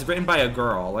show. It's written by a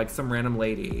girl, like some random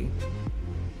lady.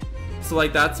 So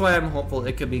like, that's why I'm hopeful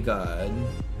it could be good.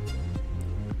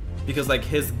 Because like,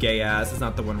 his gay ass is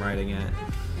not the one writing it.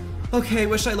 Okay,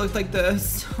 wish I looked like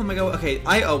this. Oh my god, okay,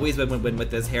 I always win with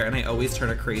this hair, and I always turn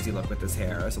a crazy look with this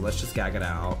hair, so let's just gag it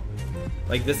out.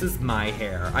 Like, this is my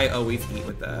hair. I always eat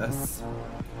with this.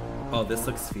 Oh, this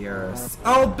looks fierce.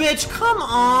 Oh, bitch, come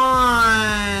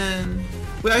on!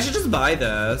 Wait, I should just buy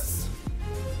this.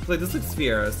 Like, this looks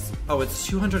fierce. Oh, it's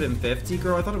 250,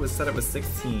 girl? I thought it was said it was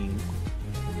 16.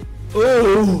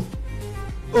 Ooh!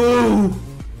 Ooh!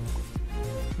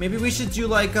 Maybe we should do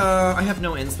like, I have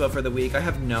no inspo for the week. I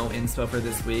have no inspo for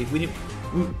this week. We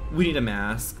need a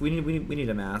mask. We need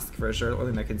a mask for sure. The only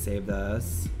thing that can save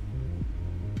this.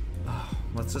 Oh,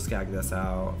 let's just gag this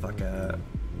out. Fuck it.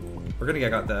 We're gonna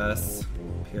gag out this.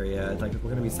 Period. Like, we're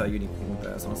gonna be so unique with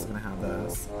this. I'm also gonna have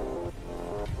this.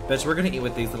 Bitch, we're gonna eat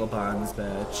with these little buns,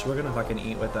 bitch. We're gonna fucking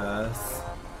eat with this.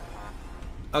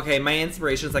 Okay, my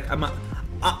inspiration is like,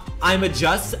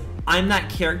 I'm that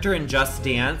character in Just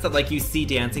Dance that like you see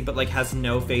dancing but like has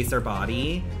no face or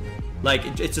body.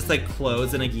 Like it's just like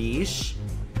clothes and a geesh.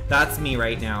 That's me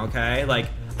right now, okay? Like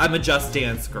I'm a Just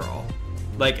Dance girl.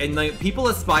 Like, and like people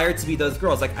aspire to be those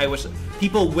girls. Like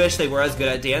people wish they were as good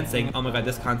at dancing. Oh my god,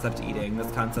 this concept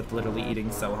literally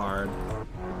eating so hard.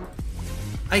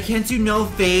 I can't do no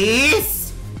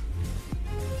face?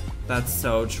 That's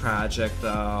so tragic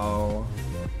though.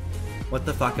 What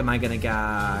the fuck am I gonna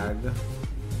gag?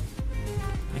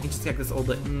 I can just gag this old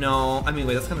lady. No, I mean,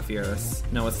 wait, that's kind of fierce.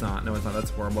 No, it's not. No, it's not. That's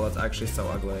horrible. That's actually so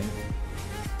ugly.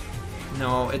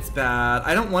 No, it's bad.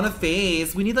 I don't want a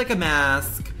face. We need like a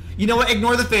mask. You know what?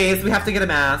 Ignore the face. We have to get a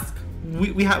mask.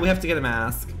 We have to get a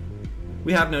mask.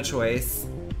 We have no choice.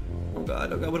 Oh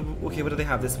god. Oh god. Okay, what do they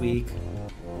have this week?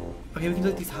 Okay, we can do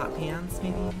like these hot pants,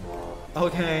 maybe.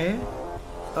 Okay.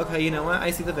 Okay, you know what?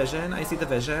 I see the vision. I see the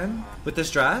vision with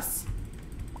this dress.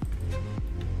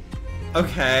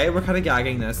 Okay, we're kind of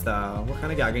gagging this though.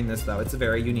 It's a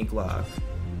very unique look.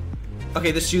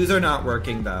 Okay, the shoes are not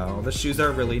working though. The shoes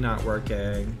are really not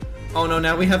working. Oh no,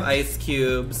 now we have ice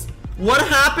cubes. What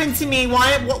happened to me?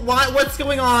 What's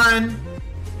going on?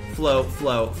 Float,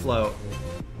 float, float.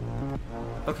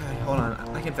 Okay, hold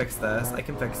on. I can fix this. I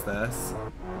can fix this.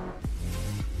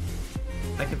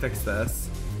 I can fix this.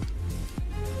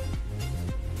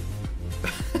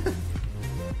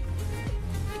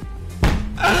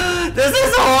 This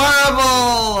is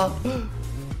horrible!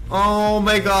 Oh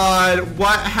my god,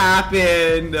 what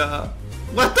happened?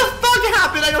 What the fuck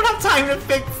happened? I don't have time to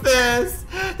fix this!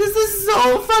 This is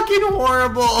so fucking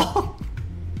horrible!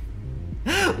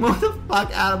 Move the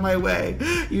fuck out of my way,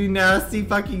 you nasty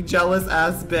fucking jealous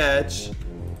ass bitch.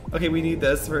 Okay, we need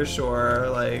this for sure,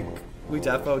 like, we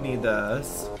defo need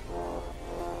this.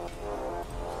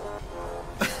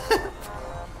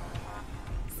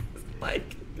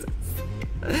 Like,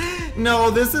 no,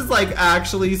 this is like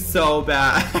actually so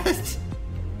bad.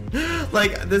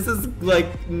 Like, this is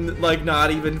like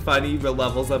not even funny, but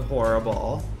levels of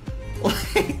horrible.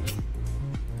 Like,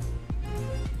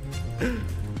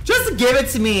 just give it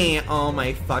to me. Oh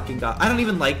my fucking god. I don't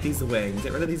even like these wings.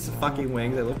 Get rid of these fucking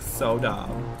wings. They look so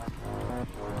dumb.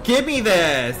 Give me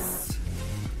this.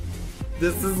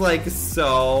 This is like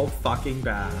so fucking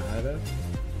bad.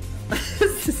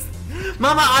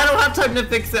 Mama, I don't have time to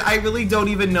fix it. I really don't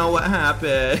even know what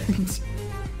happened.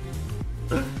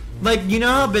 Like, you know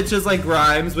how bitches like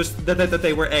Grimes wish that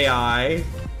they were AI?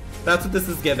 That's what this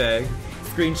is giving.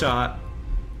 Screenshot.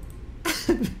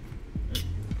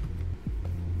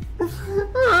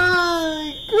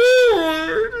 Oh,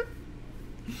 good.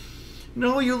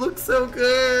 No, you look so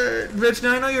good. Bitch,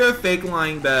 now I know you're a fake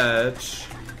lying bitch.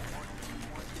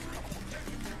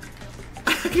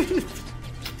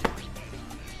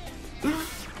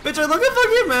 Bitch, I look a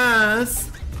fucking mess.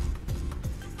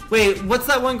 Wait, what's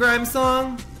that one Grimes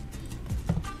song?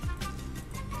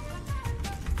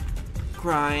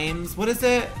 Grimes, what is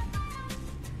it?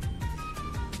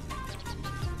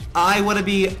 I wanna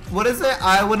be, what is it?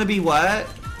 I wanna be what?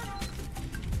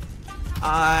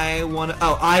 I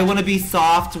wanna be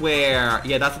software.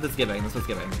 Yeah, that's what it's giving, that's what it's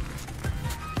giving.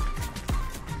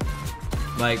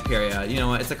 Like, period. You know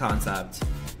what, it's a concept.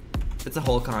 It's a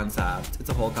whole concept. It's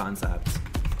a whole concept.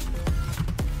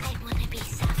 I wanna be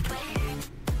software.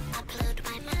 Upload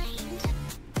my mind.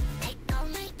 Take all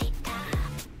my data.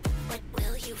 What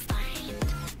will you find?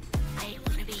 I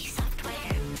wanna be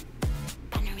software.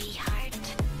 Binary heart.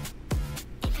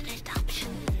 Infinite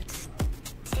options.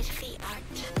 State of the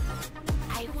art.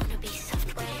 I wanna be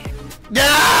software.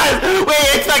 Yes!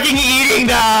 Wait, it's fucking eating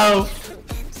now!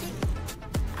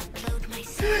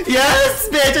 Yes,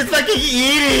 bitch, it's fucking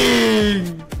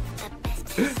eating!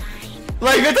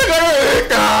 Like, it's gonna eat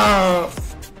them!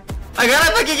 I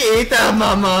gotta fucking eat them,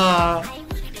 mama!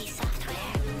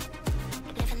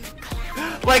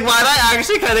 Like, why'd I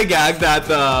actually kinda gag that,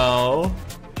 though?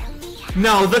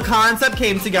 No, the concept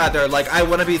came together. Like, I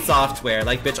wanna be software.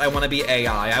 Like, bitch, I wanna be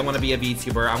AI. I wanna be a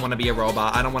VTuber. I wanna be a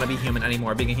robot. I don't wanna be human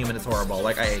anymore. Being a human is horrible.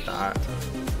 Like, I hate that.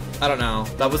 I don't know.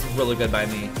 That was really good by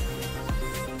me.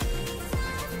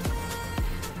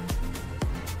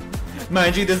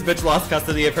 Mind you, this bitch lost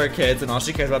custody of her kids and all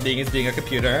she cares about is being a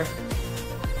computer.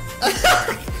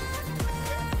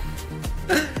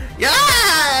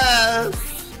 Yes!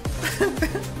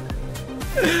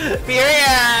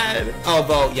 Period! Oh,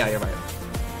 vote. Yeah, you're right.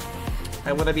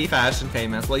 I want to be fashion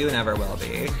famous. Well, you never will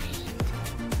be.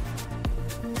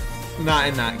 Not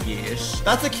in that quiche.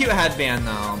 That's a cute headband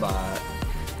though, but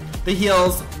the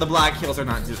heels, the black heels are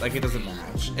not, like, it doesn't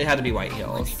match. It had to be white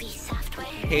heels.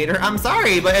 Hater, I'm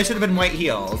sorry, but it should have been white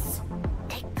heels.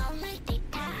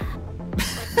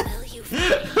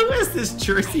 Who is this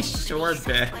Jersey Shore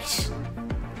bitch?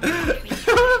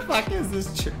 Who the fuck is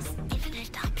this Jersey?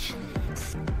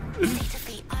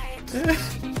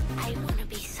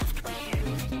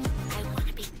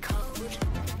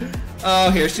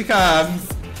 Oh, here she comes.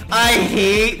 I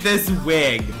hate this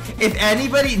wig. If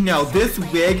anybody, no, this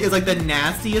wig is like the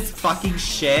nastiest fucking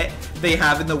shit they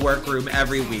have in the workroom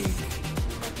every week.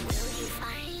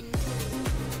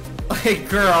 Like,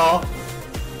 girl,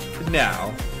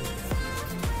 no.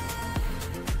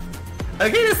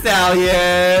 Okay, the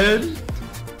stallion.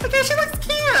 Okay, she looks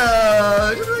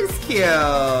cute. She looks cute.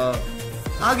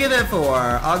 I'll give it 4.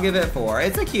 I'll give it 4.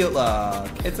 It's a cute look.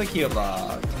 It's a cute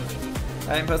look.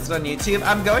 I didn't post it on YouTube.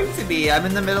 I'm going to be. I'm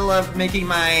in the middle of making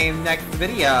my next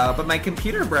video, but my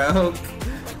computer broke.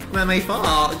 Not my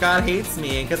fault. God hates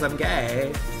me because I'm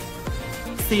gay.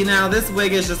 See, now this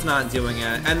wig is just not doing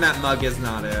it, and that mug is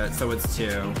not it, so it's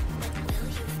 2.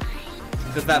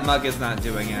 Because that mug is not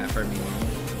doing it for me.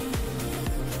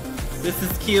 This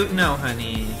is cute? No,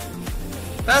 honey.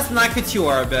 That's not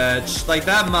couture, bitch. Like,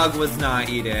 that mug was not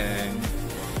eating.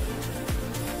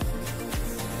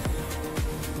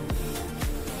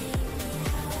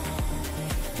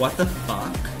 What the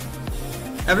fuck?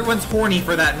 Everyone's horny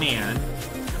for that man.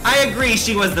 I agree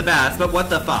she was the best, but what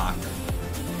the fuck?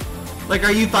 Like,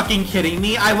 are you fucking kidding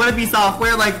me? I want to be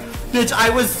software, like, bitch, I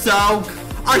was so...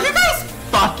 Are you guys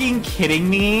fucking kidding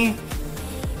me?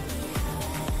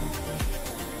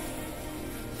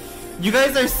 You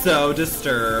guys are so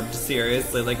disturbed,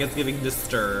 seriously. Like, it's giving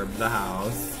Disturbed, the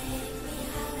house.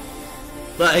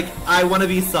 Like, I want to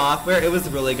be software. It was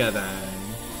really good then.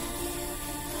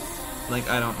 Like,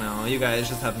 I don't know. You guys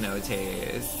just have no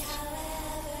taste.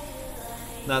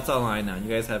 That's all I know. You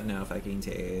guys have no fucking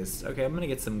taste. Okay, I'm gonna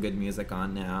get some good music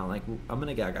on now. Like, I'm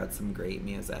gonna gag out some great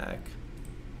music.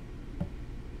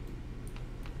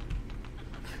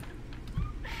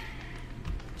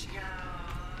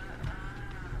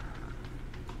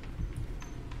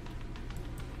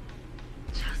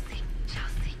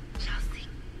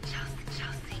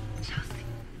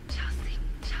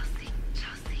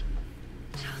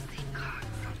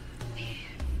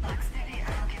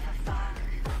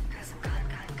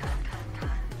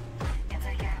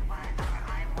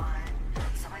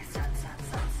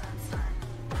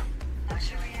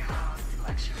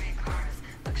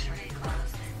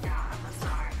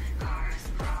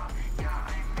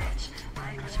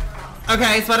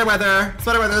 Okay, sweater weather.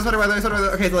 Sweater weather, sweater weather, sweater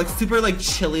weather. Okay, so like super like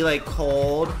chilly, like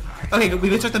cold. Okay, we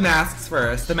can check the masks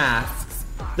first. The masks.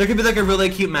 There could be like a really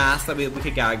cute mask that we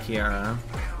could gag here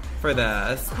for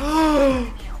this.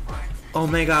 Oh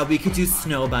my god, we could do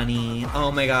Snow Bunny.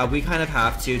 Oh my god, we kind of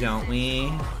have to, don't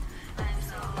we?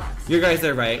 You guys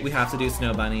are right, we have to do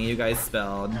Snow Bunny. You guys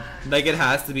spilled. Like, it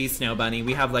has to be Snow Bunny.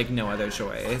 We have like no other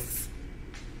choice.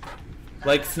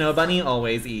 Like, Snow Bunny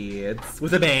always eats.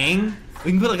 With a bang?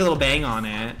 We can put like a little bang on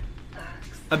it.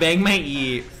 A bang might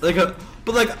eat. Like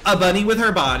but like a bunny with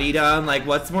her body done, like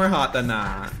what's more hot than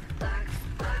that?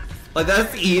 Like,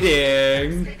 that's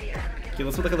eating. Okay,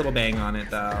 let's put like a little bang on it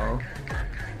though.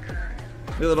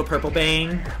 A little purple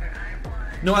bang.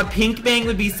 No, a pink bang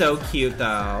would be so cute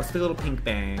though. Let's put a little pink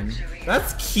bang.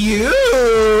 That's cute!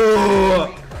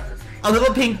 A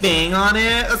little pink bang on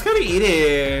it. That's kind of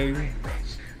eating.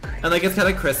 And like it's kind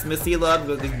of Christmassy look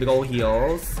with these big old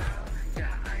heels.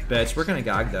 Bitch, we're gonna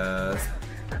gag this.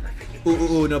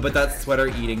 Ooh, no, but that sweater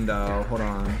eating though. Hold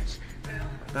on.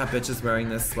 That bitch is wearing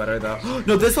this sweater though.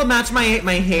 No, this will match my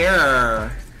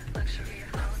hair.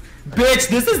 Bitch,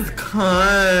 this is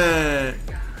cunt.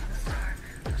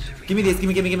 Give me this. Give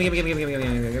me.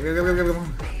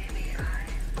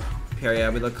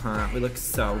 Period. We look cunt. We look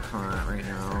so cunt right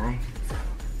now.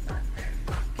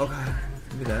 Okay.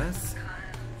 Give me this.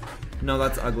 No,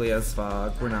 that's ugly as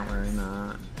fuck. We're not wearing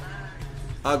that.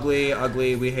 Ugly,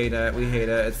 ugly. We hate it. We hate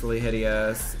it. It's really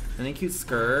hideous. Any cute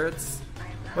skirts?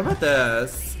 What about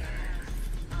this?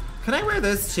 Can I wear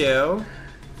this too?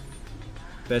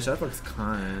 Bitch, that looks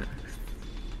cunt.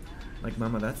 Like,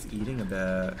 mama, that's eating a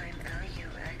bit.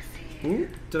 Ooh,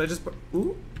 did I just...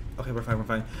 Ooh. Okay, we're fine, we're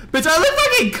fine. Bitch, I look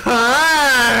fucking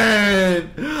cunt!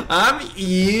 I'm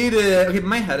eating. Okay, but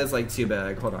my head is like too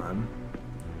big. Hold on.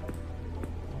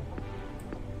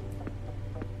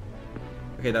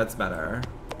 Okay, that's better.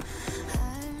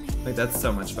 Like, that's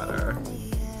so much better.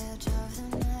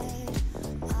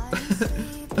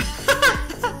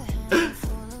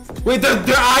 Wait,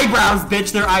 they're eyebrows,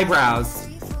 bitch. They're eyebrows.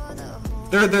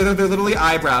 They're literally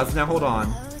eyebrows. Now hold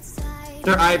on.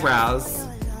 They're eyebrows.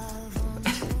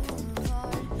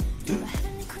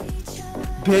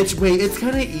 Bitch, wait, it's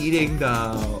kind of eating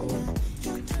though.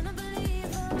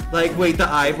 Like, wait, the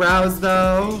eyebrows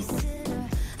though.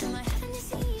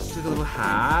 With a little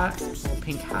hat, a little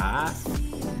pink hat.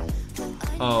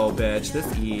 Oh, bitch, this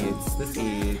eats. This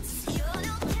eats.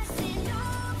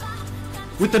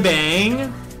 With the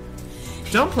bang.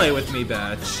 Don't play with me,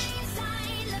 bitch.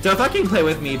 Don't fucking play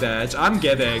with me, bitch. I'm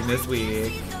giving this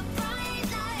week.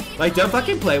 Like, don't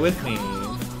fucking play with me.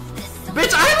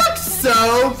 Bitch, I look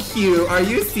so cute. Are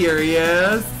you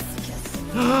serious?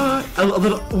 A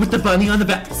little, with the bunny on the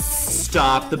back.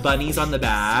 Stop, the bunny's on the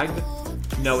bag.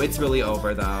 No, it's really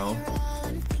over, though.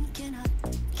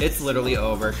 It's literally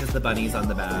over, because the bunny's on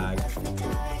the bag.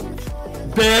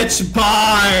 Bitch,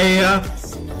 bye!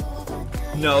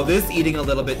 No, this eating a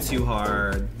little bit too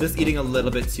hard. This eating a little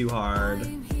bit too hard.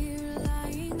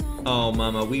 Oh,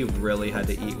 mama, we really had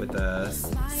to eat with this.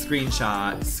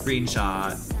 Screenshot,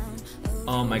 screenshot.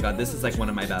 Oh my god, this is like one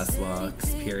of my best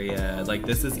looks, period. Like,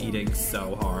 this is eating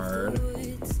so hard.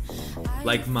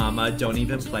 Like, mama, don't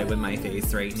even play with my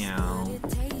face right now.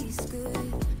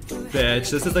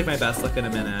 Bitch, this is like my best look in a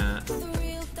minute.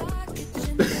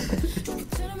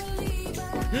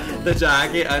 The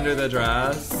jacket under the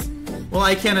dress. Well,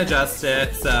 I can't adjust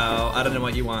it, so I don't know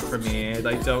what you want from me.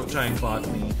 Like, don't try and clock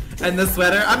me. And the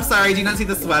sweater, I'm sorry, do you not see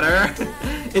the sweater?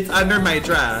 It's under my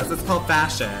dress. It's called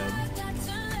fashion.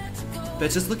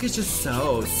 But this look is just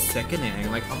so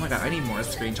sickening. Like, oh my god, I need more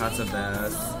screenshots of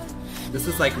this. This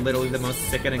is like literally the most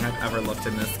sickening I've ever looked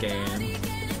in this game.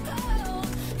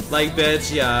 Like,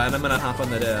 bitch, yeah, and I'm gonna hop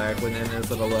on the dick when in this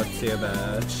little look too,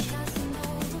 bitch.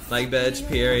 Like, bitch,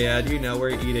 period. You know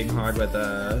we're eating hard with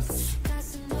this.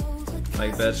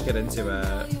 Like, bitch, get into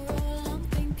it.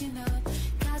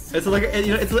 It's like,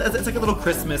 you know, it's like a little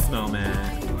Christmas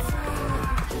moment.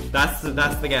 That's the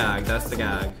gag. That's the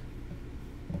gag.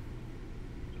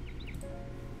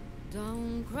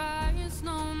 Don't cry,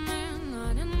 snowman,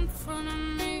 not in front of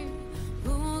me.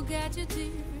 Who'll get your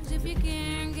tears if you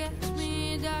can't get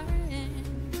me, darling?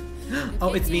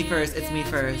 Oh, it's me first. It's me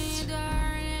first.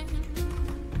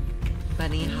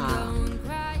 Bunny hop.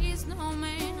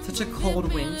 Such a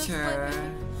cold winter.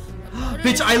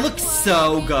 Bitch, I look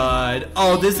so good.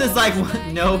 Oh, this is like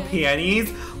no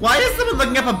panties. Why is someone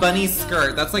looking up a bunny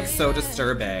skirt? That's like so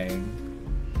disturbing.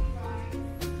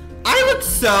 I look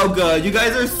so good. You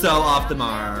guys are so off the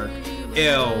mark.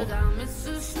 Ew.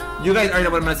 You guys already know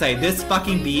what I'm gonna say. This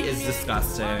fucking beat is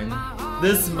disgusting.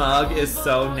 This mug is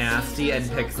so nasty and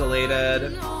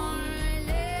pixelated.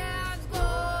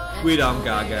 We don't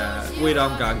gag it. We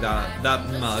don't gag that. That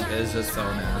mug is just so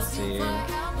nasty.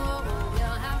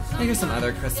 Here's some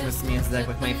other Christmas music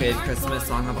with my favorite Christmas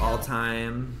song of all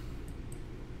time.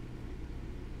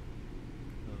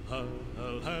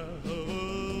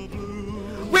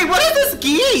 Wait, what is this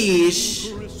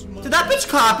𝗬𝗍? Did that bitch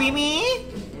copy me?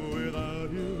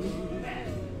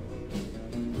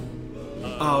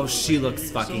 Oh, she looks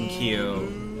fucking cute.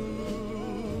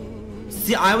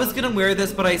 See, I was gonna wear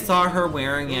this, but I saw her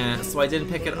wearing it, so I didn't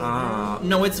pick it up.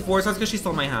 No, it's 4 stars because she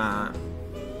stole my hat.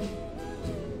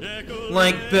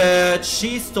 Like, bitch,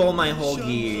 she stole my whole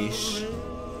𝗬𝗍.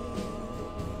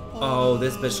 Oh,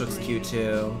 this bitch looks cute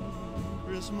too.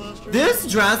 This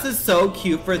dress is so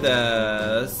cute for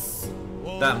this.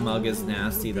 That mug is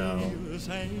nasty though.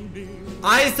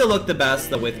 I still look the best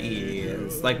though with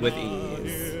ease. Like with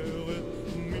ease.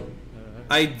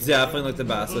 I definitely look the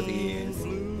best with ease.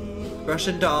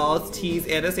 Russian dolls, tease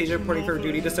Anastasia reporting for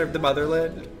duty to serve the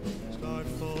motherland.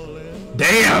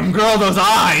 Damn, girl, those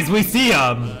eyes! We see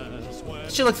them!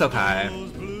 She looks okay.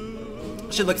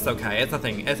 She looks okay. It's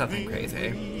nothing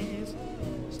crazy.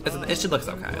 She looks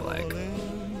okay, like.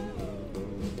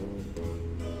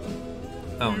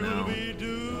 Oh no.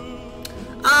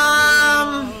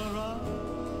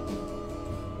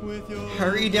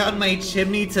 Hurry down my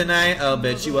chimney tonight. Oh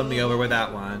bitch, you won me over with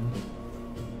that one.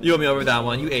 You won me over with that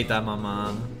one. You ate that,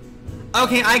 mama.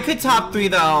 Okay, I could top 3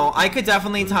 though. I could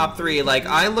definitely top 3. Like,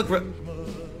 I look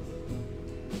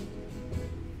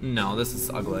no, this is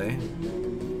ugly.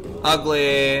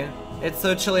 Ugly. It's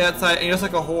so chilly outside and you're just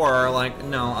like a whore. Like,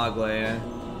 no, ugly.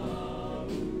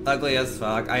 Ugly as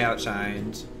fuck. I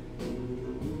outshined.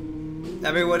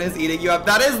 Everyone is eating you up.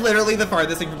 That is literally the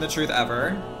farthest thing from the truth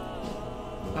ever.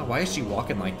 Oh, why is she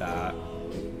walking like that?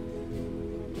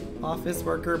 Office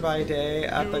worker by day,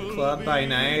 at the club by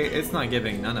night. It's not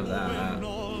giving none of that.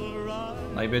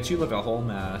 Like, bitch, you look a whole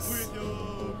mess.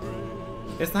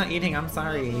 It's not eating, I'm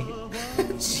sorry.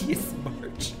 She's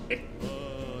marching.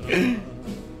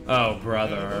 Oh,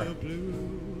 brother.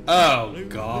 Oh,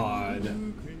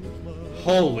 God.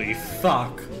 Holy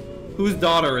fuck. Whose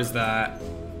daughter is that?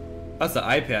 That's the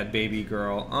iPad baby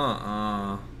girl.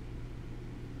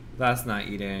 That's not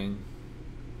eating.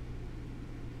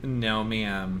 No,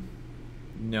 ma'am.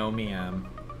 No, ma'am.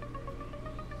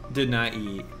 Did not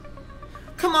eat.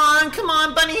 Come on,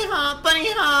 bunny hop,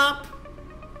 bunny hop.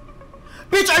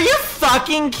 Bitch, are you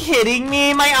fucking kidding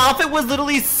me? My outfit was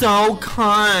literally so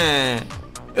cunt.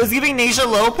 It was giving Nasia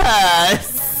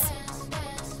Lopez.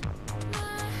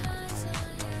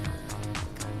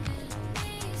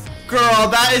 Girl,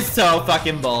 that is so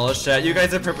fucking bullshit. You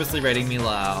guys are purposely rating me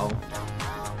low.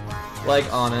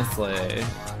 Like, honestly.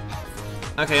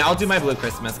 Okay, I'll do my Blue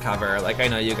Christmas cover. Like, I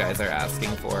know you guys are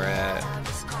asking for it.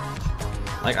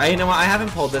 Like, you know what? I haven't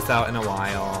pulled this out in a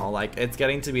while. Like, it's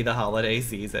getting to be the holiday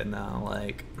season now.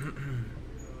 Like,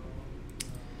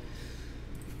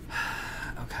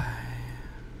 okay.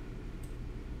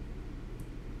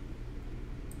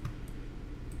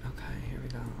 Okay, here we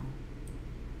go.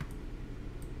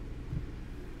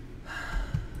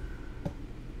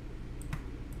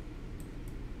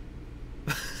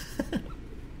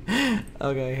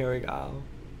 Okay, here we go.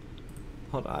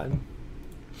 Hold on.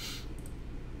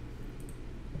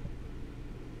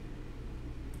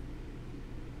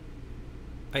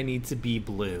 I need to be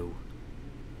blue.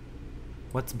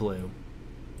 What's blue?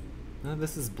 No,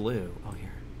 this is blue. Oh,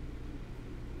 here.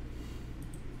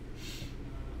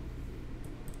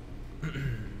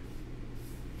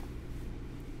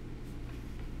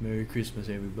 Merry Christmas,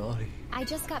 everybody. I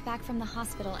just got back from the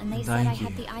hospital and they said I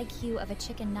had the IQ of a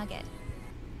chicken nugget.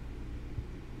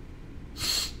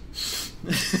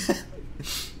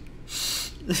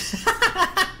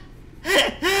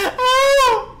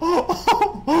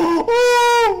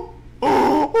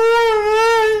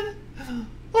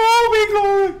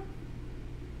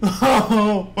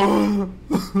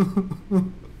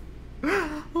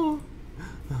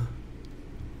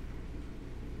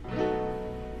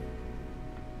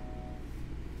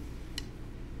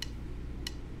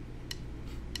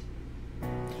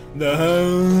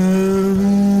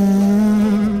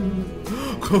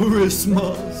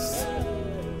 Christmas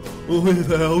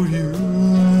without you.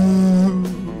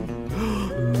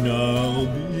 Now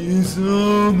be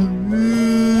summer,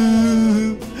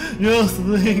 just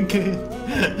thinking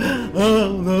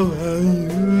about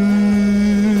you.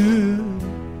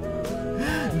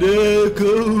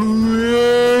 Decorations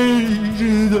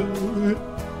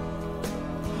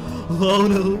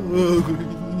on a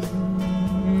green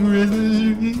Christmas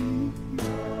tree.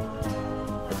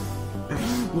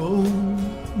 Won't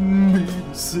be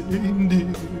the same,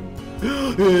 dear,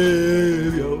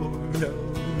 if you're not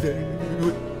there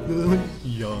with me.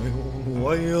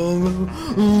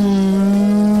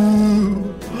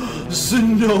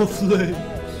 Snowflakes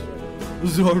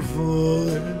are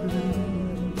falling.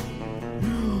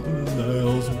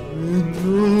 Nails in the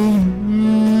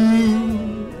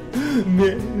moon.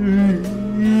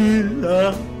 Mary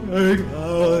like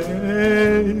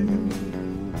Holiday.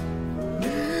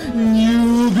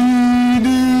 You'll be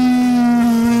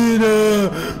doing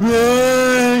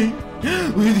alright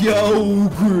with your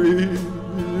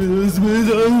Christmas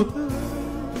away.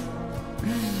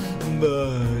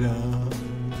 But I'll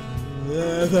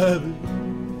have a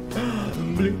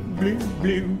blue, blue,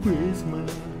 blue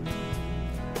Christmas.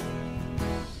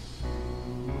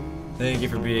 Thank you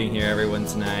for being here, everyone,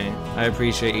 tonight. I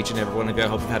appreciate each and every one of you. I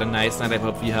hope you had a nice night. I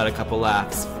hope you had a couple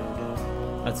laughs.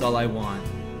 That's all I want.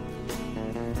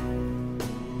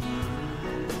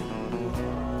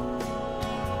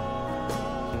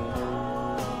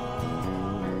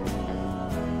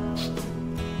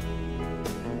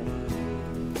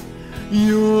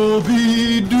 You'll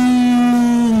be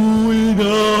doing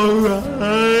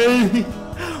alright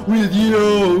with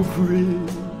your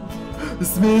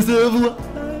Christmas of life.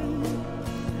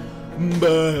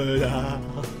 But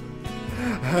I'll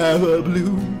have a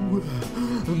blue,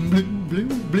 blue, blue,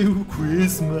 blue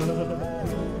Christmas.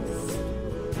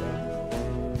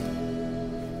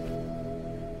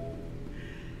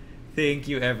 Thank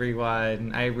you,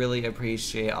 everyone. I really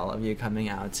appreciate all of you coming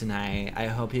out tonight. I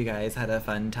hope you guys had a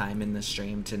fun time in the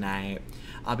stream tonight.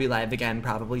 I'll be live again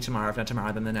probably tomorrow, if not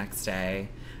tomorrow, then the next day.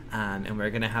 And we're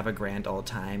gonna have a grand old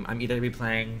time. I'm either gonna be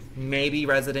playing maybe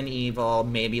Resident Evil,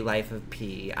 maybe Life of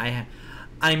P.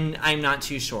 I'm not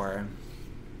too sure.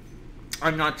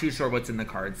 I'm not too sure what's in the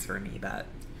cards for me, but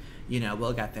you know,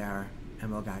 we'll get there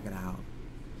and we'll gag it out.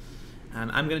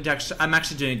 I'm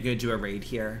actually gonna do a raid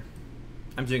here.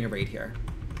 I'm doing a raid here.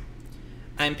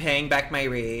 I'm paying back my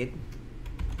raid.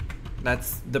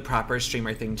 That's the proper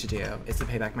streamer thing to do, is to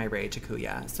pay back my raid to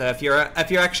Kuya. So if you're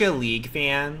actually a League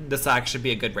fan, this will actually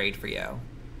be a good raid for you.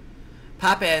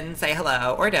 Pop in, say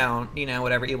hello, or don't, you know,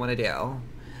 whatever you want to do.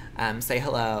 Say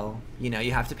hello. You know,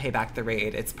 you have to pay back the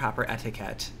raid. It's proper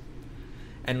etiquette.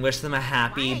 And wish them a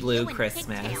happy blue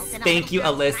Christmas. Thank you,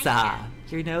 Alyssa.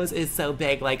 Your nose is so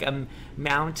big, like a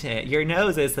mountain. Your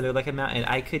nose is so big like a mountain.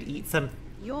 I could eat some...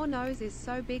 Your nose is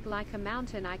so big like a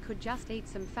mountain, I could just eat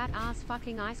some fat ass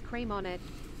fucking ice cream on it.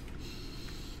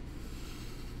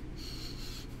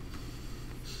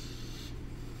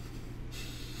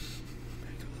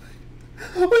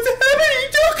 What's